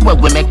the girl where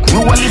we make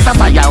roll. If a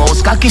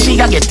firehouse cocky she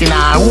a get in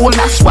a hole,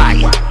 that's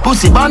why.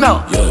 Pussy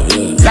bono,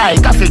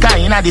 like Africa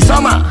in the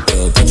summer.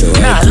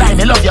 Nah lie,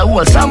 me love you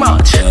all so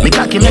much. Me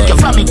cocky make you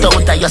vomit out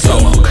of your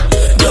stomach.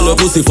 Girl, your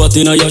pussy fat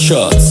inna your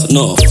shots,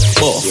 no.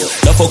 Oh,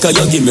 the fuck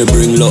you give me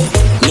bring love,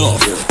 no.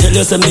 Tell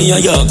you say me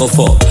and you go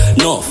fuck,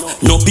 no.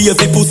 No pay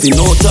for pussy,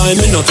 no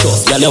time, me no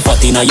trust. Girl, you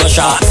fat inna your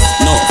shots,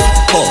 no.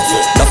 Oh,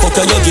 the fuck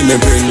you give me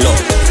bring love,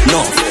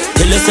 no.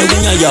 Tell you say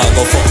me and you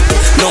go fuck,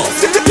 no.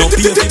 No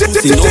pay for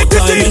pussy, no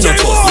time, me no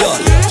trust.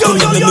 Girl, come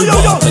let me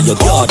water your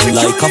garden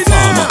like a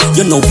farmer.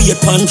 You know wait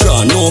pan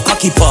draw, no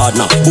cocky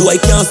partner. Boy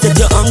can't step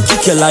your and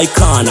kick you like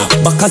corner.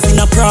 Because in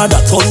a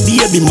product, on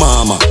baby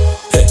mama.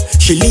 Hey,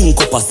 she link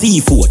up a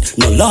seafood.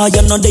 No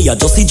lawyer, no day,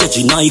 just the judge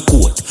in high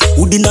court.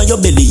 Wood inna your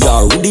belly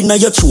or wood inna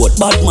your throat.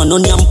 Bad man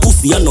on yam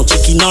pussy and no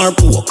chicken or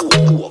pork.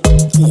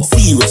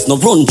 Serious,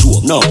 no run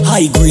joke. No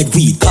high grade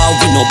weed, car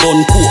we no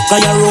bun coke.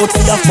 Fire road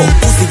for your fuck,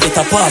 pussy get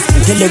a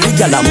passport. Tell every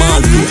gal a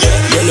man do.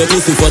 Girl, your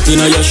pussy fat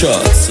inna your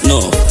shots. No,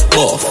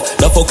 buff.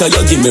 The fuck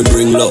you give me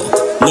bring love.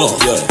 No,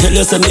 tell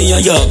you say me and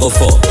you go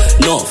fuck.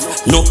 No,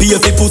 no pay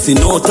for pussy,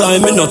 no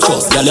time, me no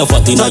trust. Girl, you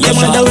fat inna your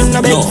shots.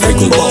 No,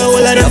 freaking go.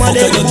 The fuck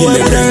you give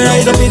me bring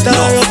love.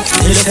 No,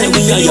 tell you say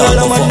me and you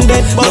go fuck.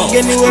 No,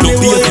 no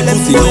pay for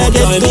pussy, no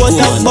time, me go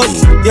on.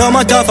 Yo,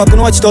 my tough, I can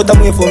watch it out of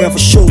me for me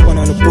for sure.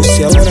 Man on the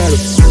pussy, I wanna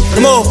look.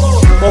 No,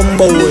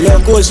 Bumbo, your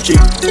Cold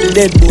Street,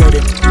 dead boy.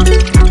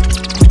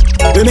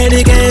 We made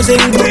the game sing.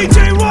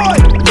 DJ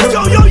Roy,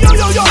 yo.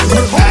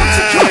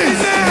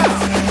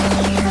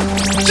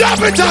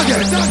 Drop it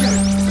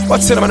again.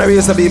 What's the man I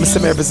raise a baby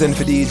some represent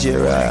for DJ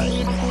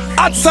Roy?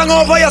 Hot song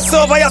over your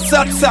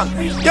hot song.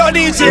 Yo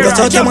DJ Roy. You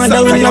touch a man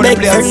down in a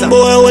big friend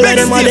boy. All of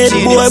them a dead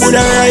boy.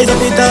 Buddha rise up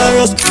with a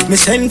rust. Me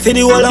send for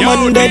the whole of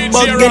man dead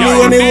bug.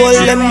 Anyway me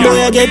hold them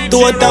boy I get to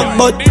attack.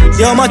 But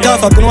yo my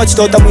tough I can watch it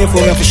out of me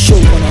for me for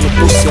sure. Man on the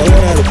pussy I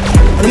wanna look.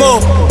 And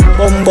more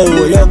Bumbo,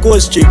 your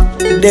Cold Street,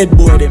 dead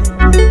boy them.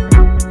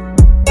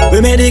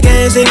 We made the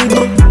game sing.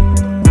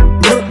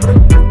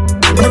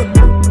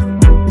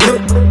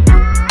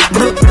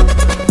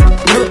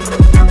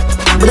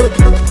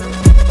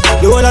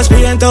 The whole of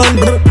Spain town.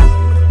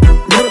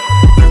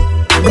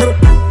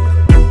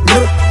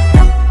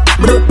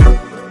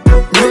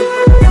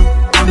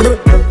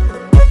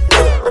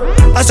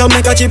 I saw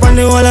make a chip on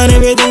the wall and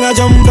everything I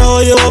jump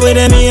out. You over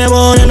there me a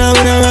born and I'm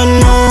gonna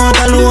run out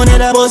alone in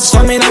the bus.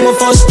 So me now my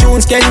first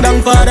tunes came down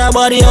for the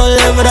body all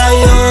over the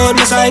yard.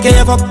 My psyche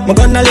up, my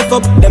gonna lift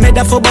up. They made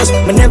that for bus,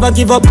 me never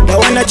give up. I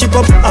wanna chip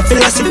up, I feel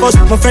like boss.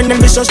 My friend them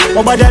vicious,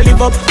 my body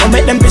live up. I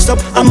make them pissed up,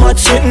 I'm hot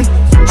shitting.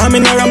 I'm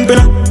in a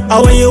ramping up,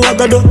 how when you walk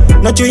a do?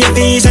 Not you your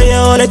face, I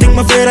all I think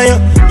my fear of you.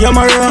 You're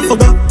my rough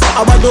forgot,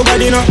 I bad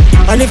nobody know.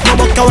 And if my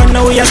buck I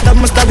wanna we a stab,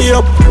 my stab you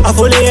up. I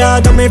fully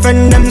out of my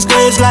friend them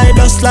squares like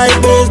dust like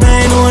this.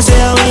 They know say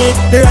I wait,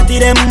 they ratty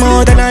them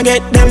out and I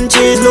get them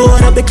cheese.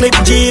 Load up the clip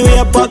G, we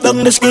a pop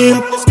down the scheme.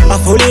 I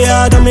fully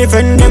out of my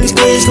friend them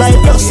squares like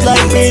dust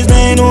like this.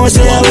 They know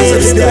say I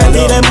wait, they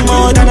ratty them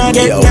out and I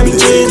get them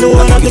cheese.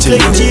 Load up the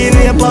clip G,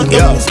 we a pop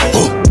down the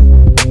scheme.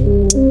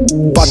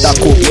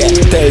 Pataku,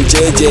 Tell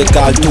JJ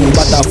call 2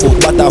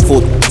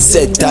 Butterfoot.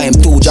 Set time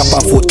 2 drop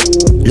a foot.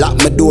 Lock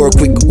my door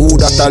quick, who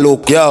that a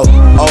look? Yo,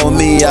 how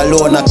me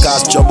alone a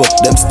cause trouble.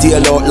 Them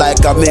steal out like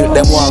a milk,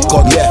 them one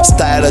cut. Yeah,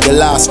 style of the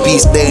last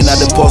piece, they in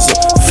the puzzle.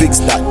 Fix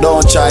that,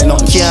 don't try no.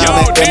 Can't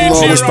make them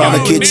know which from my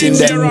kitchen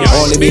there.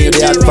 Only me they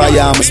had fire,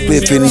 I'm a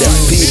spliff in there.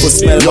 People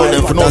smell like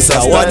them for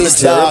nothing. What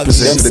is dog?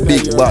 Them the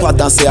big bad.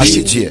 What and say a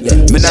shit here.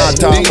 Me not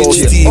talk about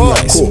Steve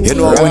Rice. You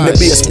know when the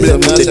bass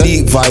blend with the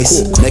deep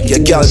vice, make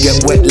your girl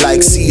get wet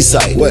like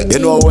seaside. You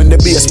know when the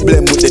bass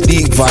blend with the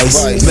deep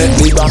vice, make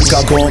me bank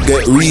account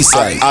get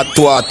reside. Hot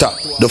water,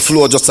 the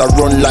floor just a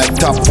run like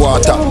tap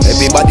water.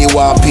 Everybody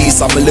want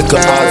peace, I'm a little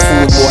hard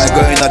food boy.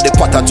 Going at the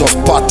pot, just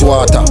pot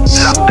water.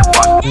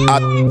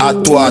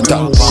 Hot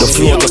water, the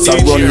floor just a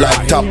run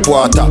like tap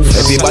water.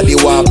 Everybody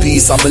want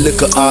peace, I'm a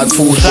little hard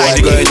food boy.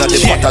 Going at the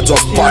pot,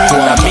 just pot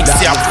water.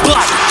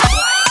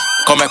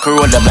 Come make we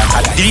roll them like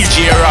a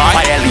DJ Roy.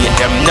 Violate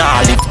them,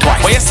 nah live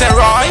twice. What you say,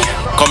 Roy?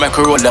 Come make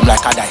we roll them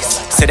like a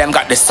dice. Say them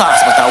got the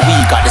sauce, but we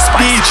got the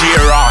spice. DJ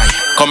Roy.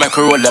 Come make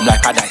we roll them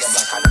like a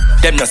dice.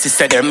 Them no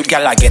say them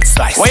gala get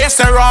sliced. What you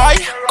say, Roy?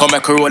 Come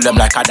make we roll them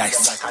like a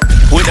dice.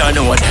 We don't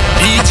know what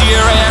DJ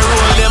Roy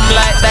roll them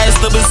like dice.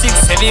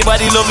 6.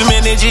 Everybody love him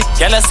energy.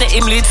 Y'all say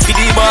him lit for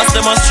the boss.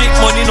 Them a strip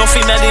money,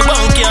 nothing at the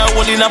bank. Yeah,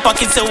 hold in a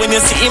pocket. So when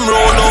you see him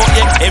roll out,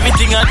 yeah,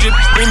 everything a drip.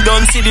 Him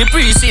don't see the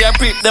pre, see a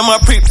prep. Them a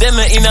prep. Them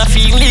in a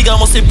feeling league. I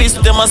must see piss.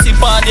 Them a see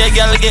party. A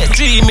girl get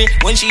dreamy.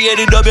 When she hear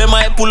the dub, you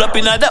might pull up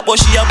in a that, but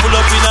she a pull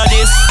up in a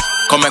this.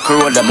 Come make we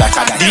roll them like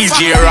a dice.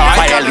 DJ Roy.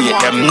 Violate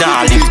them,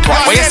 nah live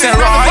twice. What you say,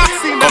 Roy?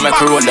 Come make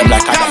we roll them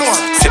like a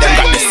dice. See them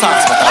got the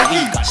sauce, but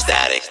we got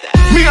static.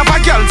 Me have a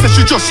girl say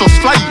she just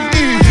fly.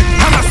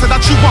 And I said that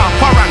she want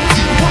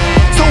quarantine.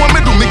 So when me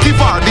do, me give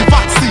her the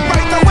vaccine.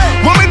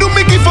 When me do,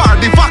 me give her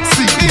the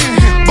vaccine.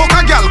 But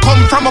a girl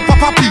come from a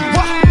papa pee.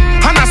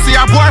 And I see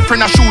her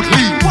boyfriend a shoot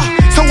leave.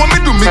 So when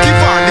me do, me give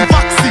her the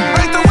vaccine.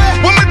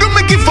 When me do,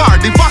 me give her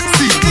the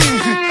vaccine.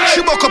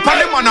 She buck up on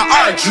them on a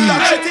RG.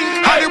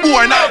 And the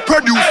boy now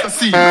produce the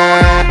scene.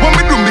 When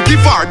me do, me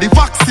give her the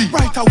vaccine.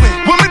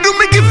 When me do,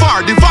 me give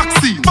her the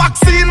vaccine.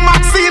 Vaccine,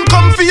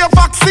 come for your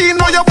vaccine.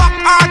 Now your back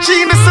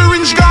arching, the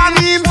syringe gone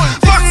in.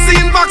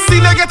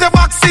 Vaccine, I get a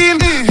vaccine.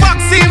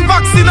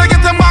 Vaccine, I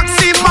get a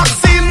vaccine.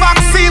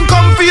 Vaccine,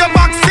 come for your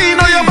vaccine.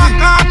 Now your back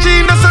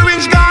arching, the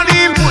syringe gone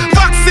in.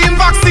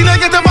 Vaccine, I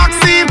get a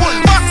vaccine.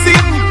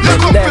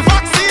 Look up for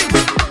vaccine.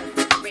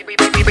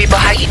 But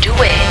how you do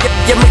it?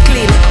 Yeah, me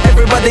clean,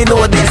 everybody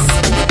know this.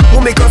 Who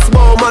make us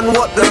bow man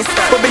what this?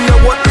 But we know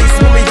what this,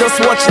 when we just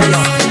watch this.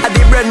 I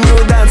did brand new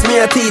dance,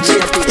 me a teach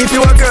it. If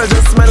you a girl,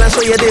 just smile and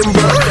show your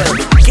dimple.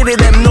 Kitty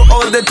them know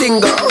all the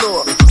thing go.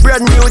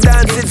 Brand new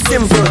dance, it's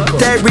simple.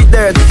 Tear it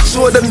dirt,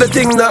 show them the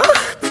thing now.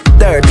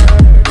 Dirt.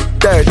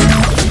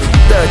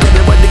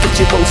 Everybody get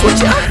your bunks, watch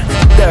ya.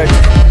 Dirt.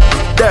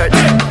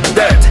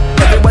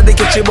 Everybody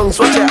get your bunks,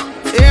 watch ya.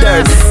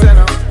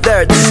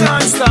 Dirt.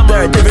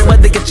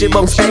 Everybody get your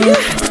bunks, hey.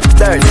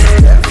 Dirt.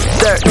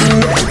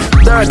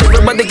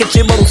 Everybody get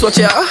your bunks, watch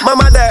ya.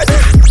 Mama dirt,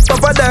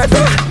 Papa dirt,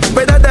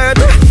 brother dirt,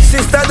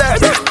 sister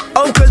dirt,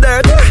 uncle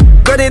dirt,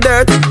 granny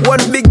dirt.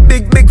 One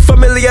big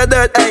family of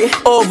dirt, hey.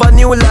 Over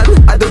Newland,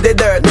 I do the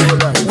dirt.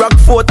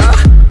 Rockfort,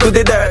 do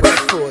the dirt.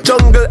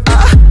 Jungle,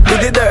 do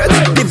the dirt.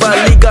 The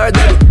Valley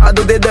Garden, I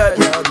do the dirt.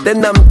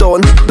 Then I'm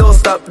done, don't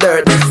stop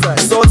dirt.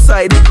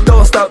 Southside,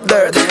 don't stop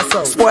dirt.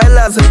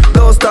 Spoilers,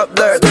 don't stop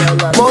dirt.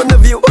 Mount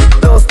View,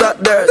 don't stop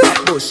dirt.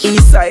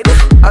 East side,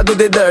 I do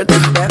the dirt.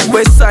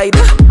 West side,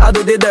 I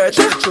do the dirt.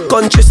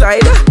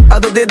 Countryside, I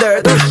do the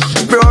dirt.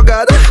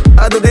 Brogard,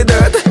 I do the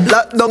dirt.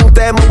 Lockdown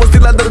time, I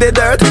still do the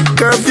dirt.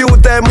 Curfew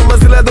time, I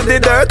still do the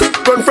dirt.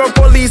 Run from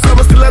police,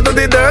 I still do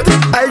the dirt.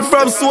 I'm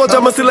from soldier,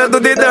 I still do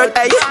the dirt.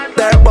 Hey,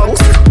 their bunks,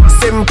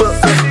 simple.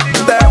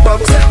 Their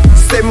bunks,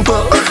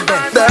 simple.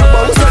 Their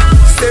bunks,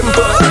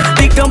 simple.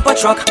 Big dumper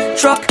truck.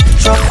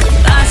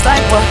 Dance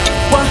like what?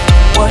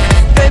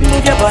 Baby,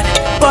 move your butt.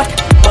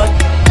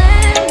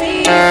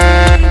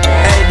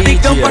 Hey, big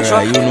dumper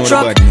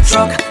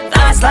truck.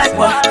 Dance like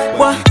what?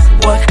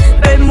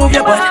 Baby, move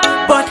your butt.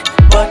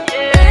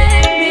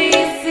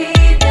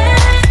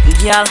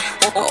 Girl,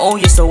 oh,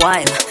 you're so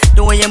wild.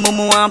 The way your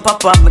mama want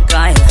pop up my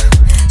Kyle.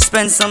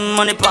 Spend some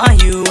money on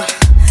you.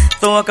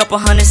 Throw a couple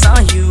hundreds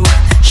on you.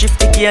 Shift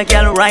the gear,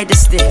 girl, ride the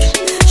stick.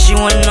 She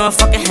wanna know if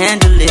I can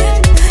handle it.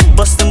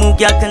 Bust the move,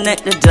 girl,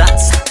 connect the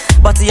dots.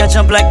 Body a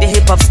jump like the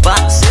hip-hop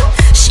spots.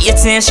 She a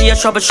 10, she a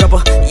trouble.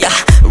 Yeah,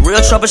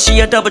 real trouble,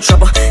 she a double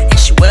trouble. And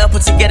she well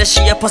put together,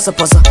 she a puzzle.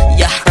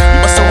 Yeah,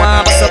 bust a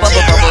wine, bust a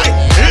bubble.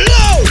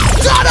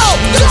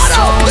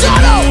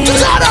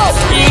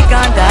 Freak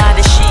under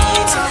the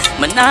sheets.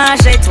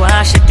 Ménage et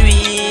toi, chez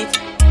lui.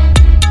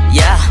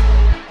 Yeah,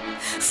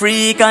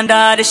 freak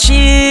under the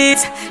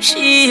sheets.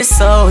 She is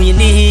so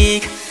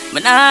unique.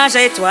 Ménage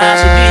et toi,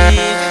 chez lui.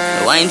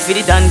 Wine for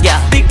the done,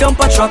 yeah. Big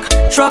dumper truck.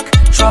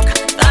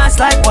 Dance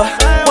like what?